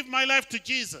willing to give my life to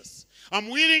Jesus. I'm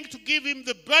willing to give him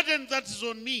the burden that is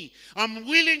on me. I'm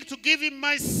willing to give him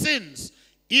my sins.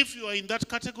 If you are in that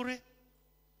category,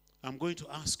 I'm going to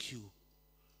ask you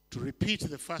to repeat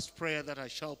the first prayer that I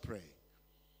shall pray.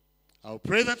 I'll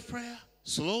pray that prayer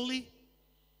slowly,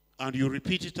 and you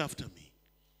repeat it after me.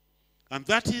 And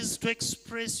that is to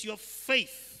express your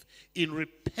faith in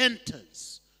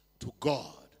repentance to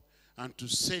God and to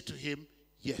say to him,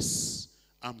 yes,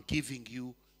 I'm giving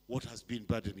you what has been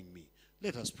burdening me.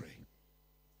 Let us pray.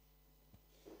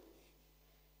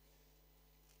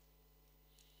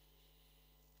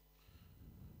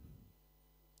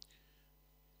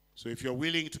 So if you're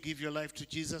willing to give your life to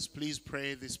Jesus, please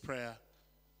pray this prayer,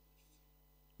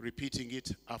 repeating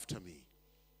it after me.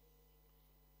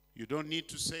 You don't need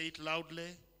to say it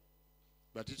loudly,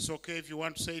 but it's okay if you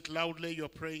want to say it loudly. You're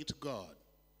praying to God.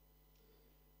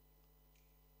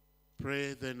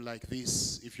 Pray then like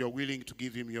this, if you're willing to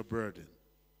give him your burden.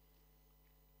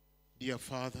 Dear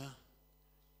Father,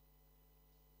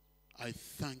 I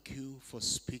thank you for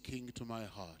speaking to my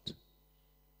heart.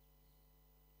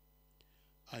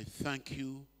 I thank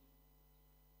you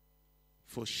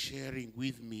for sharing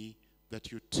with me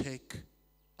that you take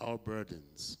our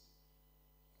burdens.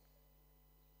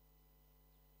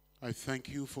 I thank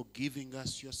you for giving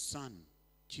us your Son,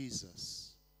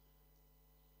 Jesus,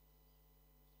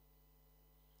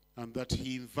 and that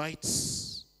he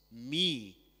invites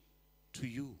me to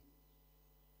you.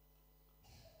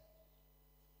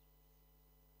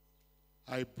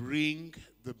 I bring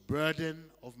the burden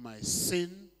of my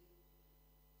sin,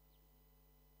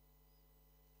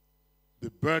 the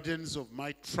burdens of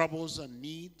my troubles and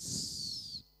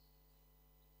needs,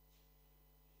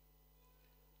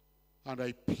 and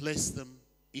I place them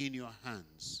in your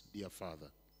hands, dear Father.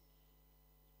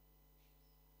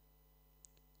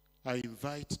 I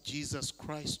invite Jesus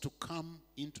Christ to come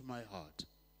into my heart.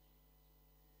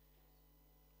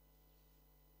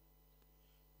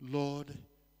 Lord,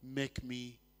 make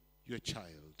me your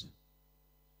child.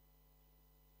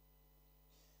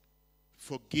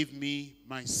 Forgive me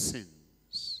my sins.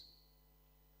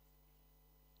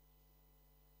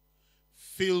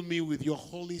 Fill me with your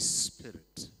Holy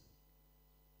Spirit.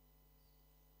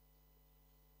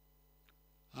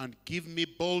 And give me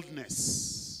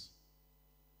boldness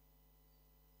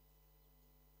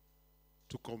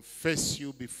to confess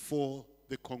you before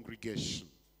the congregation.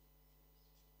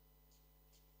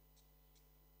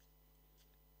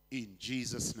 In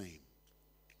Jesus' name.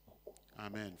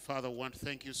 Amen. Father, I want to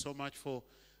thank you so much for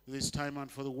this time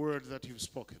and for the word that you've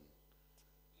spoken.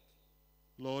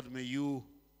 Lord, may you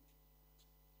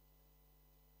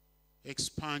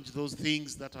expunge those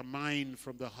things that are mine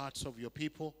from the hearts of your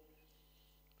people,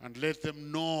 and let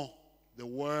them know the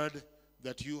word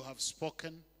that you have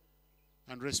spoken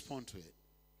and respond to it.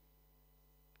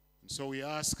 And so we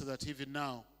ask that even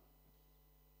now,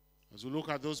 as we look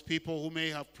at those people who may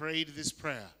have prayed this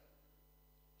prayer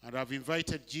and have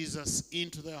invited Jesus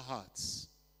into their hearts,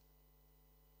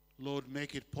 Lord,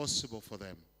 make it possible for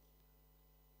them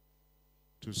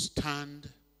to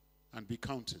stand and be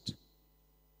counted.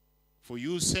 For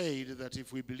you said that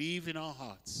if we believe in our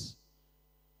hearts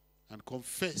and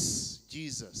confess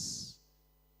Jesus,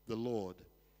 the Lord,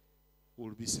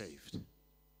 will be saved.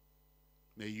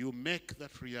 May you make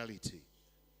that reality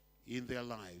in their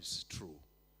lives true.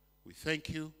 We thank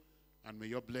you, and may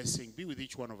your blessing be with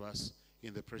each one of us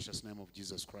in the precious name of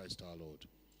Jesus Christ our Lord.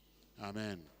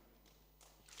 Amen.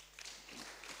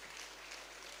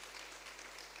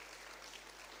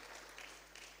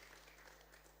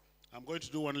 I'm going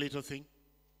to do one little thing.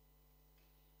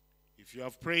 If you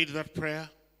have prayed that prayer,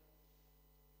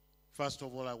 first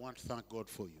of all, I want to thank God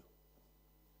for you.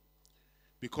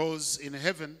 Because in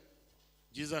heaven,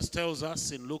 Jesus tells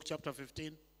us in Luke chapter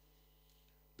 15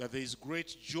 that there is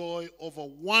great joy over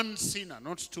one sinner,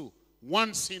 not two,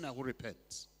 one sinner who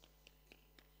repents.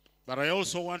 But I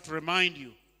also want to remind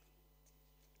you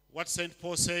what St.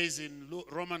 Paul says in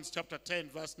Romans chapter 10,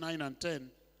 verse 9 and 10,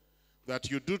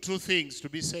 that you do two things to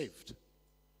be saved.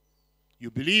 You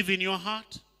believe in your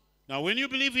heart. Now, when you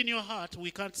believe in your heart,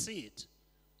 we can't see it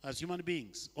as human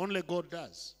beings. Only God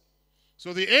does.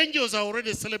 So the angels are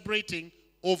already celebrating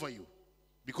over you.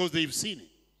 because they've seen it.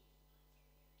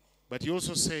 But he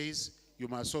also says you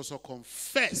must also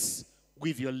confess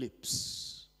with your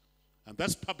lips. And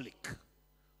that's public.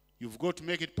 You've got to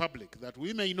make it public, that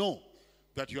we may know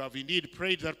that you have indeed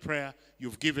prayed that prayer,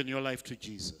 you've given your life to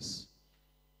Jesus.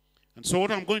 And so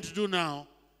what I'm going to do now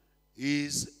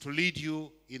is to lead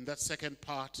you in that second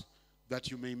part, that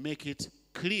you may make it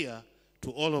clear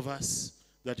to all of us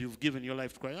that you've given your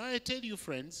life to Christ. I tell you,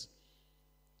 friends,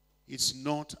 it's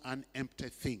not an empty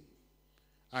thing.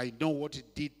 I know what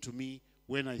it did to me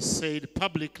when I said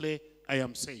publicly, I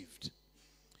am saved.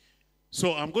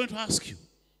 So I'm going to ask you,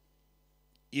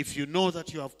 if you know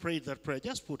that you have prayed that prayer,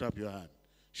 just put up your hand.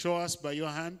 Show us by your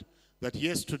hand that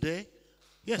yes, today,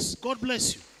 yes, God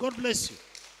bless you. God bless you.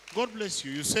 God bless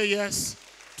you. You say yes,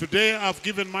 today I've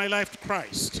given my life to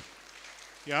Christ.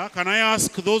 Yeah, can I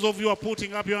ask those of you who are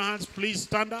putting up your hands, please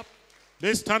stand up.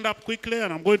 Let's stand up quickly,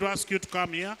 and I'm going to ask you to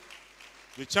come here.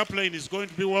 The chaplain is going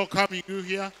to be welcoming you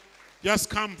here. Just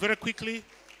come very quickly.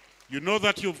 You know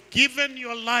that you've given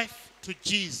your life to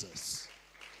Jesus.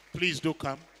 Please do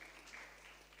come.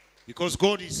 Because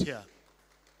God is here.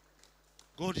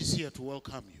 God is here to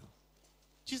welcome you.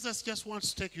 Jesus just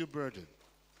wants to take your burden.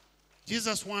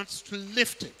 Jesus wants to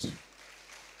lift it.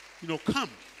 You know, come.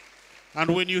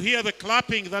 And when you hear the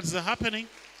clapping that's happening,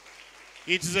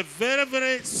 it is a very,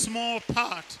 very small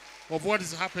part of what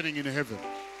is happening in heaven.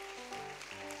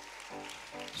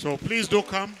 So please do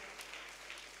come.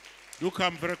 Do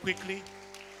come very quickly.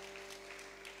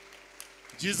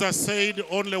 Jesus said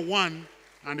only one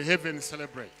and heaven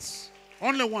celebrates.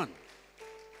 Only one.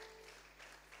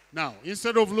 Now,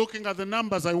 instead of looking at the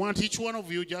numbers, I want each one of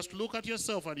you just to look at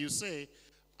yourself and you say,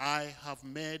 I have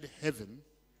made heaven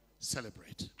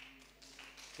celebrate.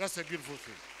 That's a beautiful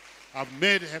thing. I've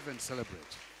made heaven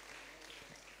celebrate.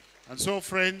 And so,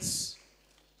 friends,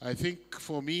 I think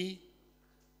for me,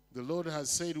 the Lord has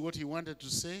said what he wanted to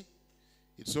say.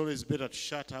 It's always better to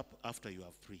shut up after you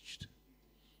have preached.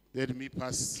 Let me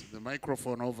pass the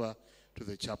microphone over to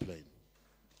the chaplain.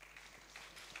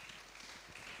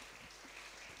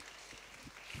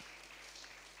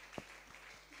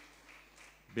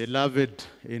 Beloved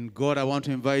in God, I want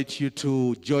to invite you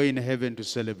to join heaven to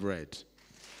celebrate.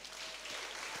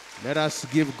 Let us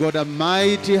give God a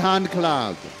mighty hand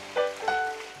clap.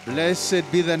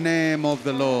 Blessed be the name of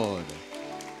the Lord.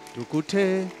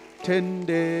 Tukute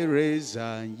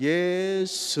tendereza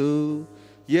Yesu,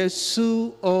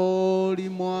 Yesu oli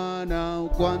mwana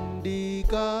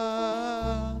kwandika,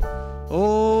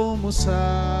 omusai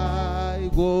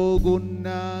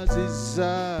gwogunaziza,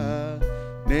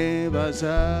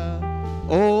 nebaza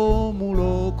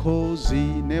omulokozi,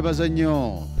 nebaza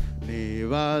nnyo,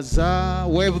 nebaza.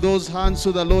 Wave those hands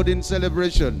to the Lord in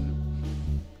celebration.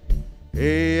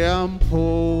 Eyamponya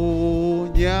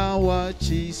wa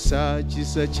chisa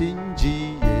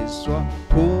chinji Yeswa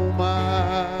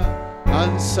kuma,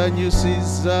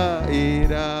 ansanyusiza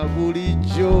era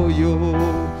bulijjoyo,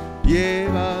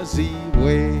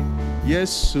 yebazibwe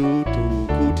Yesu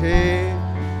tukute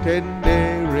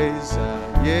tendereza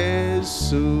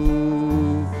Yesu,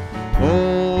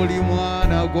 oli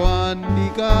mwana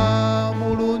gwandika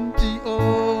mulungi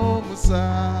omusa,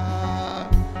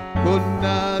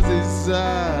 konaziza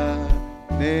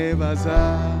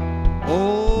nebaza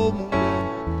omulokozi.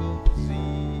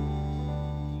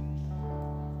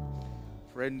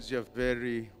 Friends, you're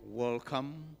very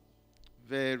welcome.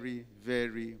 Very,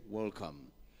 very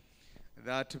welcome.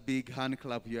 That big hand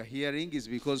clap you're hearing is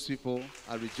because people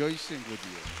are rejoicing with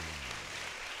you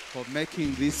for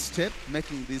making this step,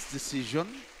 making this decision,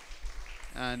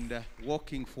 and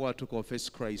walking forward to confess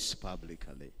Christ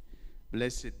publicly.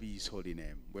 Blessed be his holy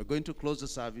name. We're going to close the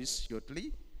service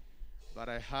shortly, but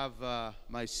I have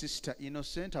my sister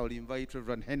Innocent. I will invite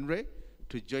Reverend Henry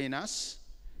to join us.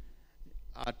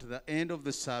 At the end of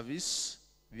the service,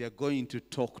 we are going to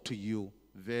talk to you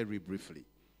very briefly.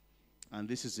 And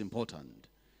this is important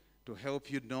to help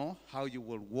you know how you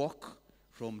will walk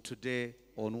from today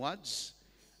onwards,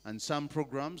 and some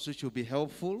programs which will be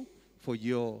helpful for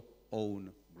your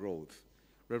own growth.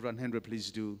 Reverend Henry, please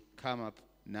do come up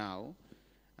now,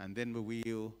 and then we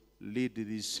will lead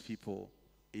these people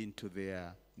into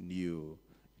their new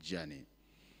journey.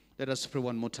 Let us pray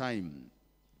one more time.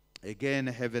 Again,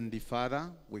 Heavenly Father,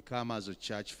 we come as a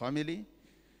church family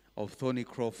of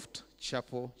Thornycroft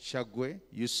Chapel, Shagwe,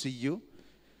 UCU,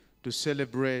 to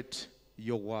celebrate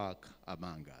your work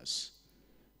among us.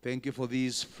 Thank you for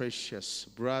these precious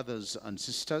brothers and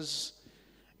sisters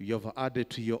you have added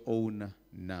to your own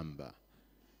number.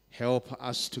 Help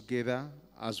us together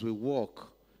as we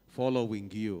walk following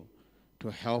you to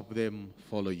help them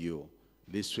follow you.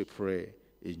 This we pray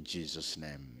in Jesus'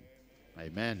 name.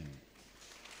 Amen.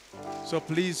 So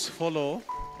please follow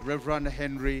Reverend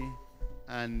Henry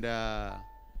and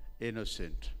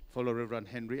Innocent. Follow Reverend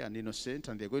Henry and Innocent,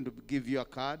 and they're going to give you a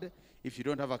card. If you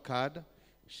don't have a card,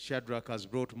 Shadrach has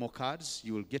brought more cards.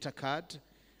 You will get a card,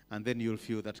 and then you'll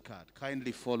fill that card.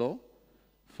 Kindly follow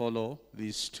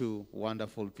these two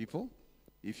wonderful people.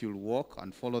 If you'll walk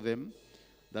and follow them,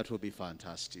 that will be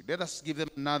fantastic. Let us give them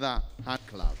another hand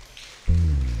clap.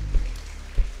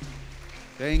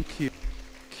 Thank you.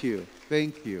 Thank you.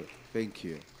 Thank you. Thank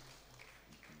you.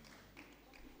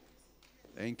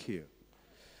 Thank you.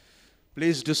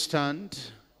 Please do stand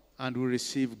and we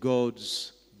receive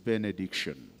God's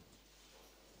benediction.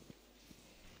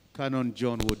 Canon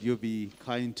John, would you be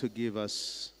kind to give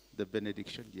us the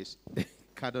benediction? Yes.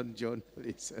 Canon John,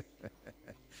 please.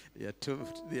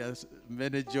 There are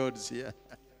many Johns here.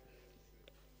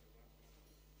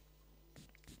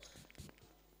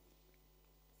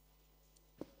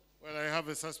 Well, I have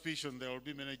a suspicion there will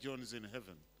be many Johns in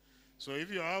heaven. So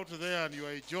if you're out there and you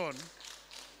are a John,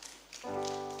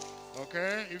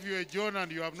 okay, if you're a John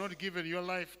and you have not given your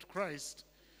life to Christ,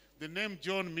 the name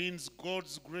John means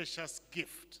God's gracious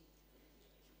gift.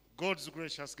 God's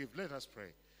gracious gift. Let us pray.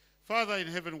 Father in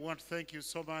heaven, we want to thank you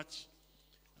so much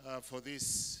for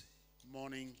this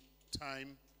morning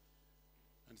time.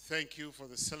 And thank you for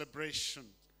the celebration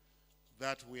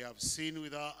that we have seen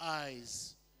with our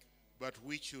eyes, but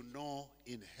which you know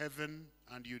in heaven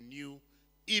and you knew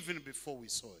even before we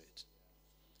saw it.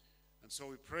 And so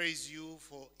we praise you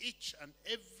for each and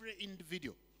every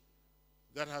individual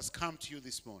that has come to you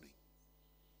this morning.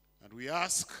 And we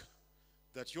ask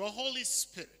that your Holy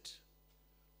Spirit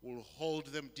will hold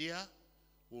them dear,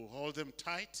 will hold them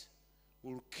tight,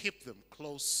 will keep them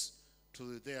close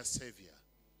to their Savior.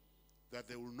 That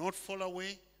they will not fall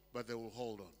away, but they will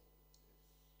hold on.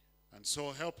 And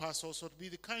so help us also to be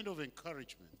the kind of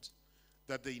encouragement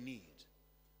that they need.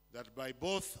 That by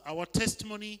both our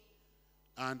testimony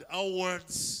and our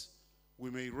words,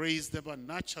 we may raise them and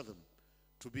nurture them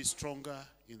to be stronger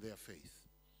in their faith.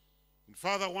 And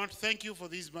Father, I want to thank you for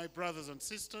these, my brothers and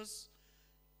sisters,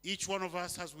 each one of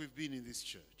us as we've been in this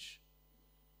church.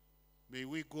 May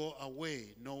we go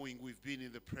away knowing we've been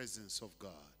in the presence of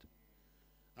God.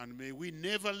 And may we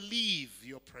never leave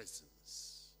your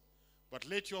presence. But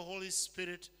let your Holy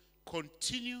Spirit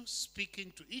continue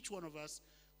speaking to each one of us,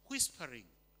 whispering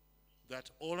that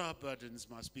all our burdens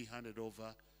must be handed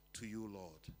over to you,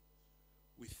 Lord.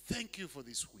 We thank you for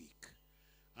this week.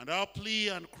 And our plea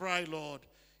and cry, Lord,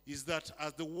 is that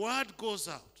as the word goes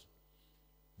out,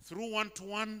 through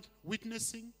one-to-one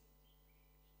witnessing,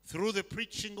 through the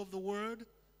preaching of the word,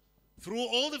 through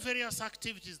all the various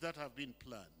activities that have been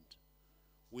planned,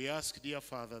 we ask, dear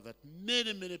Father, that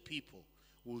many, many people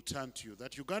will turn to you,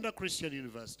 that Uganda Christian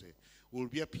University will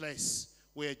be a place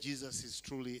where Jesus is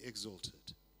truly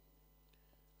exalted.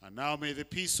 And now may the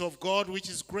peace of God, which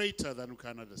is greater than we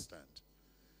can understand,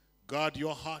 guard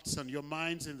your hearts and your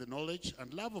minds in the knowledge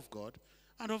and love of God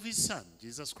and of his Son,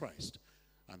 Jesus Christ,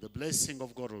 and the blessing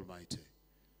of God Almighty.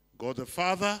 God the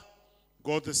Father,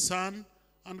 God the Son,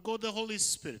 and God the Holy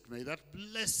Spirit. May that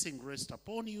blessing rest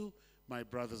upon you, my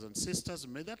brothers and sisters.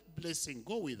 May that blessing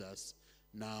go with us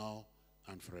now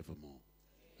and forevermore.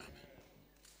 Amen.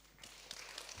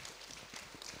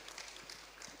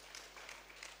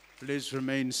 Please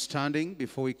remain standing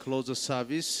before we close the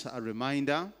service. A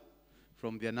reminder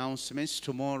from the announcements.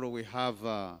 Tomorrow we have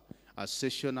a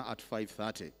session at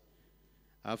 5:30.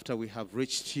 After we have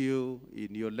reached you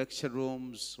in your lecture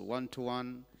rooms,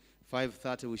 one-to-one,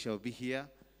 5:30 we shall be here.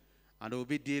 And we'll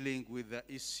be dealing with the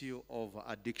issue of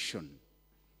addiction.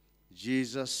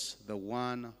 Jesus, the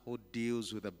one who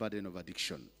deals with the burden of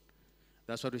addiction.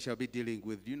 That's what we shall be dealing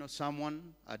with. You know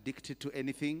someone addicted to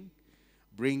anything?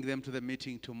 Bring them to the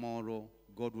meeting tomorrow.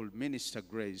 God will minister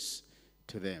grace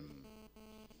to them.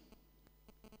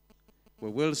 We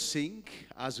will sing,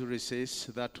 as we recess,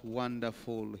 that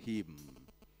wonderful hymn,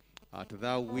 Art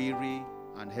Thou Weary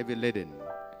and Heavy Laden.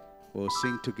 We'll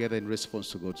sing together in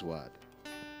response to God's word.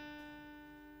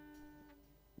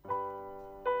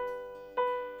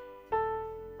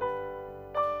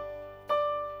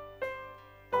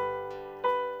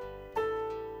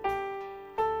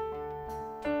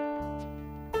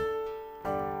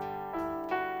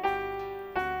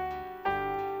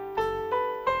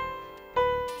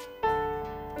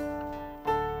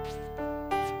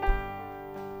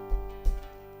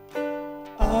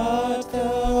 Art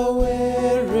thou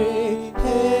weary,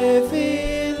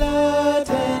 heavy laden?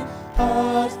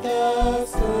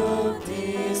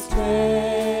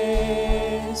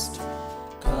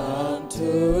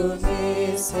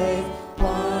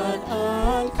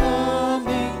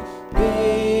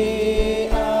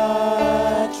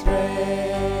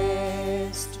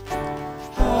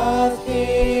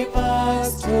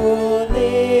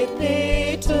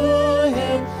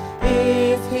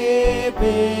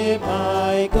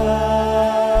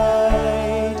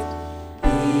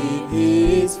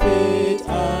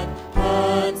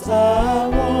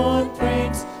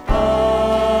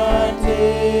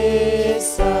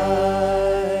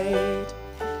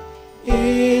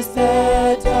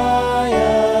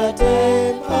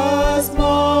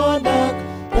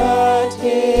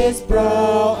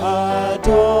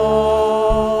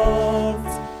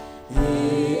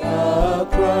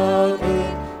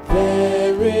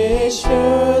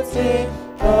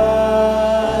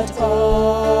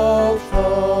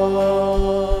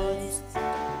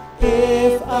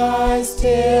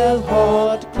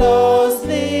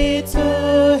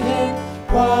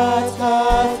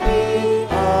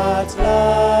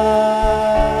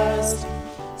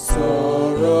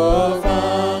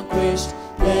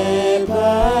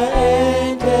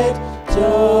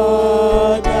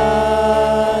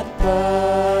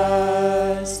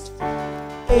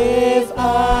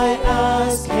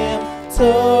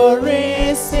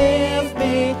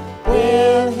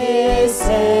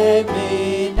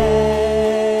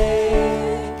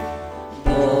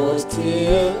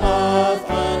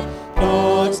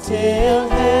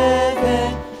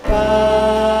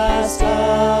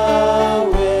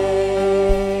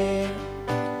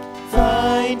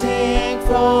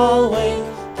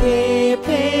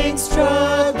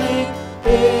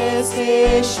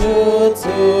 station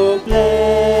to